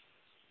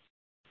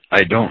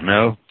 I don't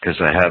know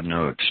because I have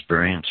no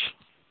experience,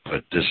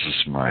 but this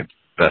is my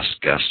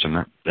best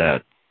guesstimate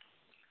that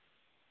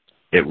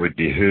it would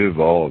behoove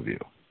all of you,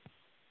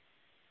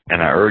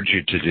 and I urge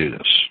you to do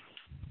this,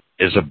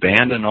 is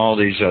abandon all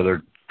these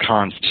other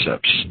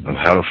concepts of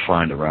how to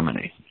find a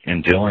remedy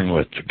in dealing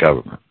with the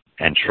government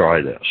and try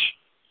this.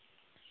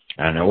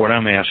 I know what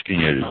I'm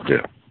asking you to do.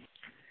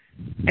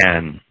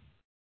 And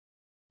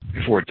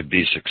for it to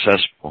be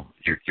successful,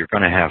 you're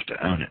going to have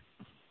to own it.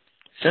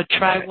 So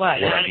try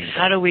what?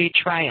 How do we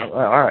try it? All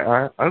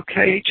right.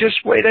 Okay,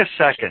 just wait a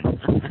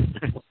second.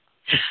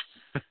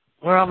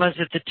 We're almost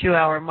at the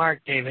 2-hour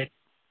mark, David.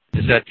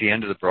 Is that the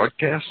end of the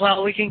broadcast?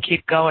 Well, we can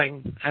keep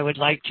going. I would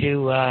like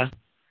to,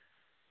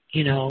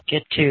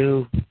 get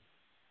to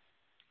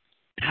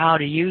how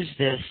to use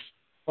this.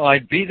 Well,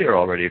 I'd be there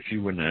already if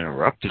you wouldn't have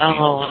interrupted me.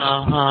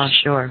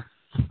 Sure.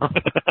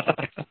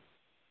 I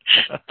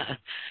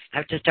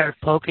have to start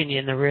poking you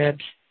in the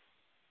ribs.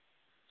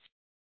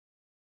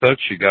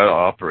 Folks, you got to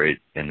operate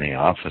in the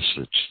office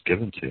that's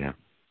given to you.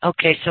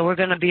 Okay, so we're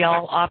going to be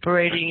all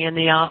operating in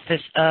the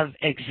office of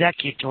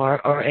executor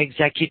or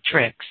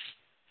executrix.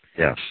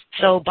 Yes.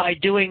 So by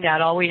doing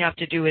that, all we have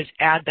to do is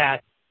add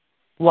that,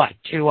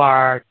 to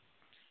our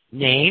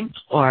name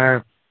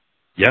or?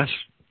 Yes,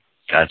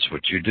 that's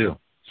what you do.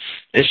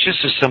 It's just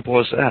as simple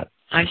as that.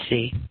 I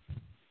see.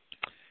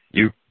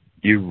 You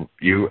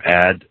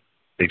add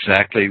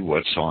exactly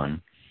what's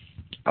on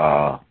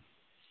our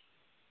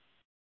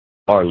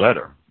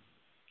letter,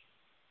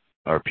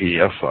 our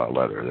PDF file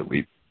letter that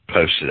we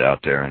posted out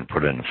there and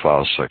put in the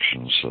file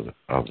sections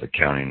of the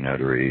county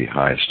notary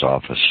highest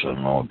office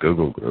and all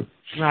Google group.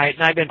 Right,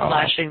 and I've been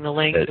flashing the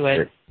link to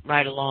it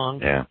right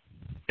along. Yeah,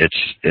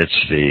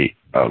 it's the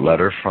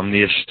letter from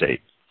the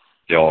estate,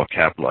 the all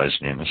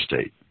capitalized name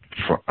estate,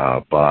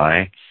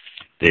 by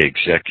the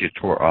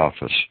executor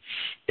office.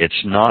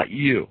 It's not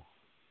you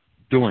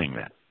doing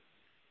that.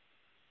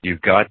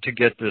 You've got to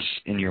get this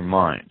in your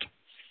mind.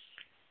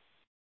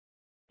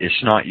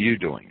 It's not you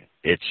doing it.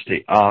 It's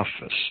the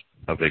office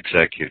of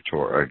executor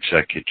or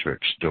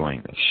executrix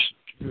doing this,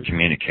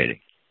 communicating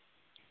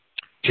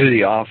to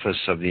the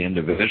office of the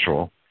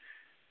individual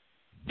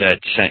that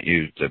sent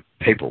you the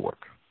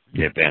paperwork,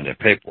 the abandoned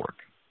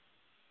paperwork.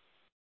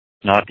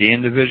 Not the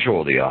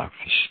individual, the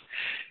office.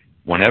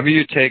 Whenever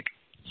you take,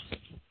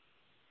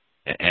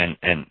 and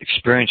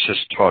experience has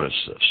taught us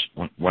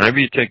this, whenever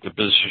you take the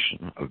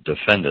position of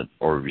defendant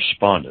or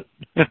respondent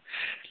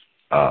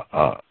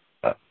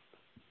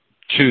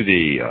to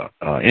the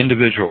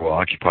individual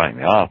occupying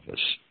the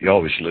office, you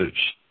always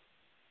lose.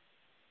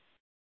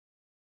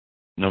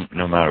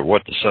 No matter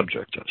what the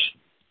subject is.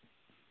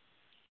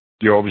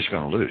 You're always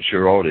going to lose.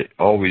 You're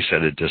always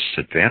at a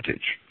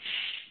disadvantage.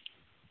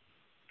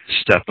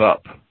 Step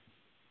up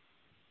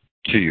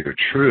to your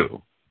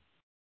true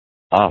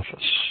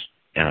office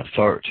and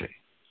authority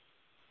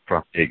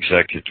from the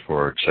executor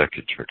or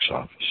executrix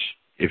office.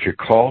 If you're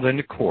called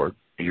into court,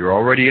 you're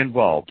already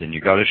involved, and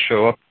you got to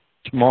show up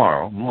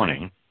tomorrow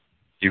morning,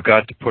 you've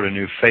got to put a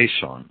new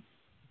face on.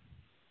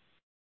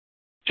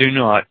 Do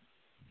not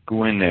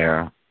go in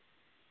there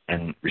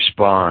and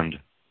respond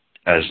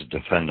as a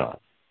defendant,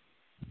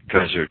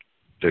 because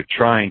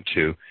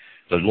the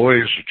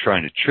lawyers are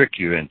trying to trick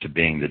you into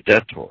being the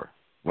debtor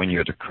when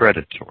you're the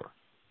creditor.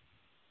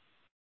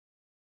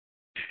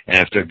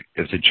 And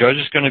if the judge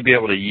is going to be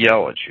able to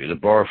yell at you, the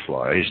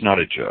barfly, he's not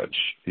a judge.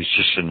 He's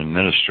just an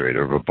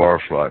administrator of a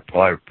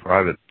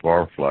private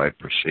barfly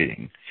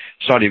proceeding.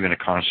 It's not even a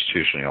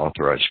constitutionally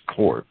authorized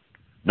court.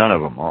 None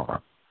of them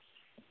are.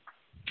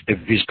 If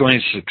he's going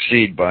to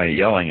succeed by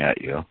yelling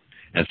at you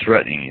and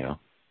threatening you,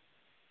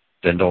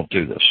 then don't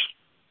do this.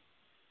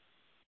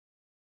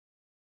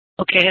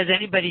 Okay, has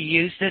anybody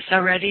used this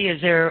already?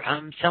 Is there,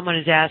 someone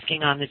is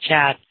asking on the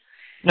chat.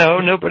 No,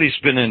 nobody's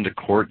been into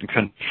court and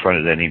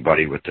confronted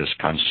anybody with this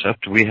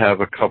concept. We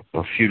have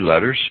a few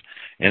letters,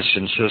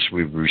 instances,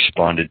 we've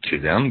responded to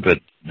them, but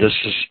this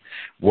is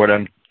what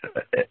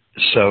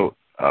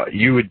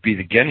you would be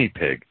the guinea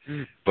pig,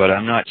 but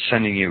I'm not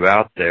sending you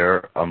out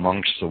there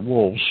amongst the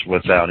wolves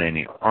without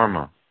any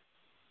armor.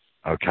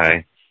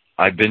 Okay?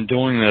 I've been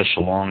doing this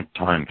a long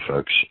time,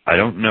 folks. I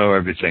don't know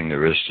everything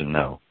there is to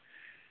know.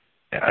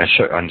 I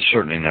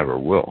certainly never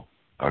will,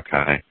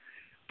 okay?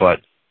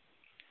 But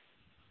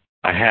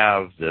I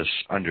have this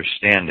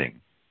understanding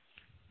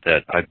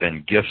that I've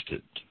been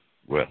gifted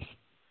with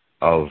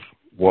of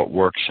what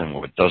works and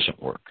what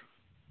doesn't work.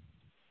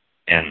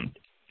 And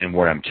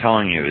what I'm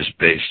telling you is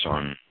based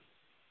on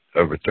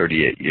over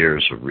 38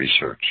 years of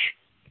research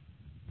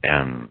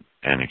and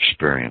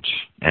experience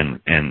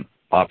and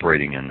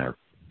operating in their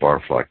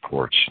barfly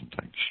courts and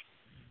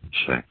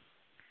things.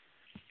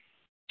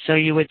 So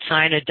you would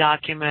sign a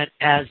document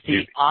as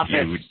the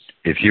office.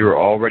 If you're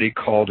already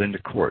called into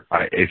court,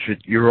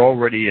 you're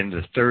already in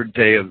the third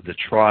day of the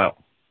trial,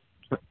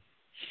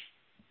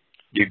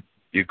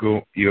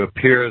 you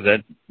appear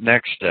that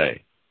next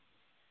day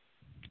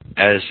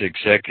as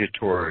executor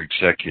or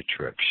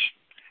executrix,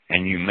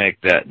 and you make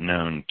that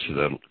known to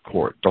the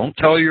court. Don't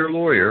tell your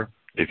lawyer,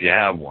 if you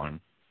have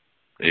one,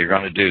 that you're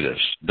going to do this.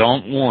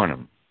 Don't warn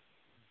them.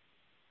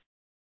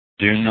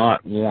 Do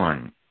not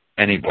warn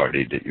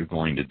anybody that you're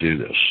going to do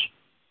this.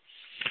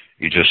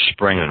 You just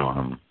spring it on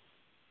them.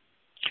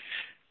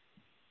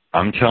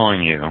 I'm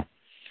telling you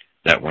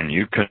that when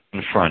you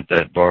confront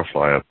that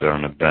barfly up there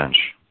on the bench,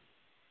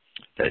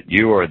 that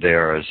you are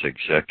there as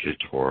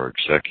executor or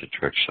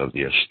executrix of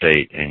the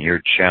estate, and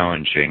you're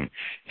challenging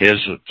his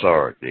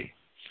authority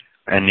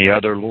and the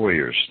other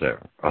lawyers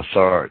there,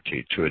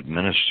 authority to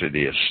administer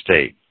the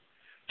estate,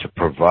 to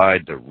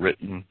provide the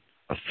written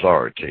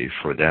authority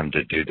for them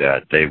to do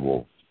that. They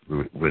will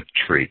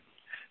retreat.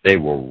 They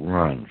will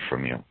run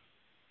from you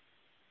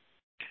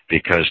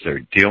because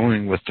they're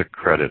dealing with the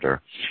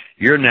creditor.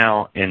 You're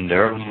now in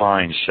their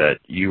mindset,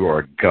 you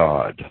are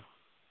God,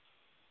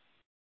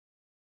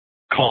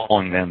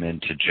 calling them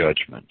into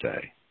Judgment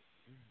Day.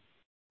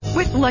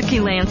 With Lucky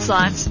Land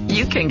Slots,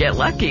 you can get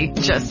lucky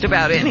just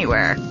about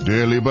anywhere.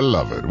 Dearly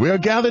beloved, we are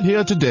gathered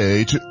here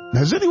today to...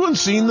 Has anyone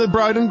seen the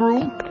bride and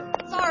groom?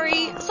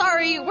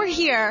 Sorry, we're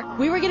here.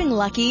 We were getting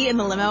lucky in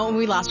the limo and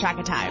we lost track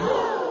of time.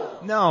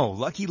 No,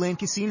 Lucky Land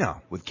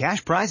Casino, with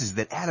cash prizes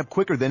that add up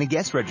quicker than a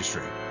guest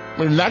registry.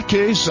 In that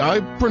case,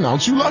 I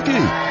pronounce you lucky.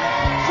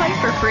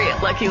 Play for free at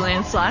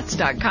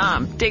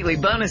LuckyLandSlots.com. Daily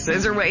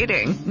bonuses are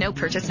waiting. No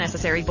purchase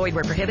necessary. Void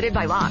where prohibited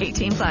by law.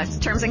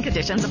 18+. Terms and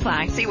conditions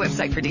apply. See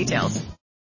website for details.